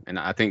 2, and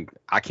I think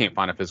I can't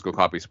find a physical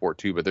copy of Sport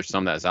 2, but there's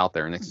some that's out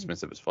there and it's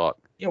expensive as fuck.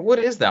 Yeah, what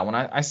is that one?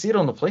 I see it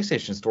on the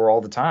PlayStation Store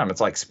all the time.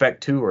 It's like Spec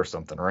 2 or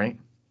something, right?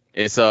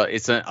 It's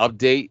an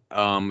update.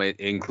 It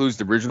includes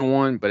the original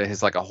one, but it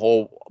has like a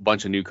whole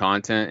bunch of new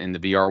content, and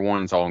the VR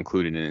one is all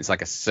included in it. It's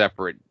like a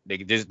separate.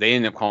 They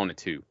end up calling it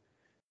 2.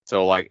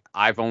 So like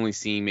I've only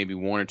seen maybe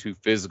 1 or 2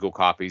 physical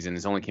copies, and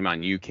it's only came out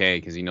in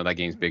UK because that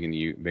game's bigger in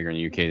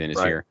the UK than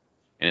it's here.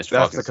 And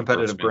that's the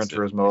competitive Gran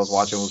Turismo I was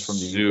watching was from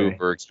the UK.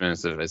 Super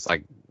expensive. It's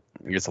like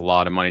it's a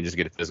lot of money just to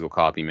get a physical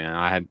copy,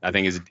 man. I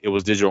think it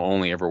was digital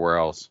only everywhere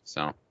else.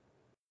 So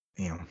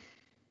damn.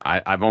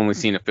 I've only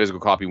seen a physical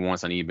copy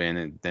once on eBay,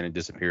 and then it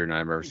disappeared, and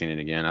I've never seen it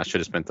again. I should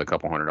have spent a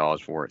couple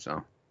 $100 for it.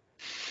 So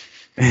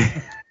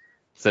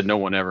said no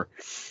one ever.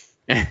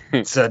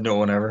 Said no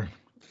one ever.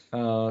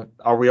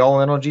 Are we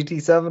all in on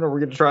GT7? Are we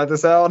gonna try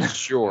this out?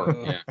 Sure.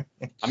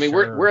 Yeah. I mean,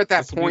 we're at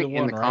that point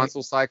in the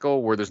console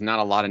cycle where there's not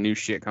a lot of new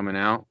shit coming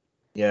out.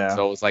 Yeah.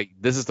 So it's like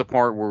this is the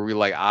part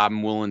where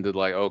I'm willing to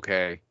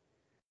okay,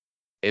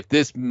 if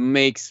this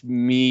makes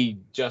me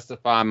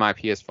justify my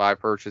PS5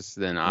 purchase,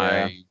 then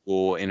I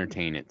will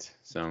entertain it.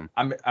 So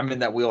I'm in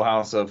that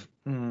wheelhouse of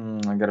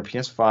I got a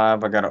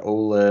PS5, I got an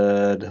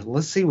OLED.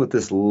 Let's see what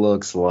this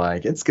looks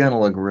like. It's gonna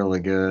look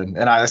really good.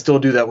 And I still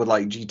do that with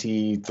like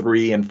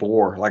GT3 and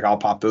 4. Like I'll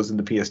pop those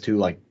into PS2.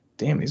 Like,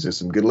 damn, these are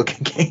some good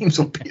looking games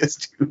on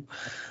PS2.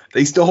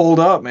 They still hold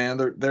up, man.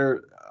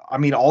 They're I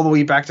mean, all the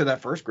way back to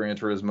that first Gran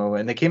Turismo,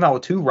 and they came out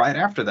with 2 right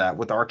after that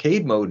with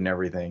arcade mode and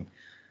everything.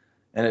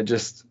 And it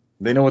just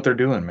they know what they're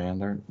doing,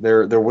 man.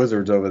 They're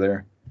wizards over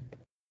there.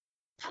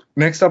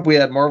 Next up, we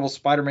had Marvel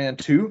Spider-Man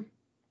 2.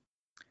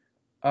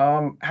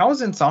 How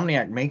is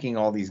Insomniac making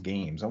all these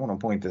games? I want to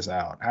point this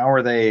out. How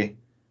are they?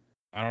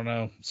 I don't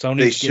know.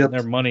 Sony's getting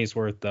their money's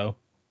worth, though.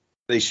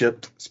 They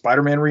shipped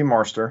Spider-Man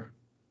Remaster.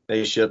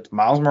 They shipped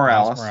Miles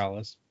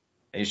Morales.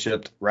 They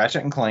shipped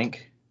Ratchet and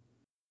Clank.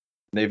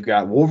 They've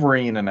got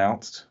Wolverine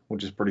announced,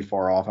 which is pretty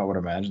far off, I would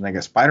imagine. They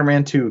got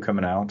Spider-Man 2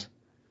 coming out.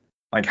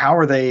 Like, how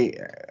are they?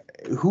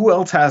 Who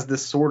else has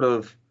this sort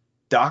of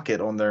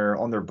docket on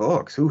their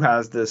books? Who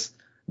has this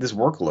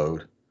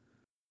workload?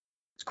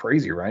 It's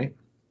crazy, right?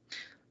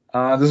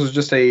 This was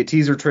just a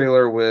teaser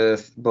trailer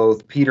with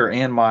both Peter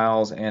and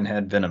Miles, and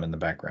had Venom in the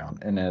background.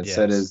 And it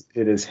said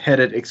it is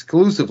headed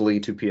exclusively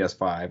to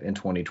PS5 in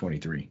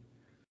 2023.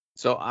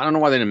 So I don't know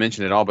why they didn't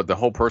mention it at all, but the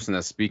whole person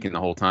that's speaking the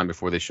whole time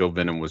before they show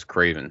Venom was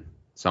Kraven.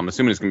 So I'm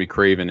assuming it's going to be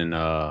Kraven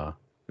and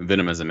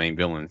Venom as the main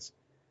villains.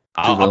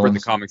 I've read the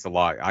comics a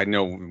lot. I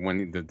know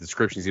when the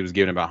descriptions he was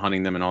giving about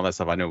hunting them and all that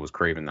stuff, I know it was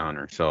Kraven the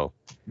Hunter. So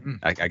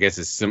I guess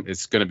it's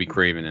going to be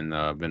Kraven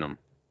and Venom.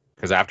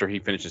 Because after he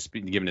finishes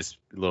giving his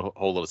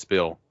whole little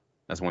spiel,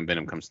 that's when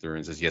Venom comes through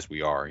and says, "Yes,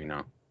 we are."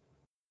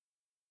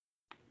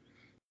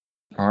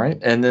 All right,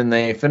 and then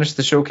they finished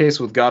the showcase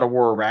with God of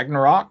War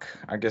Ragnarok.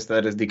 I guess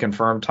that is the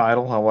confirmed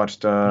title. I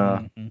watched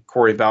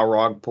Corey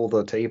Balrog pull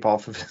the tape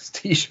off of his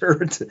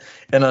T-shirt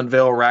and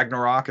unveil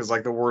Ragnarok as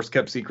like the worst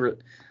kept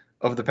secret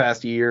of the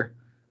past year.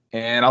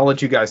 And I'll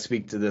let you guys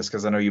speak to this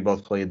because I know you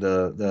both played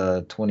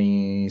the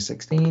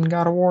 2016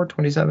 God of War,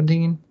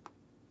 2017.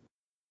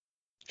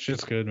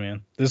 Shit's good,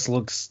 man. This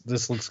looks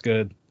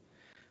good.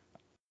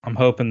 I'm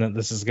hoping that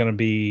this is gonna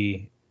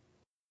be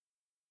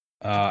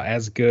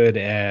as good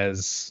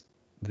as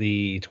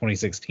the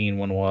 2016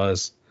 one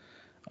was.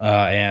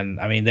 And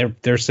I mean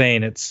they're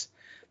saying this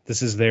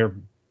is their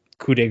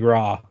coup de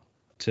grace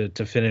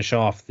to finish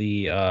off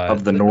the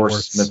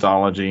Norse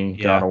mythology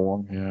God of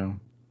War. Yeah.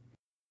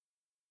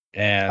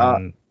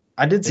 And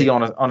I did see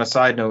on a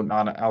side note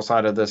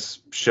outside of this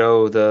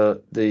show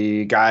the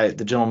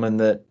gentleman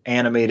that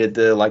animated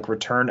the like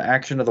return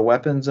action of the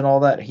weapons and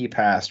all that, he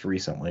passed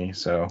recently.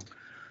 So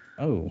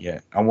yeah,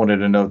 I wanted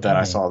to note that.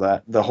 I saw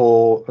that the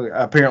whole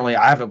apparently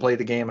I haven't played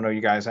the game. I know you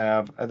guys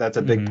have. That's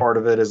a big part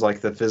of it is like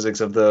the physics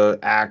of the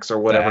axe or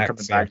whatever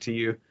coming back to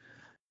you.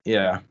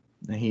 Yeah,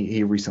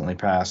 he recently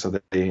passed, so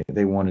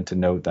they wanted to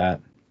note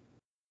that.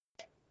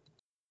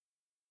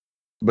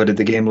 But did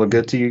the game look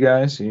good to you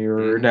guys?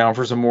 You're down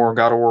for some more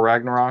God of War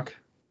Ragnarok?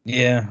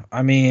 Yeah,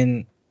 I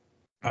mean,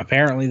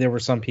 apparently there were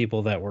some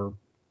people that were,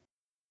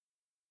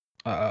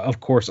 of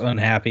course,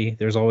 unhappy.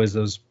 There's always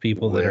those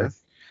people that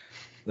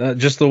are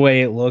just the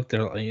way it looked.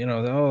 They're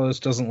this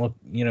doesn't look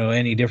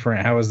any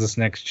different. How is this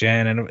next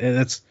gen? And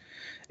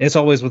it's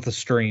always with the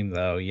stream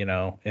though.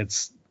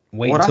 It's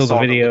wait until the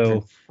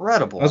video.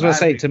 Incredible. I was going to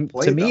say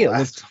to me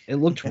it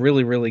looked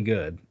really really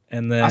good.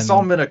 And then I saw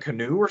him in a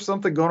canoe or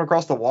something going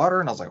across the water,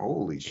 and I was like,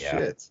 "Holy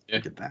shit!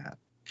 Look at that!"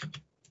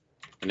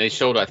 And they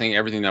showed, I think,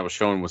 everything that was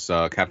shown was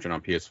captured on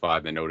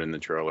PS5. They noted in the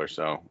trailer,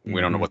 so we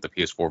don't know what the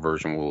PS4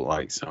 version will look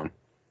like. So,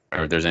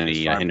 or if there's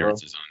any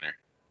hindrances on there.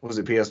 Was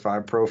it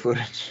PS5 Pro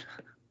footage?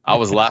 I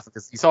was laughing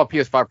because you saw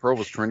PS5 Pro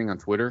was trending on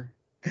Twitter,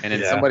 and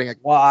then somebody had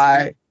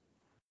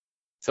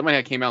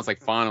came out and was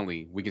like,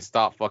 "Finally, we can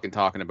stop fucking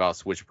talking about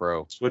Switch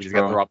Pro. We just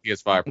got to throw out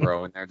PS5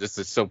 Pro in there just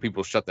so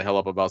people shut the hell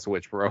up about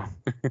Switch Pro."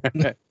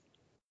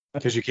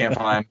 because you can't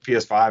find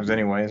PS5s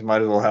anyways.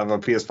 Might as well have a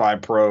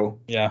PS5 Pro.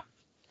 Yeah.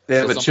 They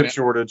have So a chip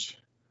shortage.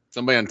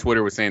 Somebody on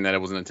Twitter was saying that it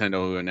was Nintendo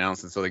who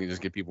announced it so they can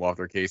just get people off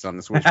their case on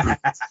the Switch.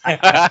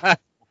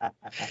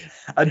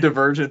 A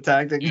divergent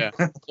tactic. Yeah.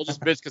 They'll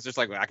just bitch because it's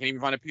like, I can't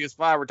even find a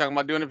PS5. We're talking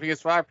about doing a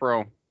PS5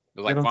 Pro.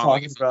 They're like, They don't fine, talk I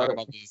guess we'll about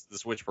talk it. about the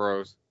Switch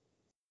Pros.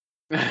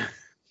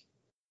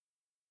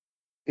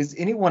 Is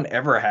anyone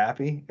ever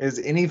happy? Is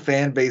any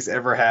fan base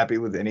ever happy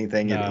with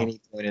anything at No.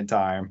 any point in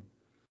time?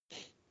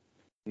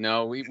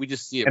 No, we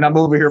just see it. And I'm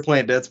over here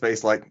playing Dead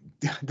Space like,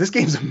 this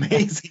game's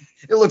amazing.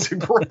 It looks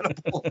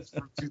incredible. It's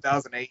from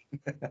 2008.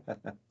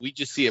 We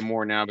just see it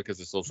more now because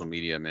of social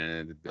media,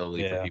 man. The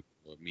ability for Yeah.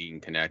 people to meet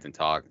and connect and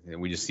talk.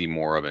 And we just see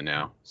more of it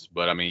now.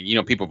 But I mean, you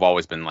know, people have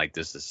always been like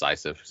this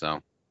decisive.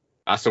 So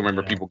I still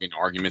remember Yeah. people getting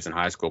arguments in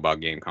high school about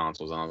game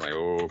consoles. And I was like,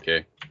 oh,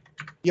 okay.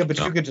 Yeah, but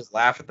you could just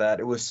laugh at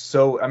that. It was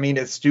so, I mean,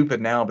 it's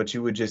stupid now, but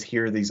you would just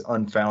hear these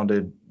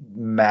unfounded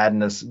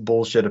madness,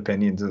 bullshit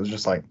opinions. It was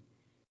just like,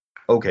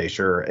 okay,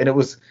 sure. And it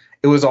was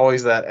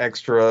always that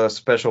extra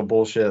special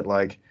bullshit.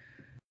 Like,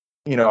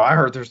 you know, I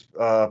heard there's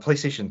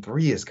PlayStation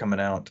 3 is coming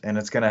out and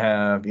it's going to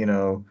have, you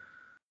know,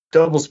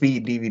 double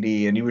speed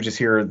DVD. And you would just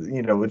hear,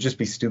 you know, it would just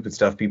be stupid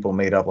stuff people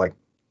made up. Like,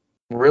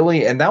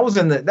 really? And that was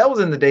in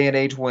the day and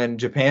age when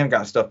Japan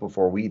got stuff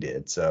before we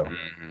did. So.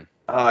 Mhm.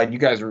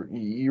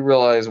 You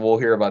realize we'll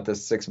hear about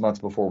this 6 months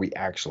before we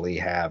actually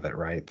have it,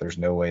 right? There's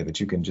no way that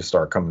you can just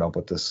start coming up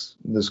with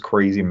this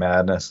crazy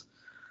madness.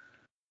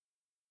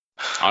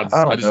 I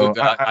don't just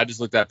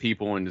know. looked at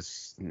people and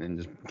just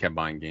kept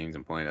buying games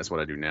and playing. That's what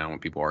I do now when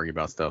people argue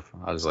about stuff.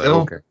 I was like,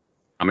 Still? okay.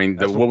 I mean,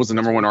 That's what was the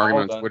number one that's what we've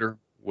argument all on done. Twitter?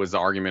 Was the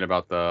argument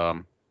about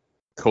the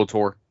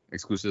KOTOR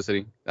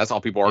exclusivity. That's all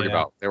people argue Yeah.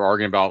 about. They were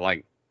arguing about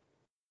like,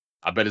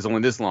 I bet it's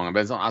only this long.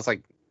 I was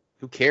like,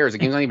 who cares? The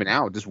game's not even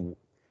out. Just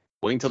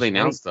wait until they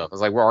announce stuff. I was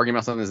like, we're arguing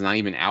about something that's not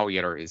even out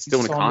yet, or it's still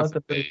in the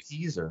concept phase.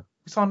 We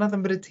saw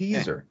nothing but a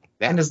teaser.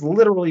 Yeah. And it's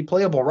literally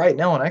playable right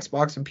now on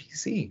Xbox and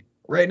PC.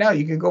 Right now,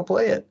 you can go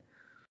play it.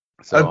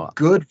 So A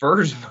good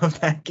version of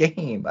that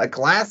game, a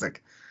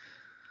classic.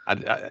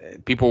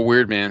 people were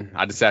weird, man.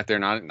 I just sat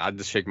there and I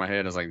just shake my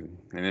head. I was like,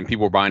 and then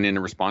people were buying in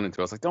and responding to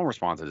it. I was like, don't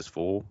respond to this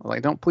fool. I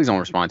was like, please don't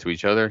respond to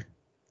each other.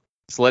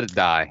 Just let it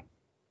die.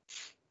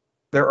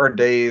 There are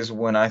days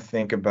when I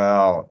think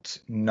about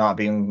not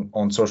being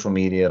on social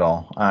media at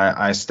all.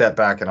 I step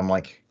back and I'm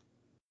like,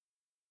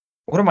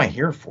 what am I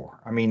here for?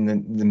 I mean,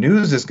 the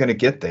news is going to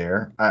get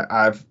there.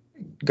 I've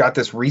got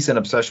this recent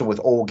obsession with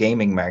old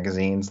gaming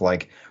magazines,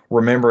 like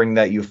remembering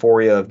that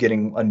euphoria of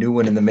getting a new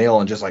one in the mail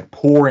and just like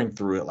pouring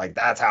through it. Like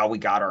that's how we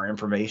got our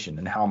information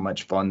and how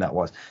much fun that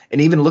was.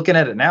 And even looking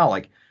at it now,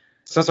 like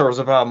since I was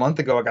about a month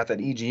ago, I got that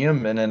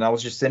EGM and then I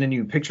was just sending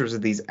you pictures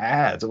of these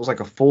ads. It was like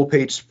a full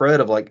page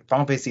spread of like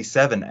Final Fantasy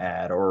VII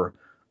ad or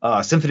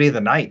Symphony of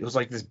the Night. It was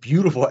like this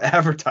beautiful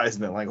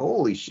advertisement. Like,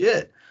 holy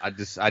shit.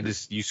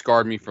 You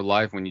scarred me for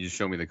life when you just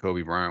showed me the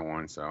Kobe Bryant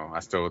one. So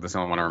that's the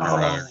only one I remember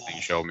out of everything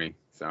you showed me.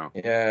 So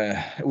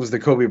yeah, it was the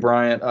Kobe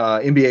Bryant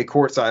NBA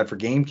courtside for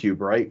GameCube,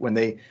 right? When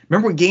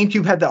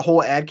GameCube had that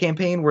whole ad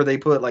campaign where they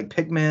put like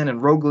Pikmin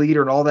and Rogue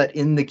Leader and all that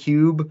in the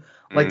cube,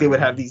 like they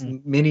would have these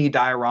mini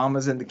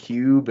dioramas in the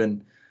cube,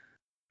 and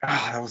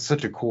that was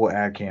such a cool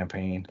ad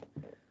campaign.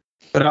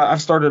 But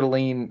I've started to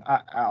lean.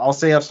 I'll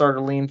say I've started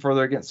to lean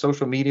further against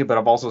social media, but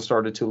I've also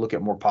started to look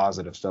at more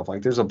positive stuff.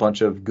 Like there's a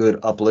bunch of good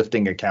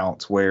uplifting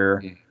accounts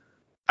where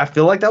I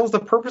feel like that was the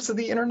purpose of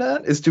the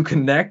internet, is to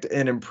connect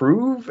and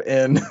improve.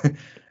 And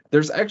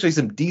there's actually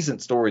some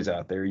decent stories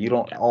out there. You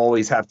don't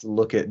always have to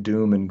look at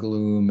doom and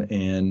gloom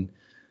and,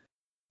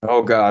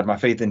 oh God, my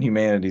faith in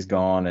humanity's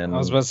gone. And I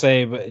was about to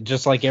say, but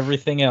just like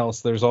everything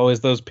else, there's always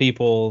those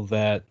people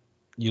that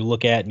you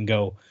look at and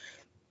go,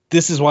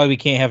 this is why we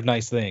can't have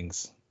nice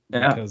things.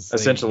 yeah,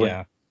 essentially.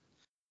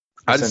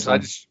 I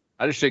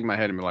just shake my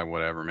head and be like,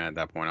 whatever, man. At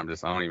that point, I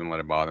don't even let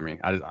it bother me.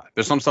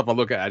 There's some stuff I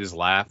look at, I just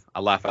laugh. I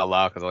laugh out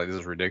loud because I'm like, this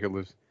is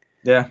ridiculous.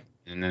 Yeah.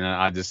 And then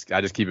I just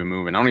keep it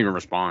moving. I don't even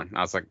respond.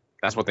 I was like,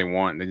 that's what they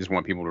want. They just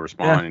want people to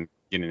respond and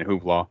get in the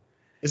hoopla.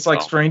 It's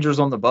like strangers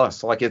on the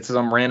bus. Like it's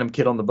some random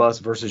kid on the bus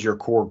versus your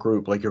core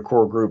group. Like your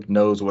core group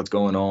knows what's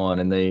going on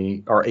and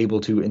they are able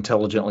to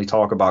intelligently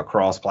talk about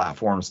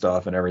cross-platform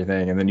stuff and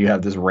everything. And then you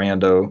have this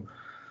rando.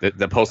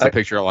 The post a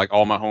picture of like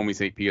all my homies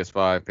hate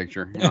PS5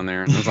 picture on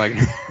there. And it's like,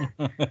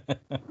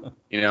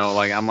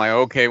 like I'm like,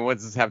 okay, what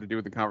does this have to do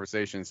with the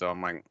conversation? So I'm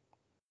like,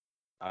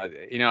 I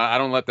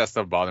don't let that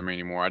stuff bother me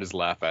anymore. I just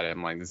laugh at it.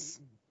 I'm like,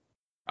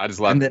 I just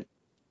laugh.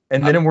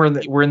 And then we're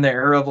in the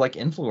era of like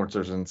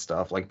influencers and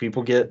stuff. Like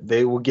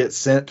they will get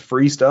sent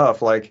free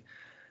stuff. Like,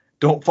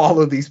 don't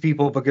follow these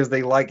people because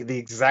they like the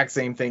exact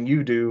same thing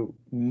you do.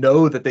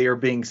 Know that they are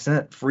being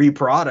sent free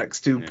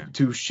products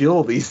to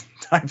shill these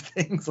type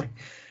things. Like,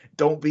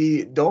 don't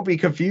be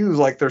confused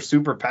like they're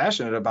super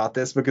passionate about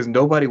this, because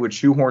nobody would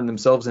shoehorn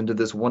themselves into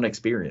this one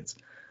experience.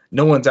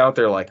 No one's out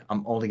there like,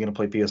 I'm only going to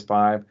play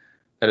PS5.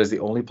 That is the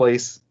only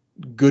place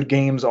good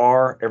games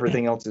are.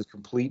 Everything else is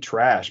complete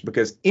trash,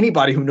 because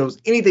anybody who knows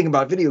anything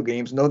about video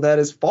games know that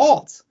is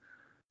false.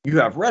 You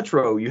have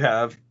retro, you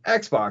have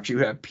Xbox, you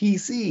have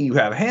PC, you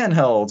have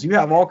handhelds, you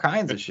have all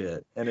kinds of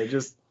shit, and it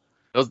just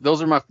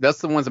those are that's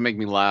the ones that make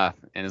me laugh,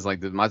 and it's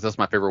like that's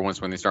my favorite ones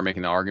when they start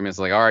making the arguments.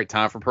 Like, all right,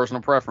 time for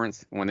personal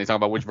preference. When they talk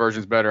about which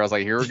version's better, I was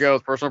like, here we go,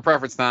 it's personal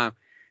preference time.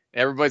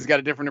 Everybody's got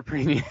a different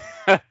opinion.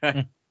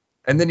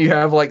 And then you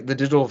have like the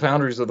Digital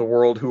Foundries of the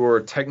world who are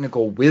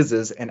technical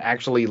whizzes and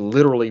actually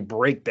literally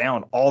break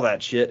down all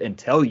that shit and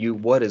tell you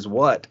what is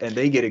what, and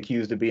they get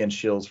accused of being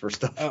shills for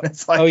stuff.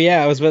 It's like, oh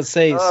yeah, I was about to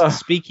say,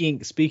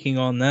 speaking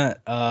on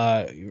that,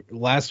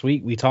 last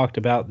week we talked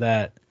about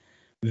that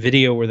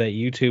video where that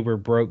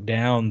YouTuber broke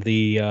down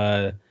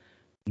the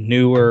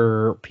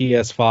newer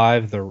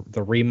PS5,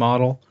 the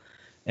remodel,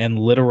 and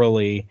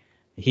literally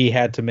he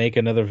had to make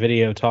another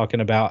video talking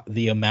about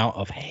the amount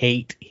of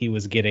hate he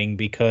was getting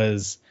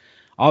because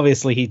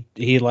obviously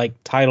he like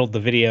titled the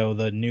video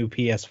 "The New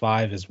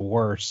PS5 is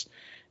Worse,"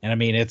 and I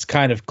mean it's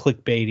kind of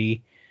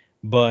clickbaity,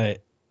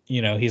 but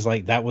you know, he's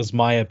like, that was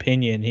my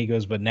opinion. He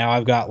goes, but now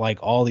I've got like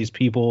all these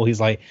people. He's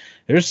like,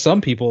 there's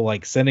some people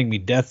like sending me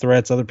death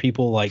threats. Other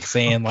people like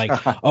saying like,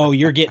 oh,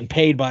 you're getting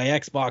paid by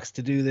Xbox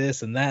to do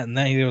this and that. And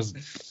then he was,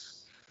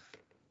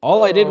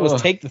 all I did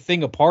was take the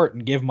thing apart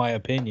and give my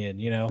opinion.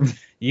 You know,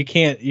 you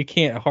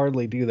can't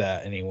hardly do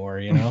that anymore.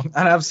 You know,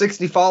 I have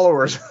 60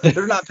 followers.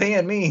 They're not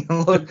paying me.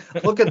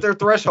 Look at their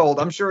threshold.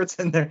 I'm sure it's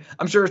in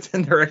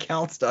their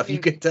account stuff. You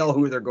can tell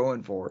who they're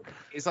going for.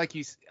 It's like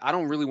I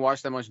don't really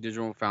watch that much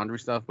Digital Foundry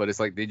stuff, but it's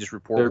like they just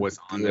report what's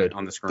on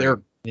the screen.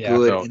 They're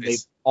good, so and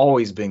they've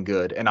always been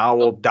good. And I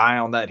will die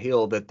on that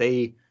hill that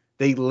they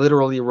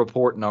literally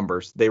report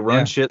numbers. They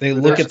run shit. They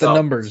look at the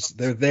numbers.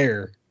 They're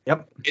there.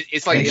 Yep.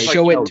 It's like they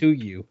show it to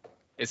you.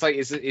 It's like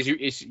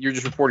you're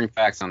just reporting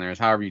facts on there. It's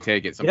however you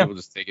take it. Some people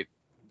just take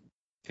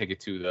it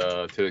to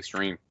the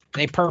extreme.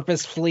 They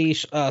purposefully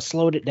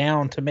slowed it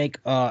down to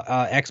make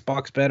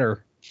Xbox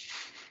better.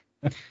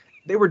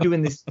 They were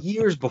doing this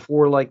years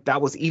before like that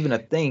was even a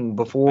thing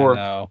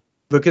before.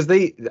 Because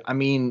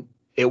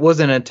it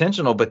wasn't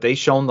intentional, but they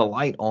shone the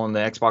light on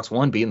the Xbox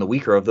One being the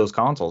weaker of those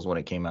consoles when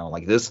it came out.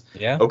 Like this,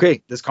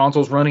 okay, this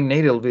console's running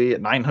natively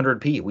at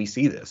 900p. We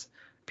see this.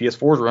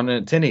 PS4 is running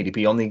at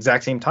 1080p on the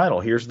exact same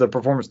title. Here's the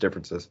performance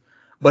differences.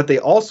 But they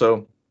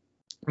also,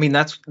 I mean,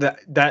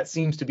 that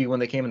seems to be when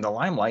they came in the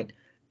limelight.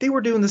 They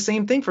were doing the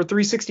same thing for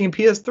 360 and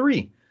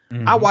PS3.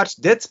 Mm-hmm. I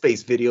watched Dead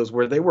Space videos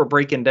where they were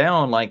breaking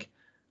down like,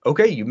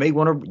 okay, you may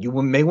want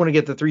to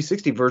get the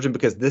 360 version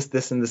because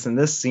this and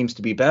this seems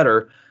to be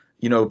better.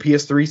 You know,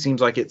 PS3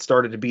 seems like it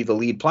started to be the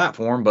lead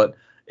platform, but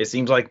it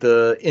seems like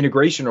the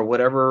integration or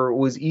whatever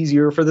was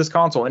easier for this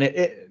console.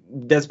 And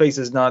Dead Space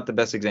is not the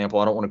best example.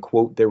 I don't want to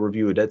quote their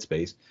review of Dead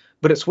Space,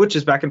 but it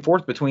switches back and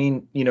forth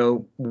between, you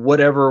know,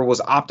 whatever was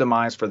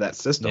optimized for that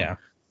system. Yeah.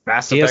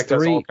 Mass Effect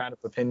has all kind of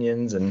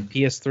opinions, and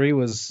PS3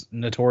 was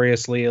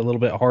notoriously a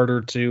little bit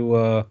harder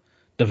to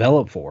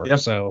develop for. Yep.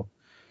 So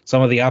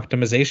some of the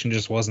optimization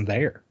just wasn't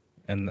there.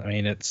 And I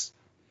mean,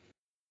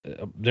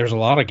 there's a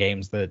lot of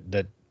games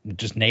that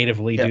just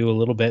natively do a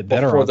little bit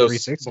better on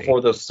 360.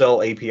 Before those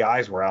cell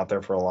APIs were out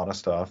there for a lot of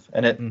stuff.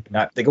 And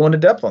they go into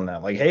depth on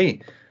that. Like,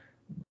 hey,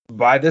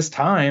 by this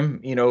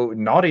time, you know,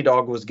 Naughty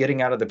Dog was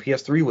getting out of the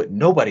PS3 what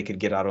nobody could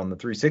get out on the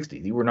 360.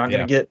 You were not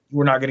going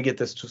to get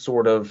this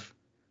sort of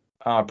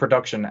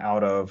production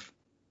out of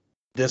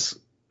this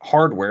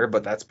hardware,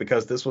 but that's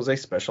because this was a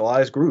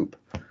specialized group.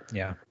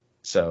 Yeah.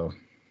 So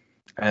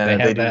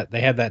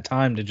they had that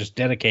time to just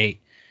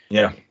dedicate.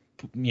 Yeah.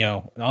 You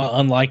know,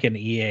 unlike an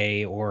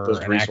EA or an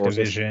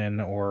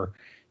Activision or,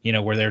 you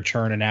know, where they're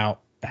churning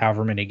out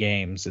however many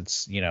games,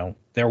 it's, you know,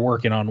 they're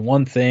working on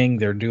one thing.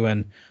 They're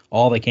doing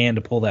all they can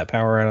to pull that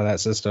power out of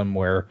that system,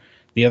 where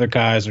the other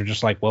guys are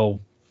just like, well,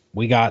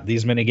 we got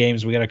these many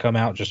games, we got to come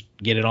out, just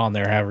get it on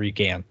there however you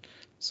can.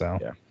 So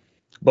yeah,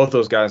 both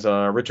those guys,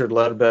 Richard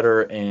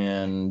Ledbetter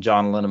and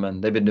John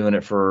Linneman, they've been doing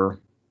it for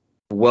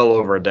well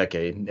over a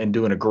decade and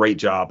doing a great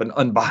job, an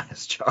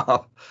unbiased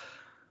job.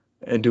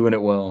 And doing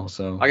it well.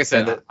 So, like I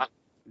said,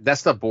 that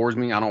stuff bores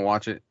me. I don't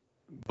watch it,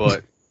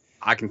 but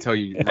I can tell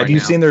you. Have you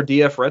seen their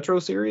DF Retro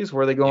series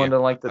where they go into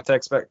like the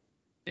tech spec?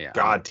 Yeah,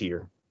 God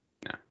tier.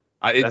 Yeah,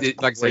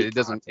 like I said,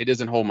 it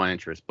doesn't hold my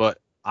interest, but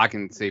I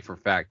can say for a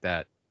fact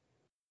that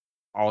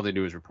all they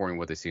do is reporting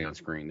what they see on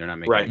screen. They're not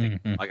making anything.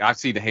 Mm-hmm. Like I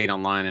see the hate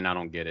online and I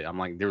don't get it. I'm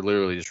like, they're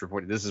literally just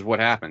reporting. This is what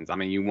happens. I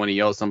mean, you want to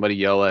yell at somebody,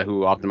 yell at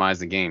who optimized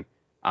the game.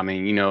 I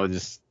mean, you know,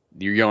 just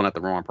you're yelling at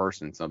the wrong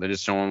person. So they're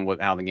just showing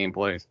how the game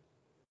plays.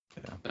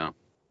 Yeah.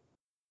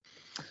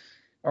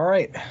 All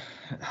right.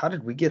 How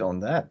did we get on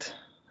that?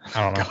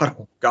 I don't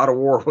know. God of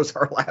War was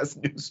our last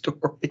news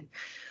story.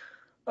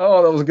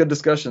 Oh, that was a good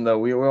discussion, though.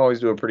 We always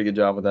do a pretty good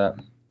job with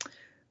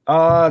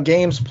that.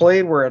 Games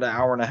played. We're at an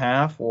hour and a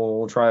half.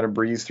 We'll try to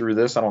breeze through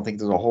this. I don't think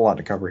there's a whole lot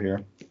to cover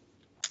here.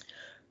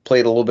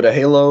 Played a little bit of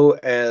Halo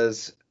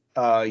as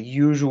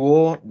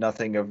usual.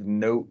 Nothing of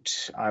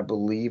note, I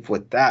believe,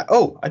 with that.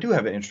 Oh, I do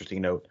have an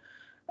interesting note.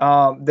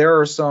 There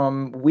are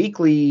some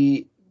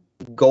weekly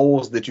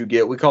goals that you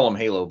get. We call them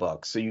Halo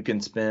bucks. So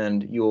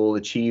you'll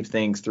achieve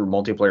things through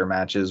multiplayer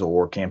matches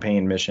or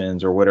campaign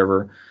missions or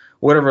whatever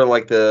whatever,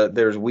 like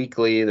there's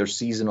weekly, there's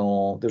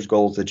seasonal, there's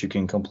goals that you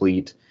can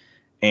complete.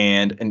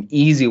 And an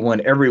easy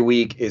one every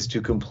week is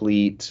to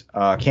complete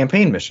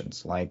campaign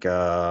missions. Like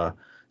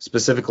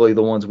specifically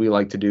the ones we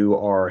like to do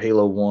are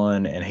Halo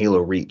 1 and Halo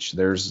Reach.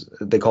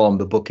 They call them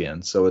the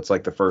bookends. So it's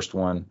like the first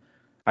one,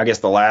 I guess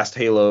the last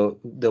Halo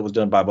that was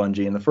done by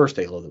Bungie and the first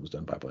Halo that was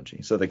done by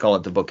Bungie. So they call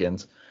it the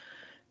bookends.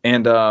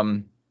 And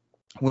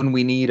when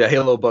we need a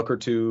Halo buck or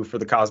two for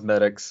the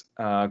cosmetics,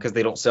 because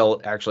they don't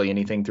sell actually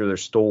anything through their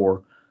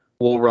store,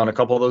 we'll run a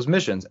couple of those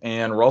missions.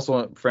 And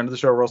Russell, friend of the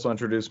show, Russell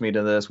introduced me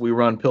to this. We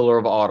run Pillar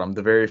of Autumn,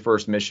 the very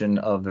first mission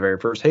of the very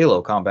first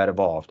Halo Combat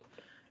Evolved.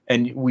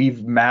 And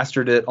we've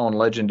mastered it on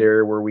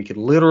Legendary, where we could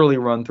literally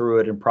run through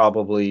it in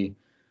probably,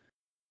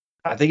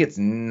 I think it's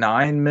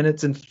 9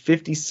 minutes and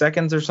 50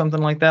 seconds or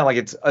something like that. Like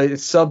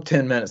it's sub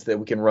 10 minutes that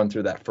we can run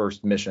through that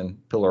first mission,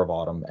 Pillar of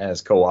Autumn,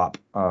 as co-op.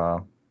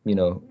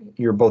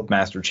 You're both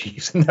Master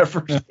Chiefs in that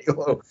first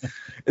Halo.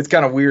 It's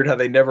kind of weird how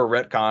they never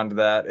retconned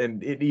that.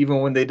 And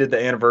even when they did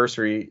the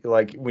anniversary,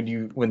 like when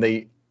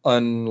they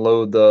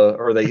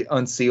they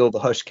unseal the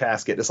Hush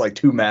casket, it's like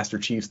 2 Master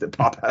Chiefs that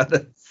pop out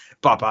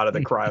of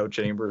the cryo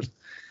chambers.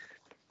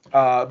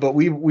 But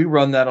we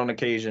run that on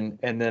occasion.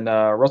 And then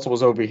Russell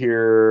was over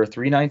here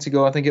 3 nights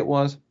ago, I think it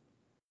was.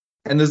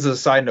 And this is a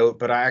side note,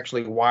 but I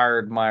actually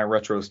wired my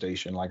retro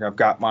station. Like I've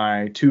got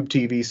my tube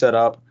TV set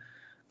up.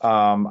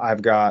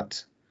 I've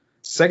got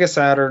Sega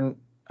Saturn,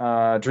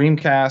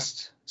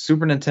 Dreamcast,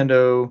 Super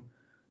Nintendo,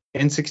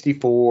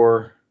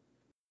 N64,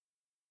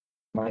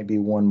 might be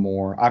one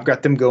more. I've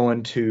got them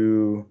going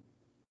to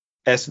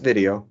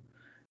S-Video.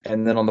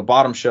 And then on the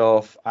bottom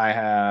shelf, I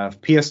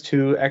have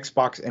PS2,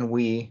 Xbox, and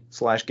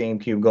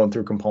Wii/GameCube going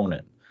through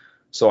Component.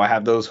 So I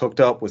have those hooked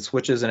up with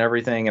switches and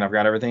everything, and I've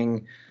got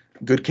everything,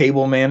 good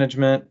cable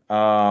management.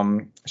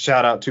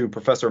 Shout out to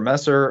Professor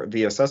Messer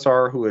via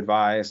Cesar, who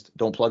advised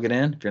don't plug it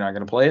in. If you're not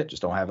going to play it,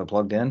 just don't have it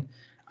plugged in.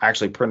 I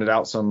actually printed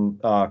out some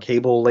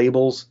cable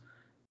labels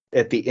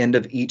at the end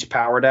of each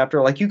power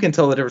adapter. Like you can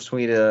tell the difference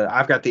between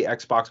I've got the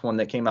Xbox one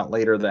that came out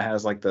later that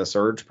has like the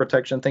surge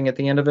protection thing at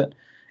the end of it,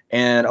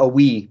 and a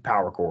Wii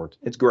power cord.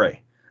 It's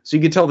gray. So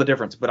you can tell the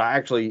difference, but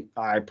I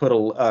put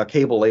a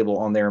cable label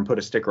on there and put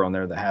a sticker on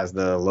there that has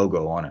the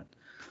logo on it.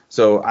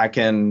 So I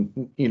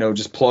can,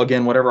 just plug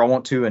in whatever I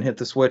want to and hit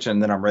the switch,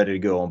 and then I'm ready to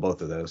go on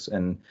both of those.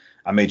 And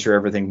I made sure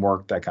everything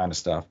worked, that kind of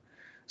stuff.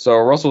 So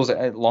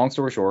long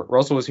story short,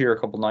 Russell was here a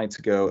couple nights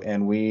ago,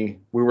 and we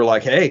were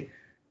like, hey,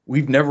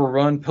 we've never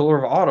run Pillar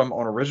of Autumn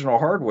on original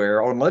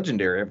hardware on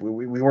Legendary.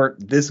 We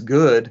weren't this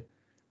good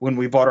when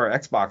we bought our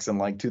Xbox in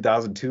like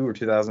 2002 or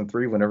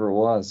 2003, whenever it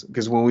was.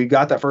 Because when we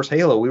got that first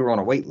Halo, we were on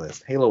a wait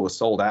list. Halo was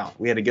sold out.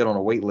 We had to get on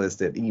a wait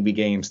list at EB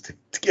Games to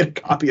get a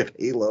copy of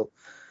Halo.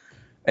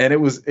 And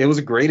it was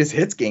a greatest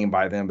hits game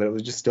by then, but it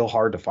was just still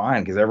hard to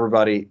find because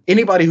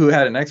anybody who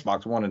had an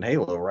Xbox wanted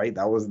Halo, right?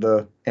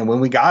 And when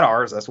we got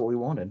ours, that's what we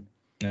wanted.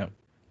 Yeah.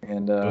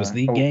 And it was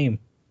the game.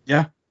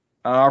 Yeah.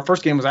 Our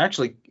first game was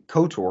actually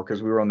KOTOR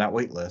because we were on that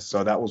wait list.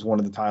 So that was one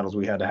of the titles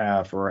we had to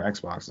have for our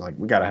Xbox. Like,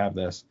 we got to have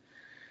this.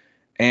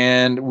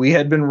 And we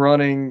had been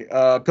running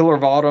Pillar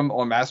of Autumn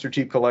on Master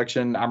Chief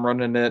Collection. I'm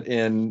running it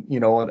in,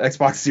 on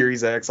Xbox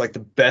Series X, like the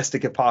best it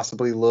could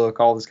possibly look,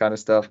 all this kind of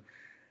stuff.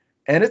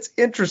 And it's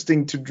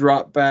interesting to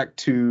drop back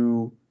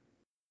to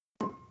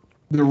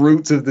the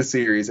roots of the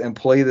series and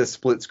play this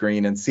split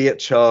screen and see it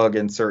chug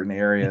in certain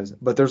areas.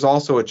 But there's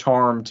also a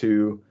charm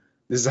to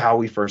this is how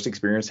we first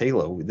experienced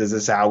Halo. This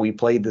is how we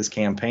played this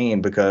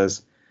campaign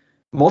because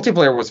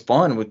multiplayer was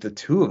fun with the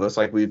two of us.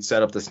 Like we'd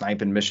set up the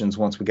sniping missions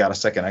once we got a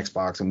second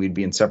Xbox and we'd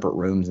be in separate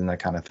rooms and that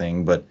kind of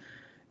thing. But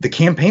the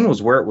campaign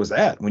was where it was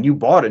at. When you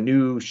bought a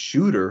new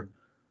shooter,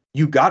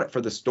 you got it for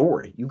the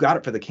story. You got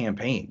it for the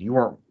campaign.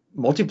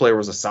 Multiplayer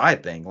was a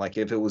side thing. Like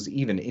if it was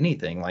even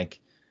anything,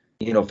 like,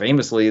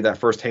 famously that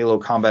first Halo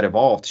Combat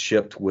Evolved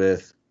shipped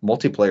with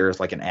multiplayer as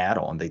like an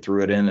add-on. They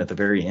threw it in at the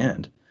very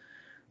end.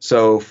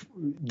 So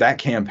that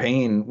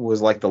campaign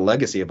was like the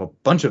legacy of a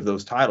bunch of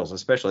those titles,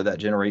 especially that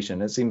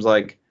generation. It seems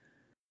like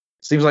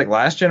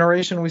last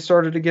generation we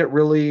started to get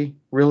really,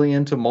 really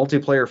into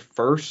multiplayer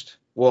first.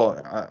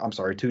 Well, I'm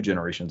sorry, 2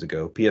 generations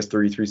ago, PS3,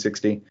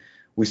 360,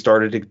 we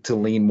started to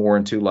lean more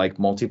into like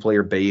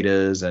multiplayer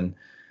betas and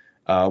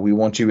we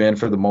want you in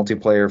for the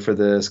multiplayer for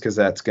this because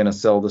that's going to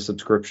sell the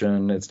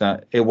subscription.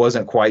 It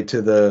wasn't quite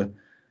to the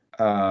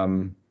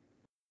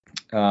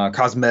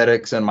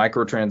cosmetics and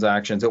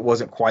microtransactions. It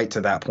wasn't quite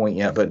to that point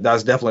yet, but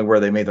that's definitely where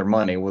they made their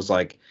money, was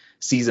like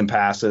season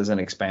passes and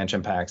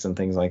expansion packs and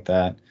things like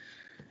that.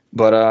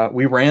 But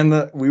we ran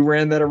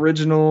that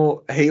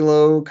original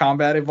Halo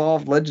Combat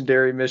Evolved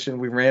Legendary mission.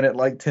 We ran it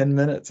like 10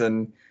 minutes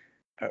and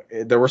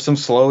there was some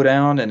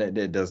slowdown, and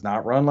it does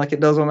not run like it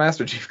does on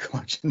Master Chief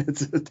Collection.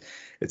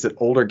 It's an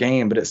older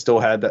game, but it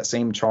still had that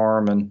same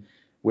charm. And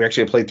we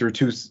actually played through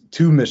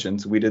two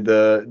missions. We did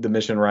the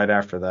mission right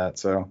after that,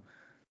 so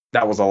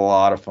that was a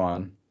lot of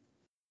fun.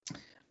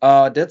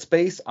 Dead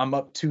Space, I'm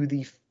up to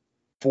the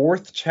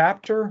 4th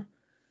chapter.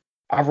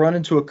 I've run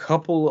into a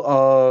couple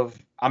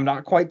of. I'm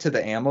not quite to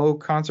the ammo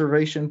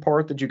conservation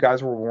part that you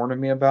guys were warning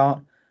me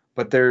about,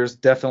 but there's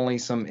definitely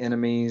some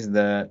enemies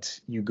that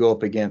you go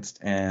up against,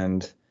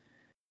 and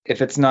if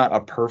it's not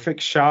a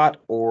perfect shot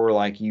or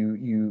like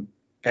you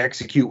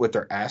execute what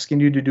they're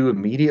asking you to do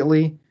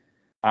immediately,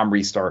 I'm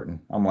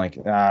restarting. I'm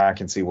like, I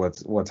can see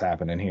what's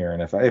happening here,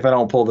 and if I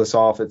don't pull this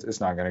off, it's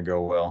not going to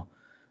go well.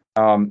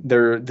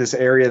 This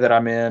area that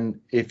I'm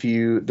in,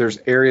 there's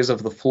areas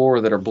of the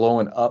floor that are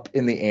blowing up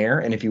in the air,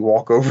 and if you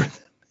walk over them,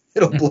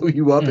 it'll blow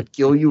you up and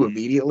kill you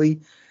immediately.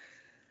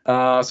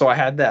 So I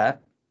had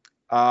that.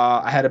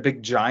 I had a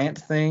big giant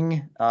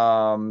thing.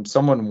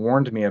 Someone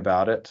warned me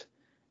about it,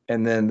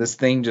 and then this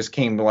thing just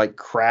came like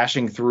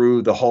crashing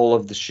through the hull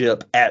of the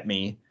ship at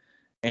me.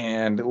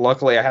 And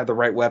luckily, I had the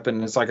right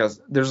weapon. It's like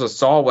there's a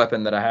saw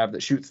weapon that I have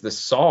that shoots this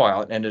saw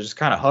out, and it just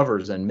kind of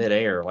hovers in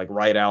midair, like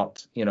right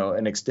out,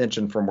 an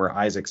extension from where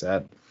Isaac's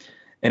at,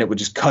 and it would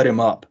just cut him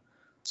up.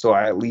 So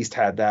I at least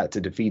had that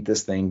to defeat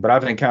this thing. But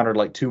I've encountered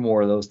like 2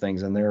 more of those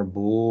things, and they're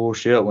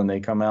bullshit when they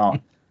come out,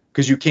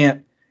 because you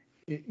can't.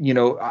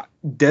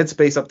 Dead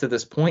Space up to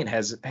this point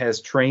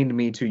has trained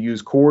me to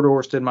use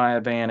corridors to my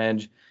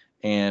advantage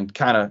and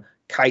kind of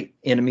kite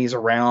enemies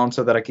around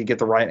so that I could get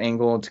the right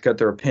angle to cut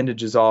their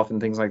appendages off and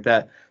things like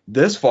that.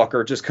 This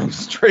fucker just comes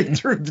straight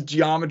through the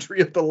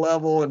geometry of the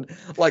level and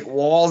like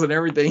walls and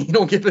everything. He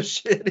don't give a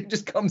shit. He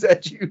just comes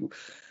at you.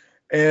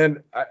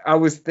 And I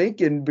was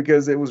thinking,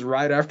 because it was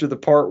right after the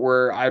part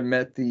where I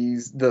met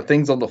the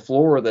things on the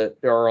floor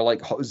that are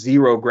like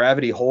zero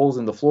gravity holes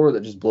in the floor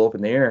that just blow up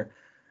in the air.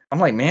 I'm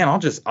like, man,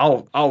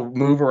 I'll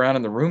move around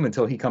in the room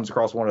until he comes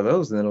across one of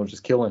those, and then it'll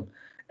just kill him.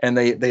 And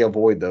they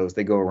avoid those.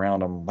 They go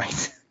around them.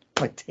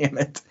 Like, damn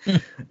it,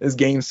 this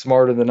game's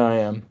smarter than I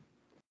am.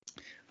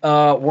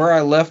 Where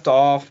I left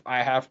off,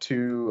 I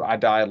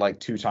died like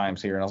 2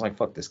 times here, and I was like,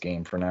 fuck this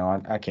game for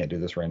now. I can't do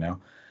this right now.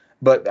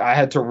 But I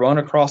had to run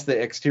across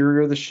the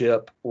exterior of the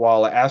ship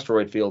while an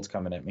asteroid field's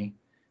coming at me,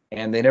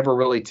 and they never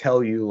really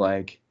tell you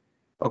like,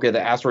 okay,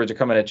 the asteroids are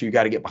coming at you. You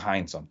got to get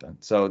behind something.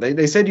 So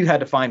they said you had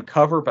to find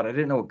cover, but I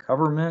didn't know what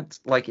cover meant,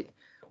 like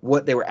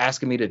what they were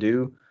asking me to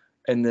do.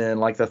 And then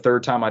like the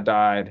 3rd time I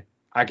died,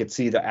 I could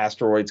see the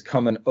asteroids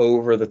coming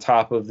over the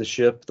top of the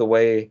ship the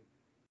way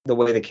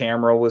the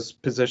camera was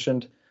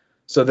positioned.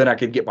 So then I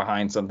could get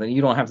behind something.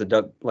 You don't have to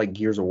duck like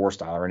Gears of War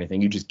style or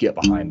anything. You just get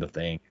behind the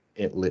thing.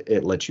 It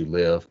lets you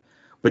live.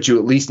 But you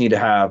at least need to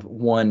have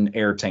 1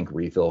 air tank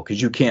refill, because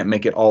you can't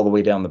make it all the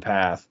way down the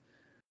path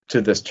to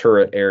this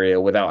turret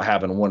area without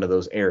having one of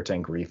those air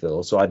tank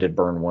refills. So I did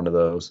burn one of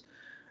those.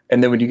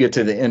 And then when you get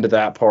to the end of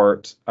that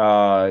part,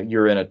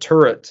 you're in a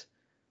turret,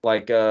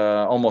 like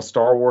almost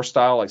Star Wars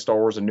style, like Star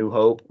Wars A New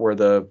Hope, where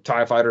the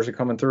TIE fighters are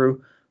coming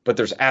through, but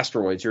there's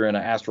asteroids. You're in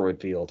an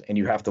asteroid field, and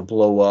you have to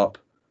blow up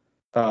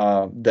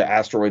the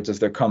asteroids as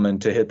they're coming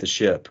to hit the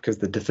ship, because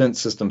the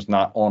defense system's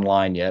not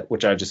online yet,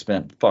 which I just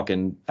spent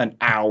fucking an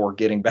hour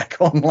getting back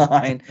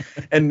online.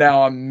 And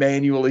now I'm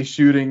manually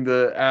shooting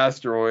the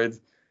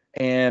asteroids.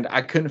 And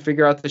I couldn't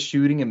figure out the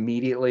shooting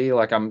immediately.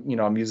 Like I'm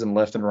using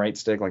left and right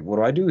stick. Like, what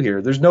do I do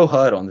here? There's no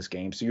HUD on this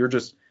game, so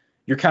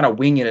you're kind of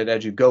winging it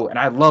as you go. And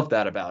I love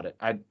that about it.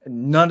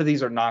 None of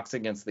these are knocks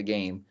against the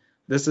game.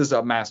 This is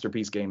a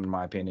masterpiece game in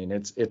my opinion.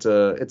 It's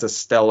a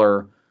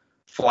stellar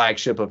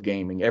flagship of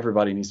gaming.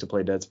 Everybody needs to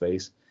play Dead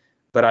Space.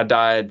 But I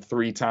died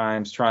 3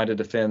 times trying to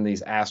defend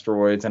these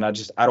asteroids, and I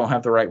don't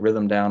have the right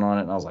rhythm down on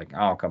it. And I was like,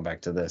 I'll come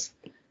back to this.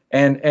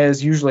 And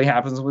as usually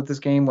happens with this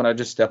game, when I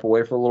just step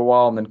away for a little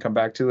while and then come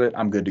back to it,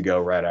 I'm good to go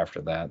right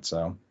after that.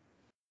 So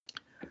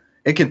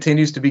it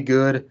continues to be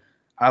good.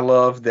 I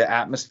love the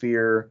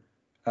atmosphere.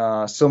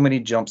 So many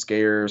jump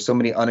scares, so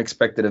many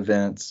unexpected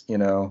events.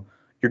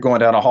 You're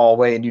going down a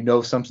hallway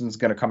and something's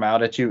going to come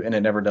out at you, and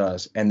it never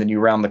does. And then you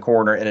round the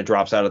corner and it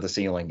drops out of the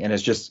ceiling. And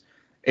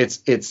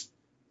it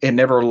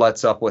never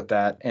lets up with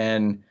that.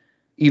 And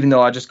even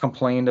though I just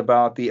complained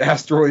about the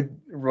asteroid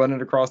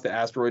running across the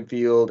asteroid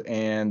field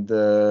and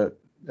the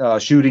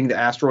shooting the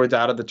asteroids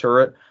out of the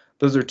turret,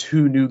 those are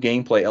 2 new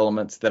gameplay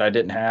elements that I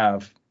didn't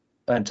have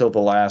until the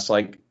last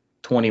like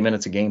 20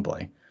 minutes of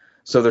gameplay.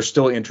 So they're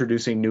still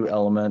introducing new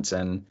elements,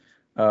 and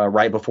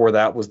right before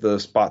that was the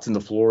spots in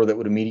the floor that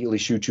would immediately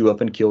shoot you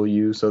up and kill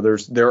you. So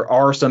there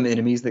are some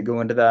enemies that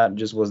go into that. It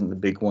just wasn't the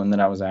big one that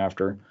I was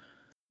after.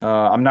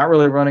 I'm not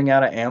really running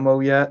out of ammo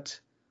yet.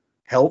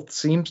 Health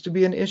seems to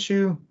be an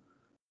issue,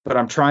 but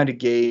I'm trying to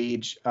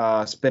gauge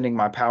spending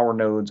my power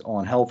nodes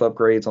on health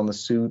upgrades on the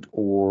suit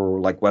or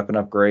like weapon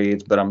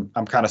upgrades. But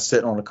I'm kind of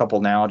sitting on a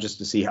couple now just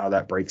to see how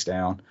that breaks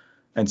down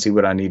and see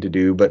what I need to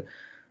do. But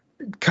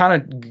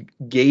kind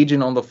of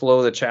gauging on the flow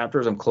of the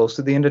chapters, I'm close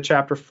to the end of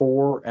chapter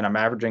 4, and I'm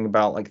averaging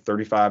about like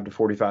 35 to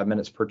 45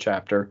 minutes per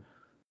chapter.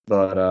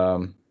 But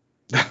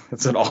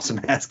it's an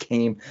awesome ass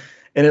game,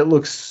 and it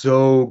looks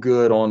so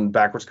good on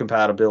backwards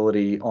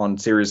compatibility on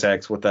Series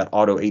X with that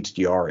auto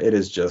HDR. It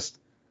is just,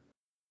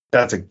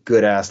 that's a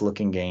good ass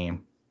looking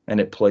game, and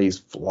it plays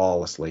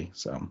flawlessly.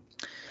 So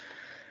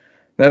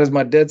that is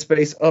my Dead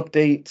Space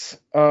update.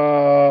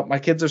 My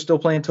kids are still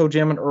playing Toe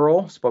Jam and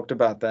Earl. Spoke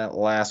about that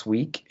last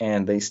week,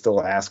 and they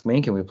still ask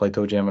me, can we play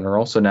Toe Jam and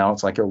Earl? So now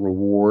it's like a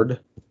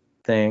reward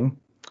thing.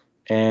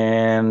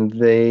 and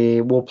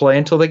they will play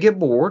until they get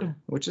bored,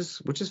 which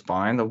is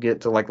fine. They'll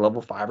get to like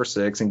level 5 or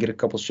 6 and get a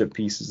couple ship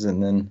pieces,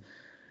 and then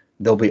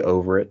they'll be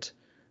over it.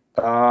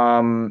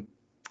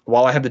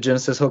 While I had the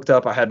Genesis hooked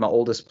up, I had my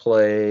oldest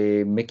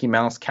play Mickey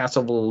Mouse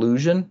Castle of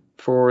Illusion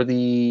for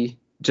the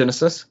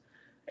Genesis.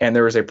 And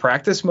there is a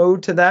practice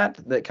mode to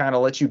that kind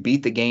of lets you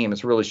beat the game.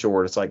 It's really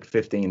short. It's like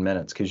 15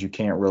 minutes because you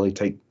can't really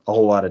take a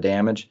whole lot of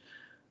damage.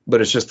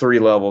 But it's just 3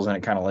 levels, and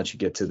it kind of lets you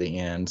get to the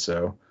end.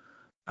 So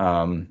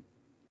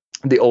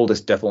the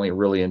oldest definitely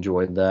really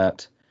enjoyed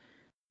that.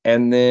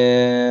 And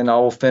then I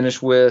will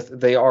finish with,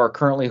 they are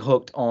currently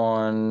hooked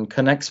on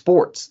Kinect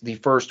Sports, the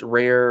first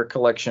rare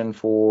collection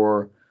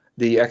for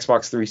the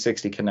Xbox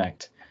 360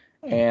 Kinect.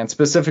 And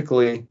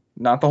specifically,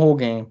 not the whole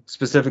game,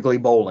 specifically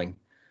bowling.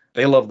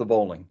 They love the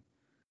bowling.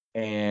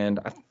 And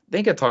I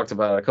think I talked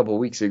about it a couple of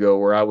weeks ago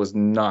where I was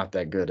not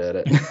that good at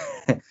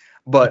it.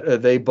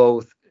 But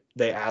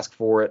they ask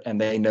for it,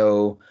 and they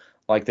know,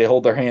 like, they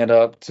hold their hand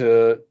up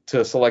to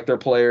select their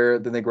player,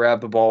 then they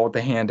grab the ball with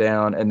the hand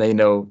down, and they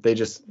know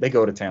they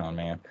go to town,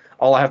 man.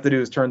 All I have to do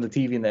is turn the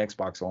TV and the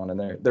Xbox on,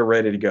 and they're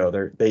ready to go.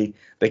 They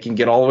can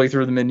get all the way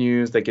through the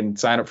menus. They can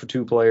sign up for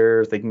 2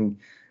 players. They can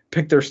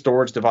pick their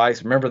storage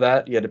device. Remember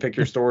that? You had to pick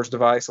your storage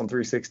device on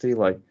 360.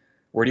 Like,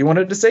 where do you want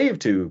it to save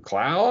to?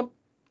 Cloud,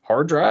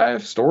 hard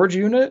drive, storage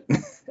unit?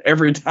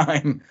 Every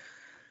time.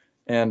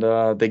 And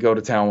they go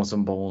to town with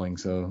some bowling.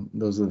 So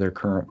those are their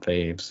current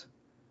faves.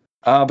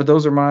 But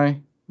those are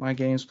my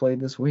games played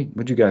this week.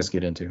 What'd you guys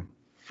get into?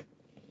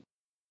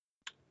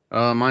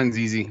 Mine's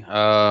easy.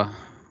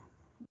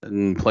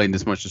 Didn't play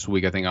this much this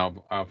week. I think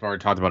I've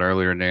already talked about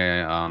earlier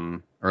today.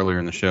 Earlier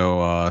in the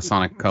show,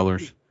 Sonic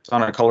Colors.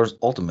 Sonic Colors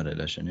Ultimate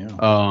Edition,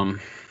 yeah.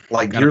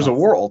 Like Gears of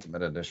War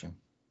Ultimate Edition.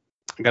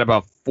 I got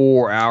about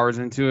 4 hours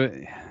into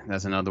it.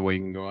 That's another way you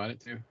can go at it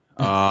too.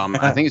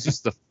 I think it's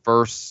just the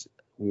first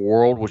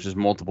world, which is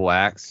multiple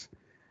acts.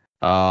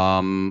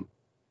 I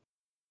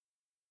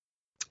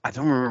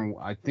don't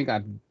remember. I think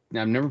I've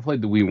never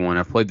played the Wii one.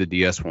 I've played the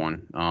DS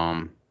one.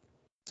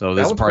 So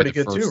this is probably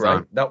the first too,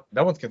 time. Right?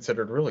 That one's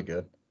considered really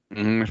good.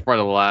 It's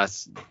probably the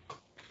last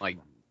like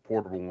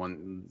portable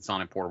one,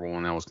 Sonic portable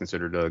one that was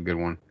considered a good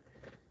one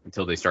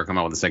until they start coming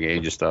out with the Sega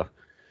Ages stuff.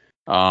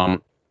 Yeah,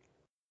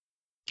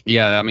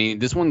 I mean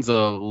this one's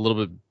a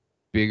little bit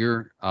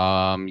bigger.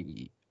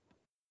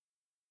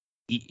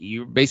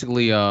 You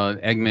basically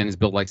Eggman is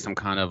built like some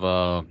kind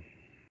of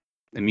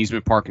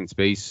amusement park in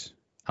space.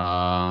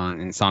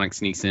 And Sonic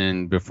sneaks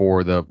in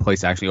before the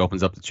place actually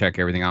opens up to check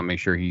everything out, make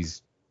sure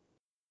it's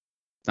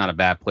not a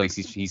bad place.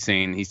 He's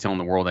telling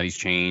the world that he's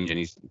changed and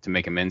he's to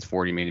make amends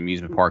for it. He made an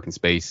amusement park in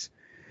space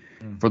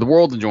for the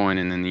world to join.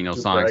 And then,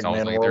 Sonic's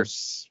always like,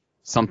 there's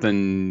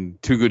something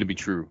too good to be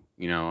true,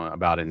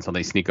 about it. And so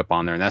they sneak up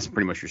on there, and that's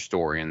pretty much your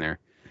story in there.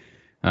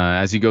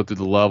 As you go through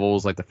the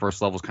levels, like the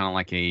first level is kind of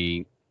like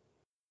a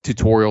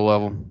tutorial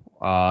level.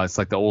 It's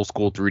like the old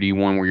school 3D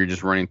one where you're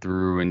just running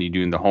through and you're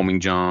doing the homing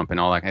jump and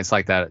all that. It's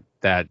like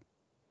that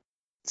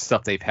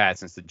stuff they've had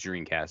since the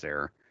Dreamcast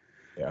era.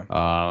 Yeah.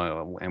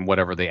 And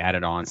whatever they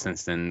added on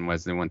since then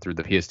as they went through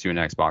the PS2 and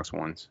Xbox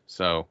ones.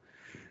 So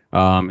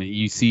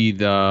you see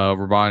the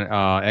robot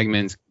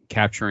Eggman's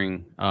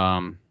capturing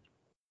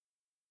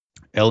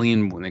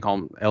alien, when they call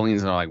them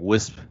aliens, are like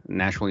wisp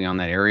naturally on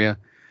that area.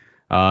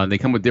 They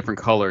come with different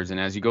colors, and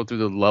as you go through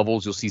the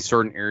levels, you'll see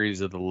certain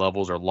areas of the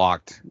levels are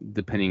locked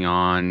depending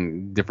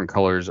on different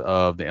colors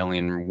of the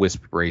alien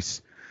wisp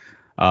race.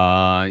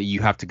 You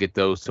have to get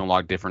those to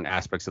unlock different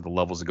aspects of the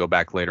levels to go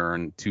back later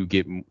and to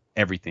get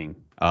everything.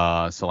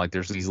 So like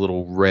there's these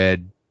little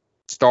red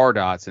star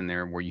dots in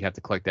there where you have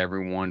to collect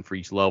every one for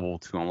each level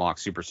to unlock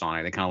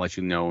Supersonic. They kind of let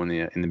you know in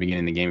the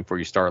beginning of the game before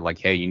you start, like,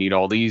 hey, you need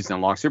all these to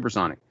unlock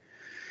Supersonic.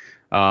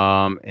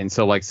 And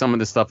so like some of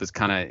the stuff is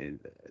kind of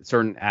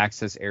certain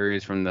access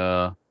areas from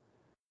the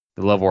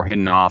level are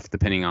hidden off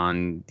depending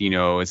on,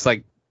 it's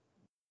like,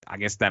 I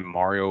guess that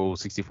Mario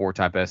 64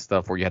 type of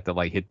stuff where you have to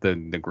like hit the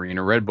green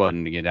or red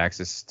button to get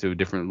access to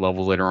different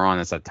levels later on.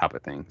 That's that type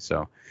of thing.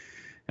 So,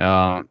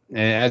 and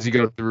as you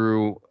go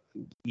through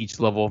each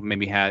level,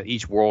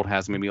 each world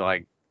has maybe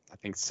like, I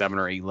think 7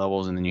 or 8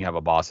 levels, and then you have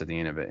a boss at the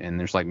end of it. And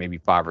there's like maybe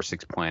 5 or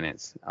 6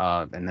 planets,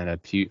 and then a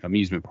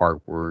amusement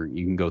park where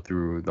you can go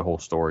through the whole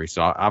story.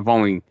 So I've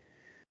only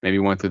maybe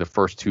went through the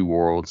first 2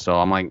 worlds. So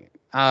I'm like,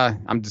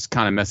 I'm just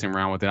kind of messing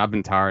around with it. I've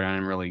been tired. I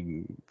didn't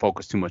really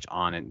focus too much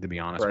on it, to be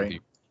honest with you.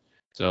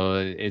 So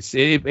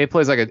it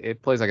plays like a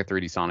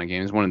 3D Sonic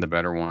game. It's one of the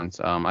better ones.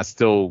 I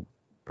still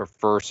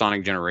prefer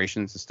Sonic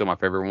Generations. It's still my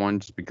favorite one,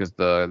 just because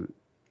that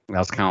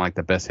was kind of like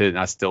the best hit. And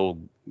I still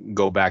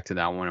go back to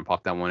that one and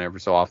pop that one every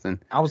so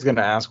often. I was going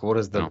to ask, what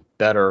is the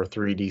better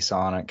 3D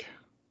Sonic?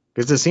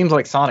 Because it seems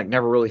like Sonic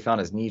never really found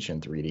his niche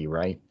in 3D,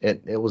 right?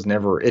 It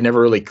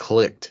never really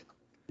clicked.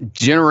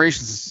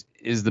 Generations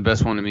is the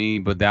best one to me,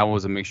 but that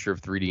was a mixture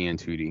of 3D and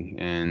 2D,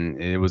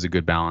 and it was a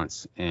good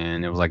balance,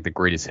 and it was like the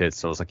greatest hits.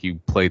 So it's like you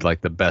played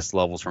like the best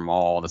levels from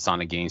all the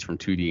Sonic games from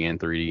 2D and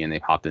 3D, and they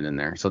popped it in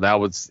there. So that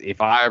was,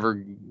 if I ever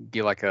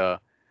get like a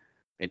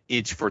an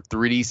itch for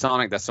 3D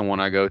Sonic, that's the one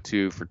I go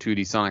to. For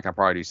 2D Sonic, I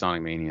probably do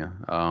Sonic Mania.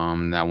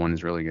 That one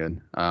is really good.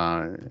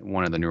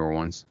 One of the newer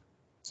ones.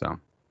 So,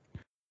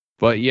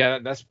 but yeah,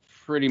 that's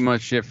pretty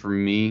much it for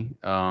me.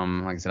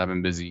 Like I said, I've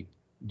been busy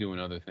doing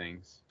other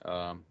things.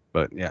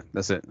 But yeah,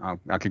 that's it. I'll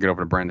kick it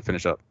over to Brandon to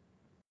finish up.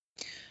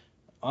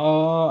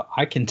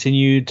 I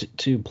continued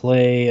to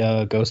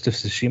play Ghost of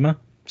Tsushima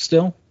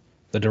still,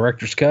 the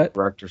director's cut.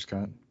 Director's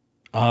cut.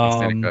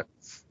 Extended cut.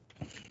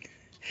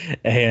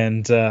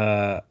 And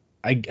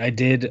I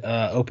did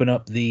open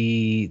up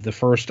the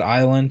first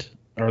island,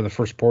 or the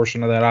first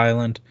portion of that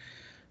island.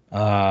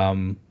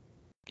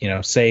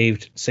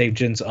 Saved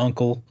Jin's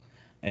uncle,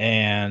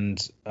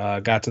 and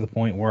got to the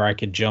point where I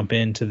could jump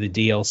into the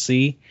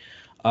DLC.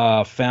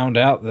 Found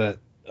out that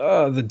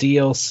the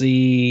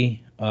DLC,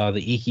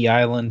 the Iki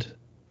Island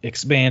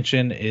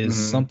expansion,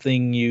 is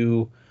something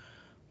you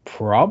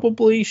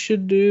probably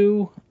should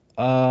do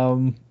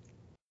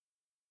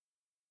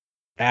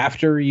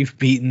after you've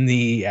beaten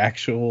the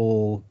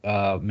actual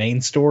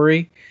main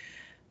story,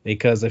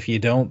 because if you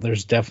don't,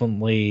 there's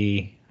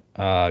definitely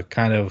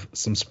kind of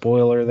some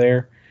spoiler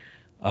there.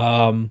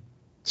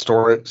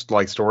 Story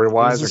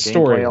wise or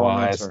story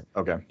wise?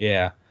 Okay.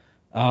 Yeah.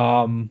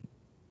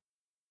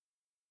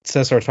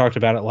 Cesar talked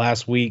about it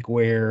last week,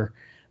 where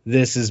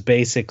this is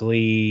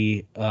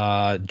basically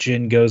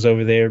Jin goes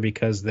over there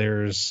because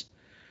there's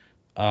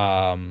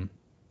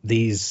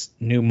these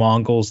new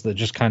Mongols that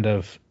just kind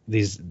of,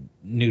 these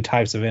new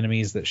types of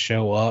enemies that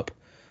show up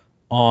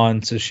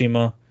on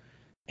Tsushima,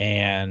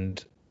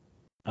 and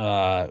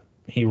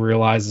he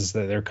realizes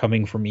that they're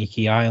coming from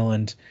Iki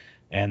Island,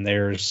 and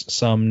there's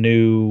some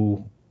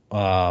new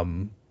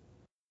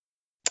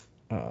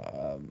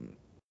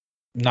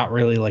not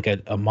really like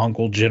a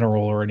Mongol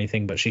general or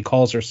anything, but she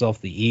calls herself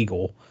the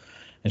Eagle,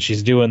 and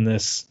she's doing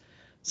this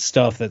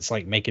stuff that's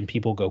like making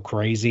people go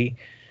crazy.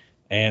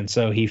 And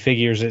so he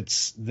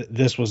figures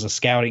this was a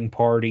scouting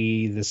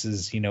party. This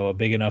is, a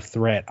big enough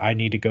threat. I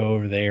need to go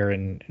over there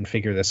and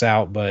figure this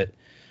out. But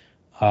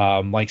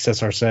like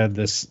Cesar said,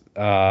 his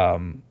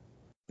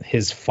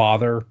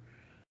father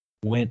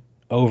went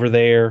over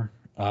there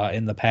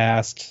in the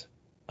past.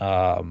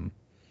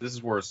 This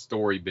is where a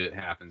story bit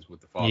happens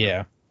with the father.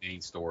 Yeah.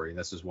 Main story.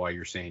 This is why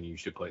you're saying you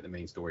should play the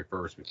main story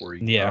first before you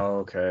hit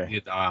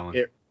the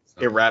island.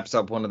 It wraps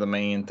up one of the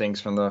main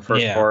things from the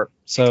first part.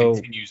 So it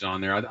continues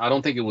on there. I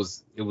don't think it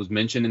was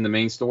mentioned in the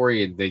main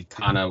story. They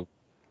kind of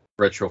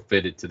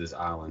retrofitted to this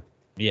island.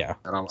 Yeah.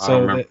 I don't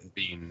remember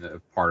being a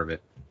part of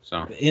it.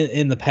 So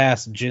in the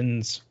past,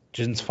 Jin's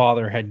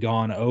father had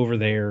gone over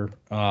there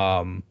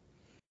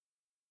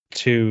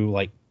to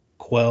like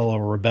quell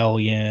a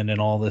rebellion and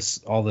all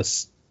this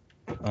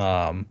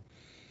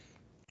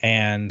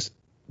and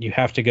you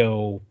have to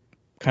go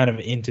kind of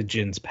into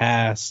Jin's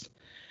past,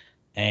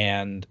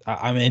 and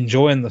I'm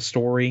enjoying the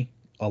story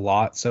a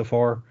lot so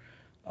far.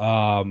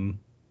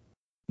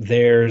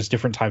 There's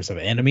different types of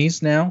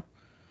enemies now.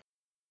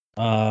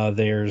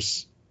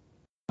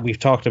 We've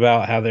talked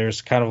about how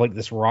there's kind of like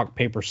this rock,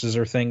 paper,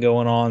 scissors thing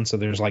going on. So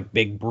there's like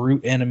big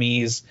brute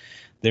enemies.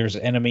 There's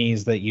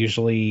enemies that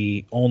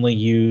usually only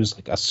use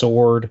like a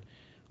sword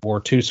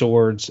or two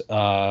swords,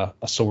 a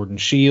sword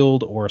and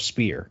shield, or a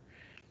spear.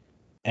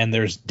 And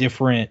there's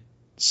different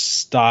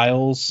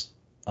styles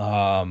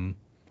of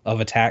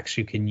attacks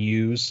you can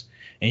use,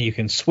 and you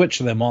can switch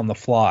them on the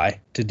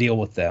fly to deal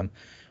with them.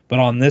 But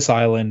on this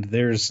island,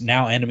 there's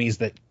now enemies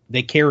that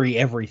they carry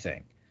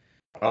everything.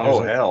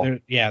 Oh, hell.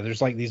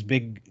 There's like these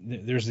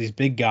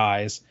big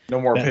guys. No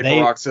more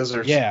paper, rock,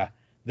 scissors. Yeah,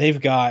 they've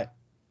got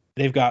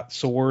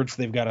swords,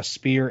 they've got a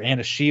spear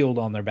and a shield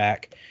on their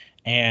back,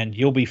 and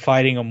you'll be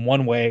fighting them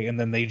one way, and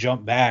then they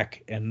jump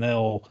back and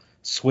they'll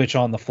switch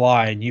on the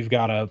fly, and you've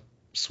got to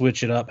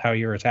switch it up how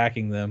you're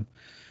attacking them.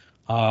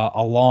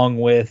 Along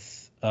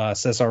with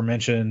Cesar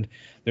mentioned,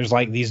 there's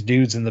like these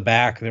dudes in the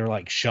back. They're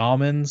like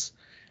shamans,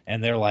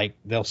 and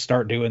they'll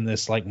start doing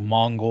this like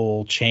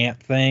Mongol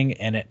chant thing,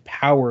 and it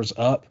powers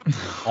up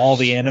all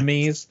the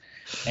enemies,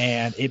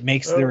 and it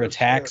makes their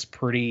attacks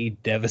pretty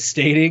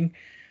devastating.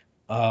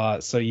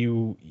 So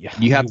you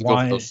have to go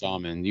for those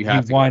shaman. You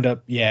wind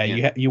up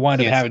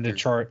having to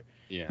charge.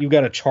 Yeah. You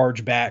got to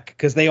charge back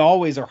because they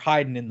always are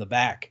hiding in the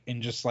back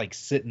and just like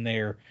sitting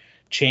there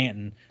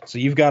chanting. So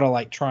you've got to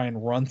like try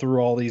and run through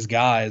all these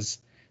guys,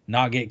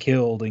 not get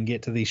killed, and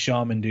get to these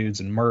shaman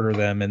dudes and murder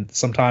them. And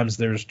sometimes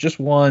there's just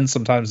one,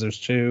 sometimes there's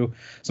two,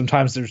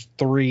 sometimes there's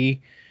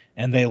three,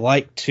 and they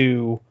like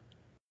to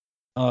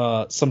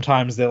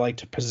sometimes they like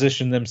to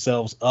position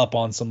themselves up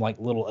on some like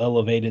little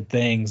elevated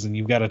things, and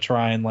you've got to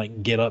try and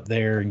like get up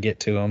there and get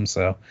to them.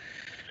 So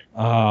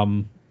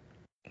and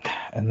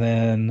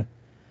then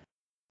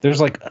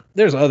there's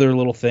other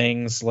little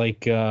things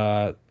like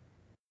in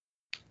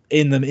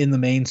the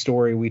main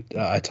story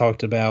I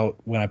talked about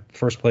when I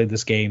first played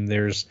this game.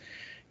 There's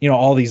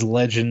all these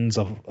legends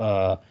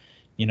of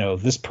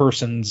this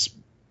person's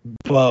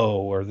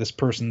bow or this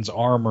person's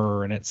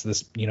armor, and it's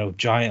this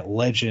giant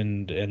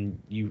legend,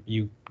 and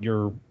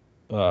you're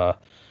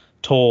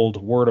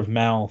told word of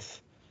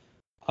mouth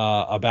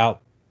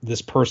about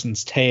this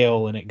person's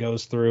tale, and it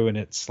goes through, and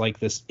it's like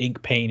this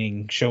ink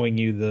painting showing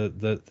you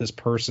this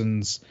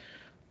person's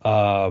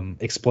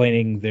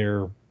explaining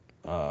their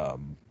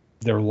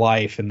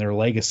life and their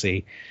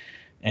legacy,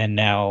 and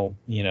now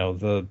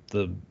their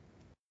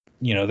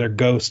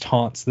ghost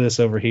haunts this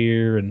over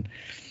here, and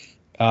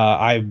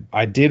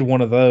I did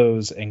one of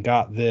those and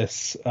got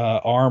this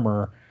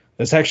armor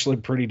that's actually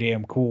pretty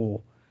damn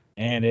cool,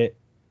 and it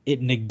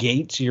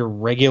negates your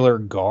regular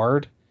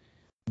guard,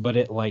 but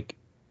it like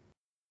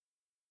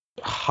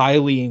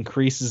highly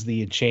increases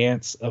the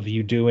chance of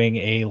you doing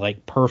a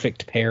like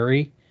perfect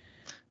parry.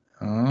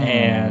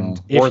 And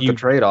worth the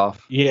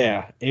trade-off.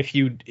 Yeah, if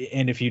you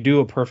do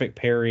a perfect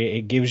parry,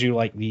 it gives you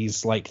like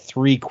these like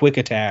 3 quick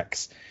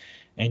attacks,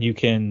 and you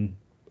can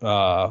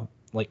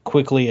like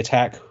quickly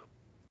attack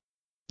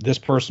this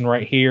person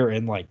right here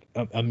and like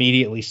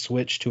immediately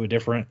switch to a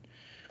different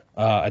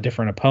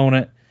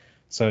opponent.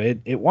 So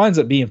it winds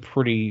up being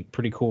pretty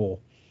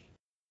cool.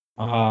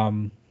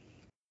 And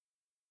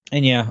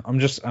yeah,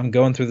 I'm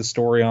going through the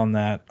story on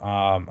that.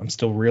 I'm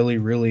still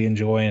really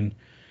enjoying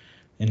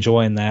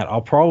that.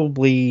 I'll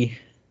probably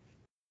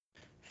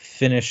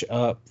finish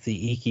up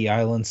the Iki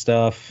Island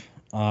stuff.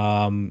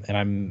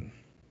 And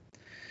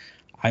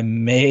I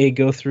may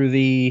go through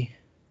the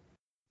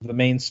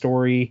main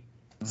story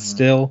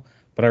still,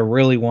 but I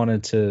really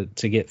wanted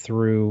to get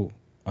through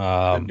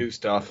the new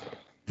stuff.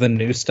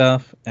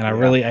 And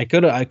I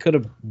could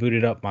have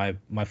booted up my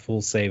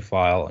full save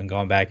file and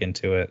gone back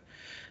into it,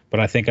 but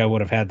I think I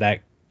would have had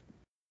that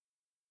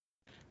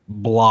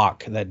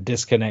block, that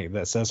disconnect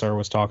that Cesar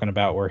was talking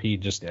about, where he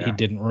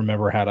didn't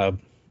remember how to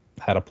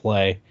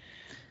play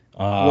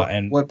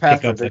and what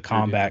path pick up the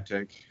combat. Did you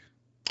take?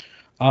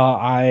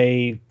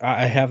 I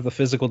have the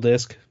physical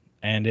disc,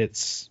 and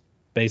it's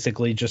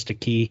basically just a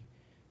key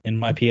in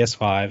my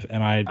PS5,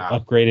 and I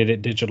upgraded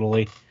it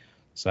digitally.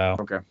 So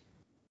okay.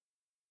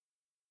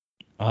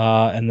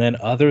 And then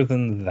other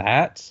than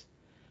that,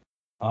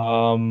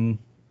 I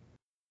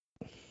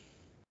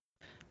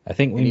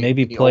think we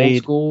maybe played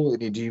old school,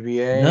 any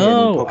GBA,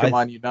 no, any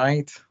Pokemon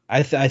Unite.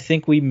 I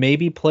think we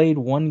maybe played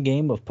one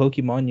game of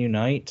Pokemon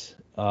Unite.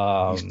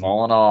 He's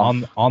falling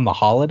off on the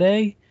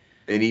holiday.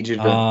 They need you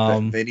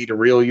to. They need to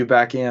reel you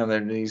back in. There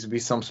needs to be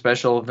some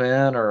special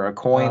event or a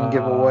coin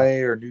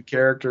giveaway or a new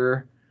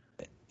character.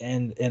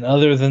 And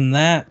other than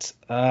that,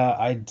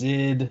 I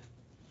did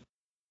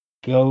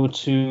go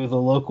to the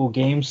local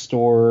game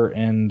store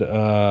and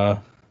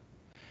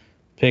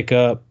pick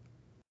up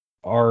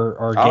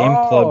our game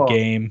club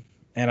game,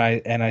 and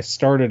I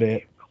started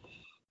it.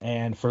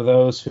 And for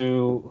those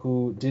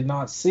who did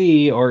not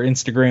see our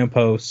Instagram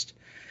post,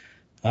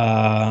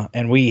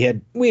 and we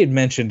had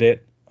mentioned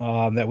it,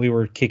 that we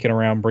were kicking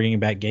around bringing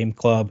back Game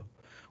Club.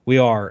 We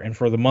are, and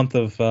for the month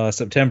of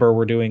September,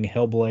 we're doing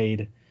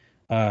Hellblade: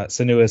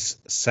 Senua's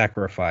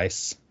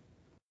Sacrifice.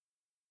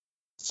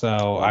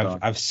 So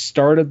I've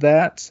started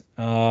that,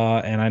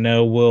 and I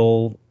know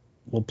we'll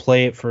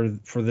play it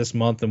for this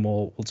month, and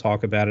we'll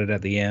talk about it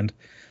at the end.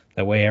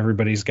 That way,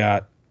 everybody's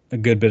got a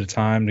good bit of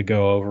time to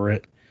go over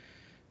it.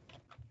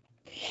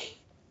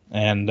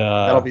 And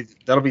that'll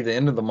be the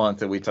end of the month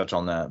that we touch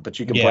on that. But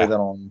you can play that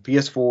on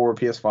PS4,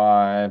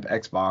 PS5,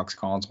 Xbox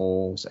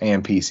consoles,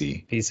 and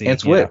PC and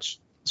Switch.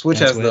 Yeah. Switch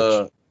has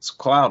the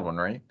cloud one,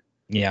 right?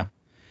 Yeah.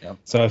 Yep.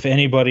 So if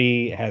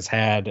anybody has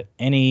had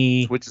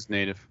any, Switch is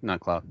native, not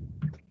cloud.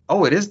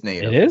 Oh, it is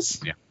native. It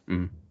is? Yeah.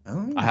 Mm-hmm.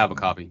 Oh. I have a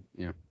copy.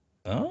 Yeah.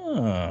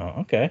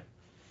 Oh, okay.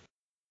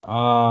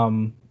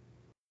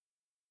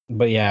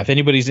 But yeah, if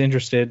anybody's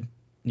interested,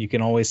 you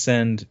can always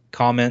send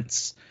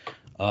comments,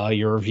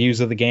 your reviews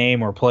of the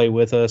game, or play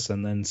with us,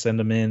 and then send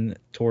them in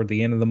toward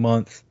the end of the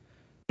month.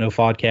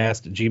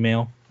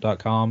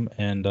 nofodcast@gmail.com,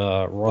 and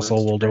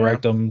Russell will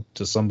direct them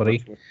to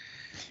somebody.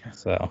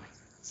 So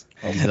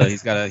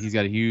he's got a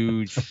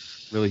huge,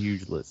 really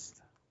huge list.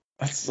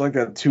 That's like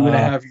a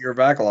 2.5 year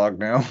backlog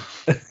now.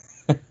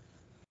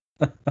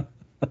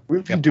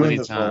 We've been doing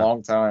this for a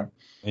long time.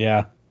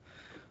 Yeah.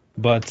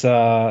 But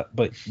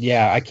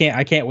yeah, I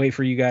can't wait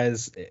for you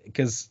guys,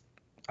 because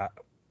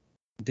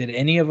did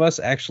any of us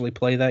actually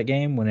play that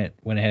game when it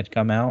had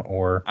come out?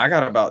 Or I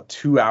got about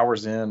 2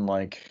 hours in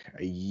like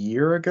a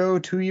year ago,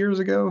 2 years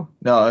ago.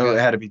 No, it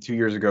had to be 2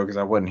 years ago because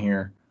I wasn't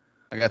here.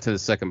 I got to the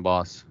second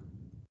boss.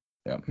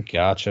 Yeah,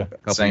 gotcha. A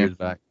couple years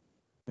back.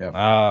 Yeah.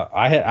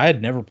 I had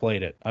never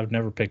played it. I've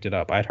never picked it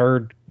up. I'd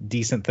heard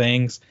decent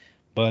things,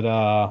 but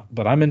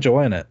I'm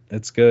enjoying it.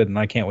 It's good, and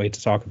I can't wait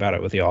to talk about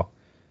it with y'all.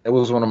 It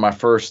was one of my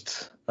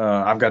first.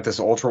 I've got this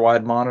ultra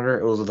wide monitor.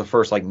 It was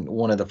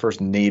one of the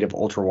first native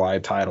ultra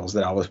wide titles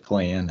that I was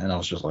playing, and I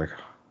was just like,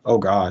 "Oh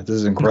God, this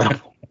is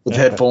incredible!" With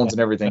headphones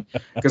and everything,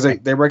 because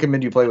they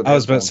recommend you play with. I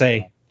was about to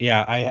say,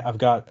 yeah, I've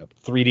got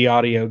 3D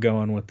audio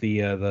going with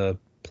the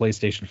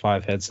PlayStation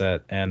 5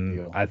 headset,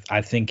 and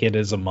I think it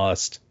is a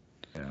must.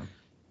 Yeah.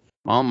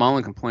 My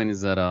only complaint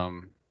is that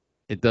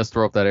it does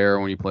throw up that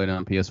error when you play it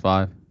on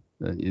PS5.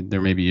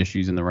 There may be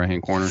issues in the right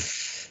hand corner.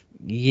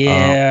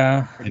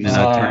 Yeah. And then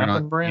I turn it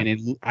on,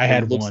 and I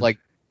had it looks one. like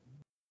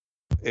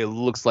it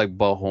looks like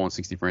butthole in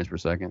 60 frames per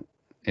second.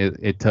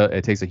 It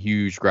takes a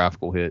huge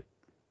graphical hit.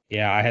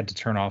 Yeah, I had to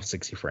turn off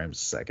 60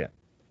 frames a second.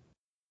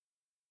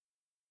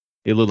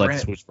 It looked like the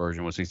Switch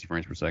version was 60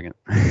 frames per second.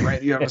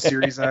 Brant, you have a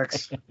Series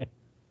X?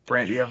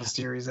 Brant, do you have a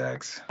Series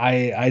X?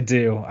 I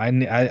do.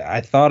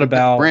 I thought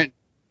about. Brant,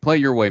 play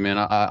your way, man.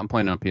 I'm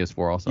playing on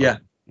PS4 also. Yeah.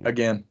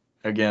 Again.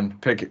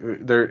 Pick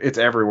there. It's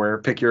everywhere.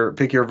 Pick your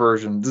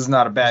version. This is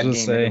not a bad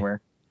game anywhere.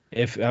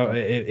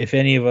 If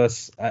any of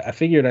us, I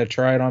figured I'd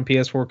try it on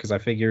PS4 because I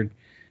figured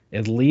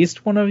at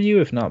least one of you,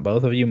 if not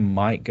both of you,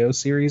 might go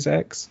Series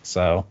X.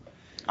 So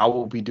I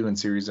will be doing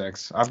Series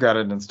X. I've got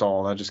it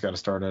installed. I just got to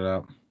start it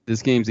up.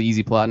 This game's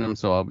easy platinum,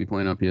 so I'll be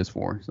playing on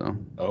PS4. So.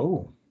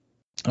 Oh.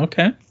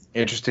 Okay.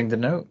 Interesting to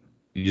note.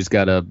 You just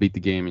gotta beat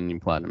the game and you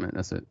platinum it.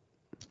 That's it.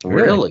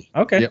 Really?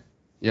 Okay.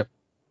 Yep.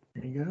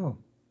 There you go.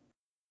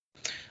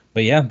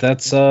 But yeah,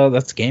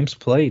 that's games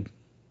played.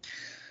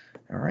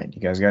 All right. You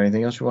guys got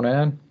anything else you want to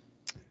add?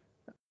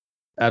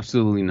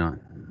 Absolutely not.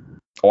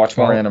 Watch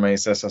more anime,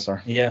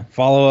 SSR. Yeah.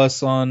 Follow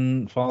us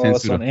on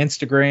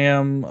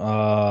Instagram.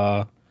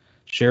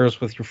 Share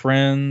us with your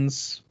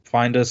friends.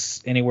 Find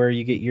us anywhere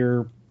you get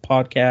your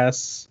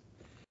podcasts.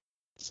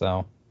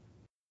 So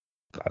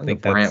I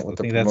think Brant with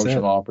the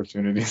promotional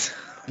opportunities.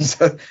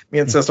 Me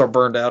and Cess are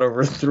burned out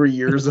over 3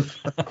 years of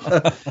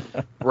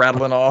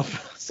rattling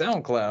off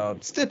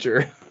SoundCloud,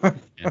 Stitcher.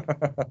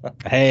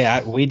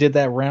 Hey, we did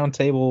that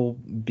roundtable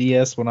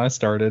BS when I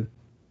started.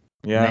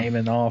 Yeah.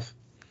 Naming off.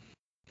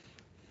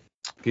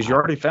 Because you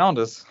already found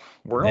us.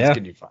 Where else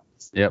can you find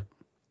us? Yep.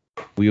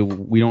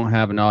 We don't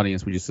have an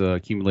audience. We just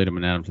accumulate them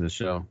and add them to the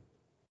show.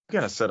 We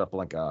gotta set up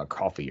like a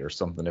coffee or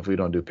something if we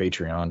don't do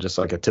Patreon, just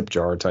like a tip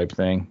jar type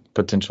thing,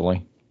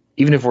 potentially.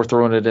 Even if we're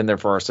throwing it in there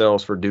for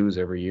ourselves for dues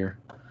every year.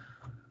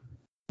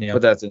 Yeah.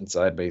 But that's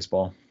inside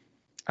baseball.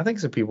 I think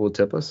some people will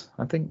tip us.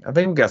 I think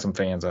we've got some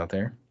fans out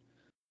there.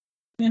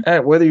 Yeah.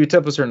 Whether you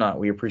tip us or not,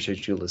 we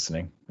appreciate you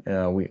listening.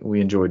 We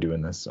enjoy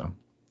doing this. So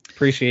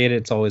appreciate it.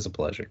 It's always a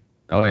pleasure.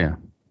 Oh yeah.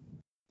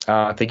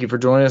 Thank you for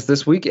joining us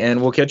this week,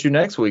 and we'll catch you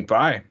next week.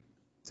 Bye.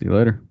 See you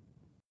later.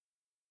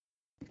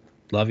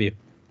 Love you.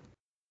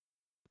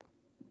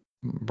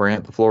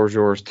 Brant, the floor is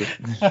yours to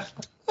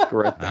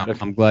correct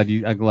that. I'm glad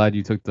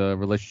you took the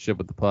relationship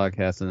with the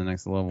podcast to the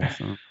next level.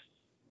 So.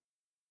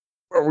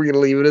 Are we gonna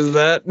leave it as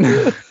that?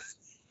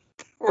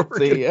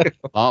 See ya.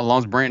 As long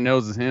as Brant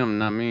knows it's him,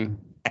 not me.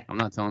 I'm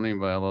not telling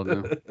anybody I love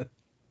them.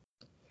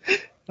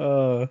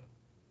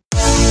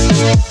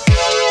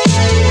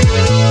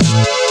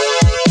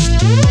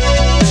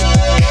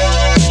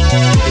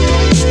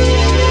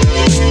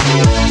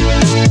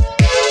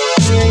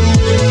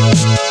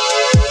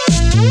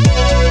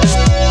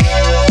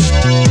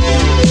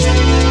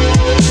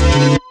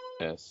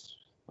 Yes,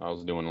 I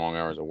was doing long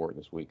hours of work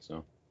this week,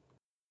 so.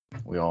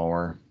 We all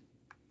were.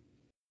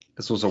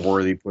 This was a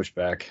worthy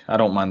pushback. I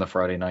don't mind the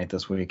Friday night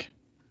this week.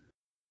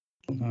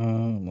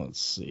 Let's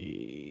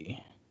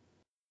see.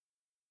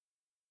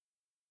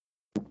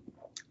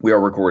 We are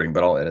recording,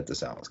 but I'll edit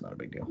this out. It's not a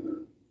big deal.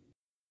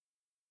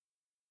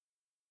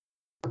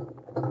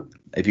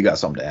 If you got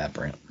something to add,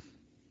 Brant.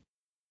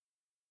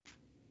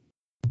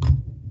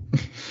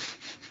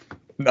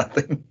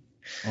 Nothing.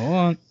 Hold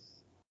on.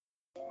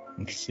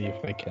 Let's see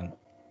if I can.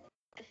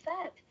 The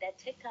fact that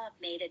TikTok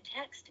made a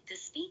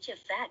text-to-speech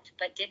effect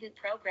but didn't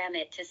program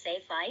it to say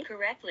fight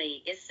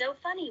correctly is so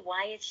funny.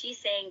 Why is she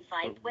saying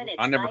fight when it's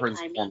I never heard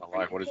this before in my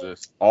life. What is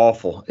this?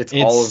 Awful. It's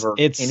all over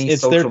any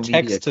social their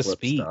media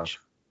text-to-speech stuff.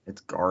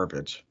 It's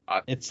garbage.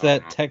 It's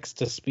that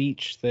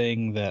text-to-speech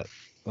thing that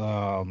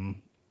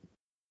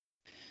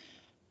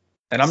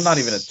And I'm not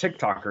even a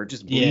TikToker. It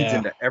just bleeds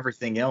into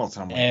everything else.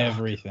 I'm like,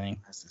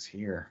 everything. This is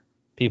here.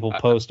 People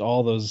post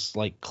all those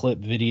like clip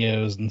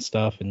videos and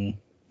stuff, and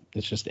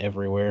it's just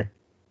everywhere.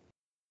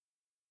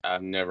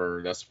 That's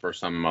the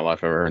first time in my life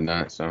I've ever heard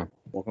that. So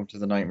welcome to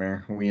the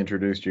nightmare. We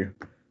introduced you.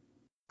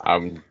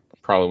 I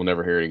probably will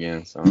never hear it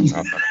again. So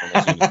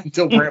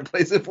until Brant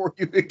plays it for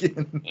you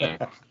again.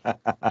 Yeah.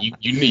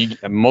 You need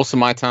most of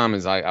my time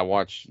is I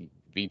watch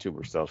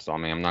VTuber stuff. So I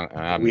mean I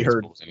haven't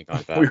exposed anything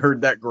like that. We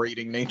heard that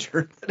grating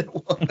nature that it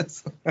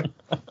was.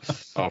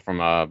 From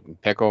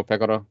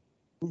Pekoro.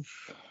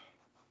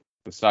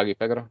 Usagi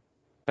Pekoro.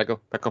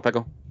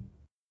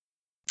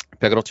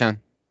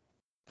 Pekoro-chan.